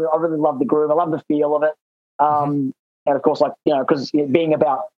really love the groove. I love the feel of it. And of course, because being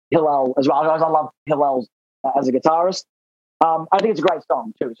about Hillel as well. I love Hillel as a guitarist. I think it's a great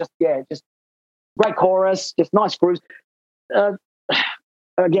song too. It's just great chorus, just nice grooves.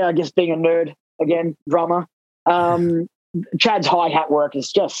 Again, I guess being a nerd, drummer. Chad's hi-hat work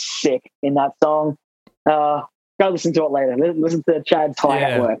is just sick in that song. Go listen to it later. Listen to Chad's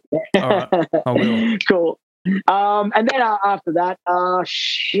hi-hat work. All right. I will. Cool. And then after that,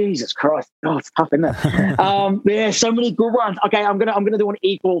 Jesus Christ, it's tough, isn't it? There's so many good ones. Okay, I'm gonna do an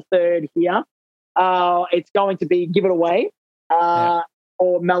equal third here. It's going to be Give It Away, or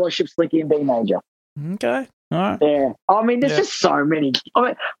Mellowship Slinky in B major. Okay, all right. Yeah, I mean, there's just so many. I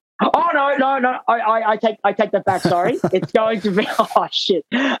mean, no. I take that back. Sorry, it's going to be. Oh shit.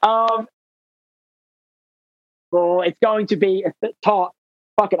 Well, it's going to be a top.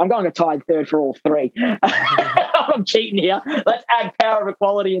 Fuck it, I'm going to tie third for all three. I'm cheating here. Let's add Power of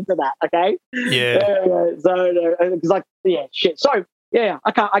Equality into that, okay? Yeah. Shit. So yeah,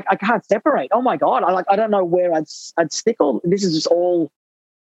 I can't separate. Oh my god, I don't know where I'd stick all. This is just all.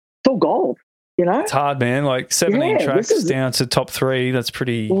 It's all gold. It's hard, man. Like 17 tracks down to top 3. That's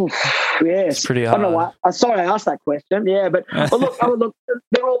pretty. Oof, yes, it's pretty hard. I don't know why. I'm sorry I asked that question. Yeah, but look,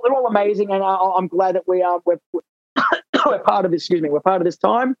 they're all amazing, and I'm glad that we're part of this. Excuse me, we're part of this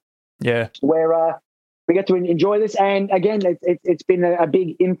time. Yeah, where we get to enjoy this, and again, it's been a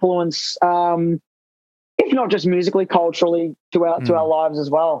big influence, if not just musically, culturally, to our lives as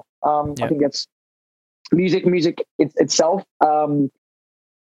well. I think that's music itself.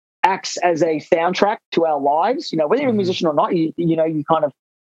 Acts as a soundtrack to our lives. Whether you're a musician or not, you can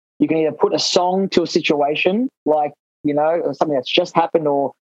either put a song to a situation, like or something that's just happened,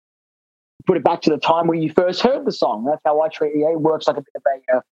 or put it back to the time where you first heard the song. That's how I treat it. It works like a bit of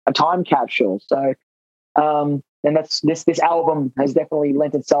a time capsule. So, and that's this album has definitely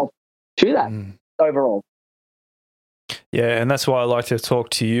lent itself to that overall. Yeah, and that's why I like to talk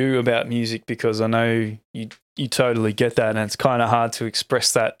to you about music, because I know you totally get that, and it's kind of hard to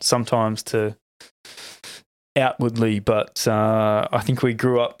express that sometimes to outwardly, but I think we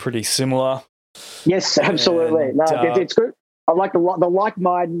grew up pretty similar. Yes, absolutely. It's good. I like the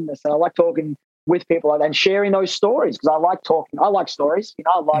like-mindedness, and I like talking with people like that and sharing those stories, because I like talking. I like stories.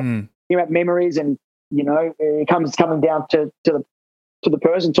 I like hearing about memories, and it coming down to the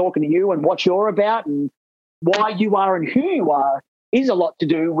person talking to you and what you're about and why you are and who you are is a lot to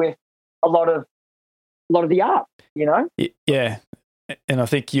do with a lot of the art. Yeah, and I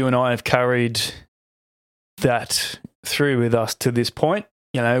think you and I have carried that through with us to this point.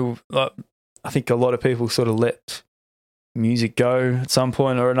 I think a lot of people sort of let music go at some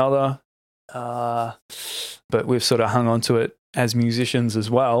point or another, but we've sort of hung on to it as musicians as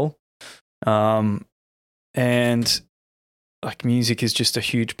well. And like, music is just a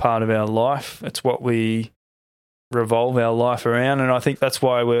huge part of our life. It's what we revolve our life around, and I think that's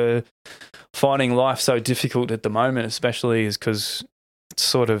why we're finding life so difficult at the moment, especially is because it's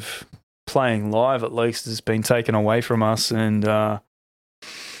sort of playing live, at least, has been taken away from us, and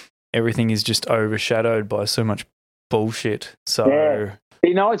everything is just overshadowed by so much bullshit. So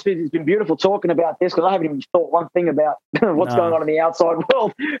it's been beautiful talking about this, because I haven't even thought one thing about what's going on in the outside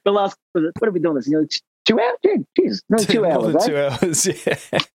world. The last, what are we doing this? 2 hours? Jeez, no, 2 hours. More than 2 hours, yeah.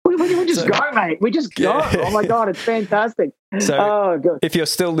 We just go, mate. We just go. Oh my God, it's fantastic. So, if you're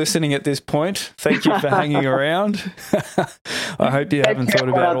still listening at this point, thank you for hanging around. I hope you haven't thought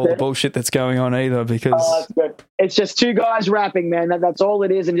about all the bullshit that's going on either, because it's just two guys rapping, man. That's all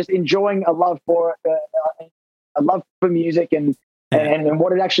it is, and just enjoying a love for a love for music and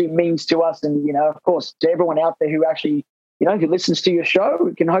what it actually means to us. And of course, to everyone out there who actually who listens to your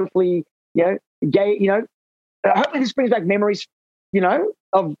show, can hopefully hopefully this brings back memories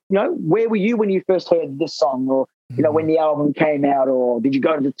of where were you when you first heard this song, or when the album came out, or did you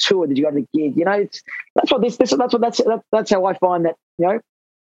go to the tour, did you go to the gig? That's how I find that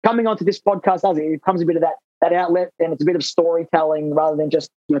coming onto this podcast does it. It becomes a bit of that outlet, and it's a bit of storytelling rather than just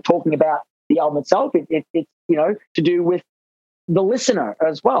talking about the album itself. It's to do with the listener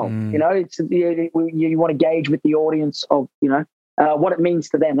as well. It's you want to gauge with the audience of what it means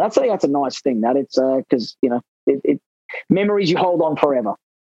to them. That's a nice thing. That it's because it memories you hold on forever.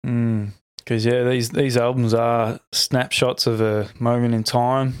 Because these albums are snapshots of a moment in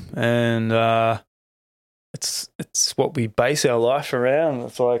time, and it's what we base our life around.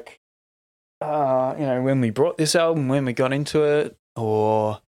 It's like when we brought this album, when we got into it,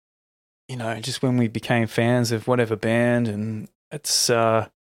 or just when we became fans of whatever band, and it's how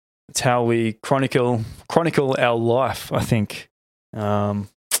we chronicle our life, I think.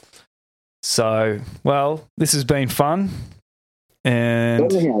 So, well, this has been fun,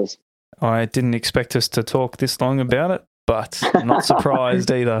 and I didn't expect us to talk this long about it, but I'm not surprised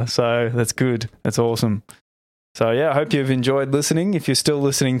either. So that's good. That's awesome. So yeah, I hope you've enjoyed listening. If you're still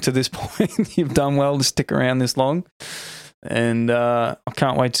listening to this point, you've done well to stick around this long. And I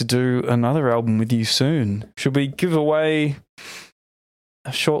can't wait to do another album with you soon. Should we give away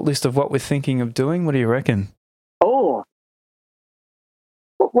a short list of what we're thinking of doing? What do you reckon? Oh,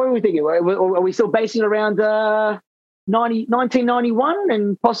 what are we thinking? Are we still basing it around 1991,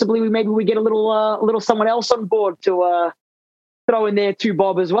 and possibly maybe we get a little someone else on board to throw in there too,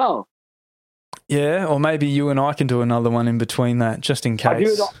 Bob, as well? Yeah, or maybe you and I can do another one in between that, just in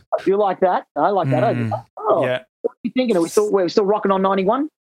case. I do like that. I like that. Oh, yeah. What are you thinking? We're still rocking on 91?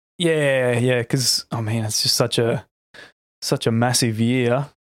 Yeah, because it's just such a massive year.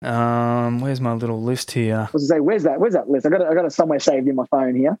 Where's my little list here? I was to say, where's that list? I got it somewhere saved in my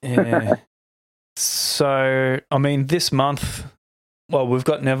phone here. Yeah. So, this month, we've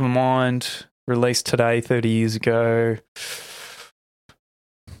got Nevermind released today, 30 years ago.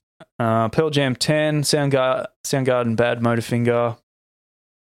 Pearl Jam 10, Soundgarden, Bad Motorfinger.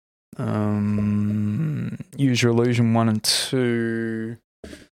 Use Your Illusion 1 and 2.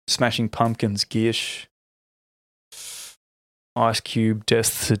 Smashing Pumpkins, Gish. Ice Cube, Death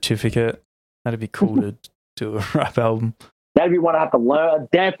Certificate. That'd be cool to do a rap album. That'd be one I have to learn.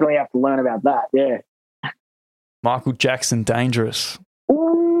 Definitely have to learn about that. Yeah. Michael Jackson, Dangerous.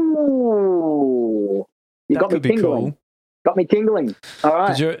 Ooh. You got me tingling. Cool. Got me tingling. All right.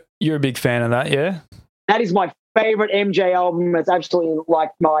 'Cause you're a big fan of that, yeah? That is my favorite MJ album. It's absolutely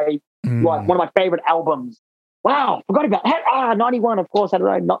like like one of my favorite albums. Wow, forgot about that. 91, of course. How did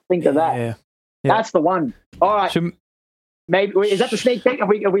I not think of that? Yeah. That's the one. All right. Maybe is that the sneak peek? Have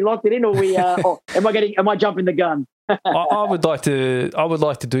we locked it in, or am I jumping the gun? I would like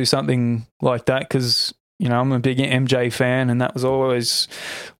to do something like that because I'm a big MJ fan, and that was always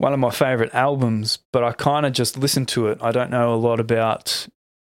one of my favorite albums. But I kind of just listened to it. I don't know a lot about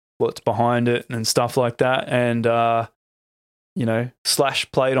what's behind it and stuff like that. And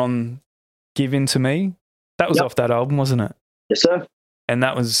Slash played on "Give In to Me." That was off that album, wasn't it? Yes, sir. And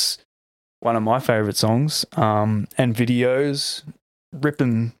that was one of my favorite songs. And Videos,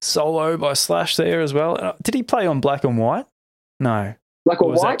 ripping solo by Slash there as well. Did he play on Black and White? No. Black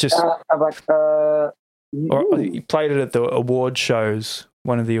and White? Or he played it at the award shows,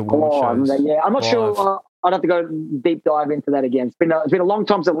 one of the award shows. Yeah, I'm not sure. I'd have to go deep dive into that again. It's been a long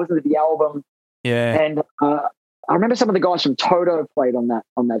time since I've listened to the album. Yeah. And I remember some of the guys from Toto played on that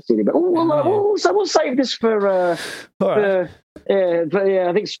CD, but we'll save this for. I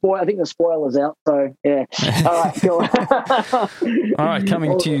think the spoiler's out. So yeah, all right, cool. All right,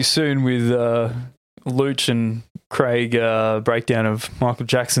 coming to you soon with Luch and Craig breakdown of Michael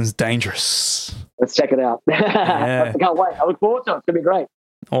Jackson's "Dangerous." Let's check it out. Yeah. I can't wait. I look forward to it. It's gonna be great.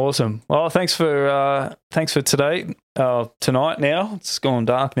 Awesome. Well, thanks for today. Tonight now. It's gone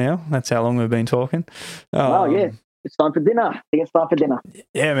dark now. That's how long we've been talking. Yeah. It's time for dinner. I think it's time for dinner.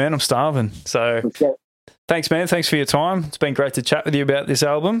 Yeah, man. I'm starving. So thanks, man. Thanks for your time. It's been great to chat with you about this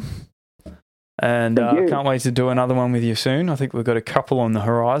album. And I can't wait to do another one with you soon. I think we've got a couple on the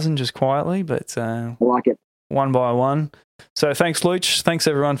horizon just quietly, but I like it. One by one. So thanks, Luch. Thanks,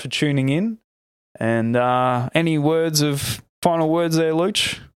 everyone, for tuning in. And any final words there,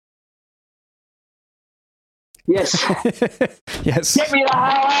 Luch? Yes. Yes. Get me the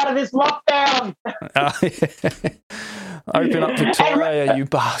hell out of this lockdown. Open up Victoria, you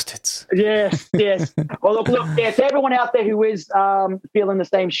bastards. Yes. Well, look, yeah, to everyone out there who is feeling the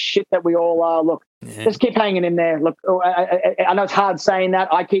same shit that we all are, just keep hanging in there. Look, I know it's hard saying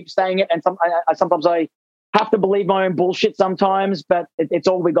that. I keep saying it, and sometimes I have to believe my own bullshit sometimes, but it's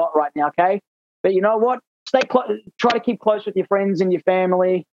all we got right now, okay? But you know what? Try to keep close with your friends and your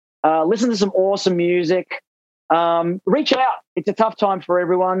family. Listen to some awesome music. Reach out. It's a tough time for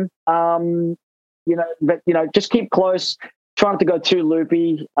everyone. Just keep close. Try not to go too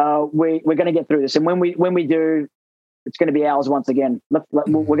loopy. We're going to get through this, and when we do, it's going to be ours once again. We're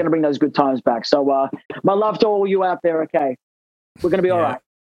going to bring those good times back. So, my love to all you out there. Okay, we're going to be all right.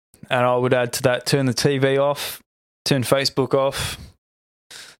 And I would add to that: turn the TV off, turn Facebook off,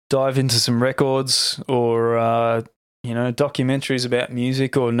 dive into some records or documentaries about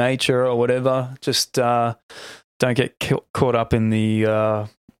music or nature or whatever. Just don't get caught up in the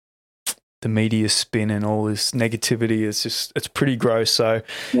media spin and all this negativity. It's pretty gross. So,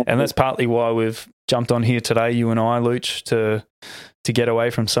 and that's partly why we've jumped on here today, you and I, Luch, to get away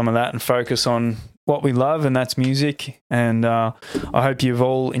from some of that and focus on what we love, and that's music. And I hope you've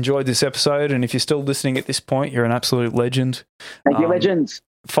all enjoyed this episode. And if you're still listening at this point, you're an absolute legend. Thank you, legends.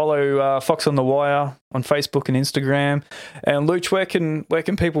 Follow Fox on the Wire on Facebook and Instagram. And Luch, where can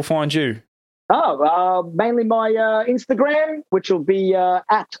people find you? Mainly my Instagram, which will be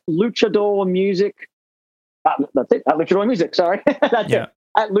at Luchador Music. That's it, at Luchador Music, sorry. That's it,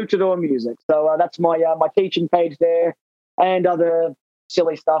 at Luchador Music. So that's my teaching page there, and other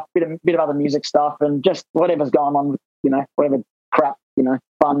silly stuff, bit of other music stuff, and just whatever's going on, whatever crap,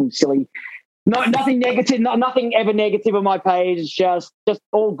 fun, silly. No, nothing negative, nothing ever negative on my page. It's just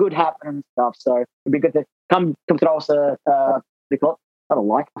all good happening and stuff. So it'd be good to come to us,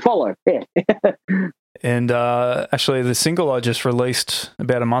 follow. Yeah. And actually, the single I just released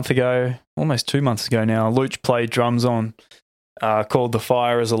about a month ago, almost 2 months ago now, Luch played drums on, called "The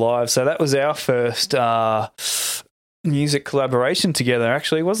Fire Is Alive." So that was our first music collaboration together,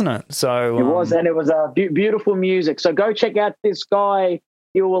 actually, wasn't it? So it was, and it was beautiful music. So go check out this guy.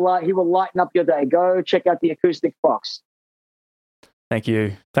 He will lighten up your day. Go check out the Acoustic Fox. Thank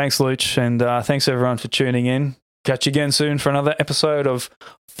you. Thanks, Luch, and thanks everyone for tuning in. Catch you again soon for another episode of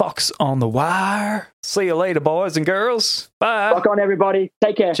Fox on the Wire. See you later, boys and girls. Bye. Rock on, everybody.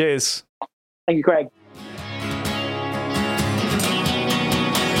 Take care. Cheers. Thank you, Craig.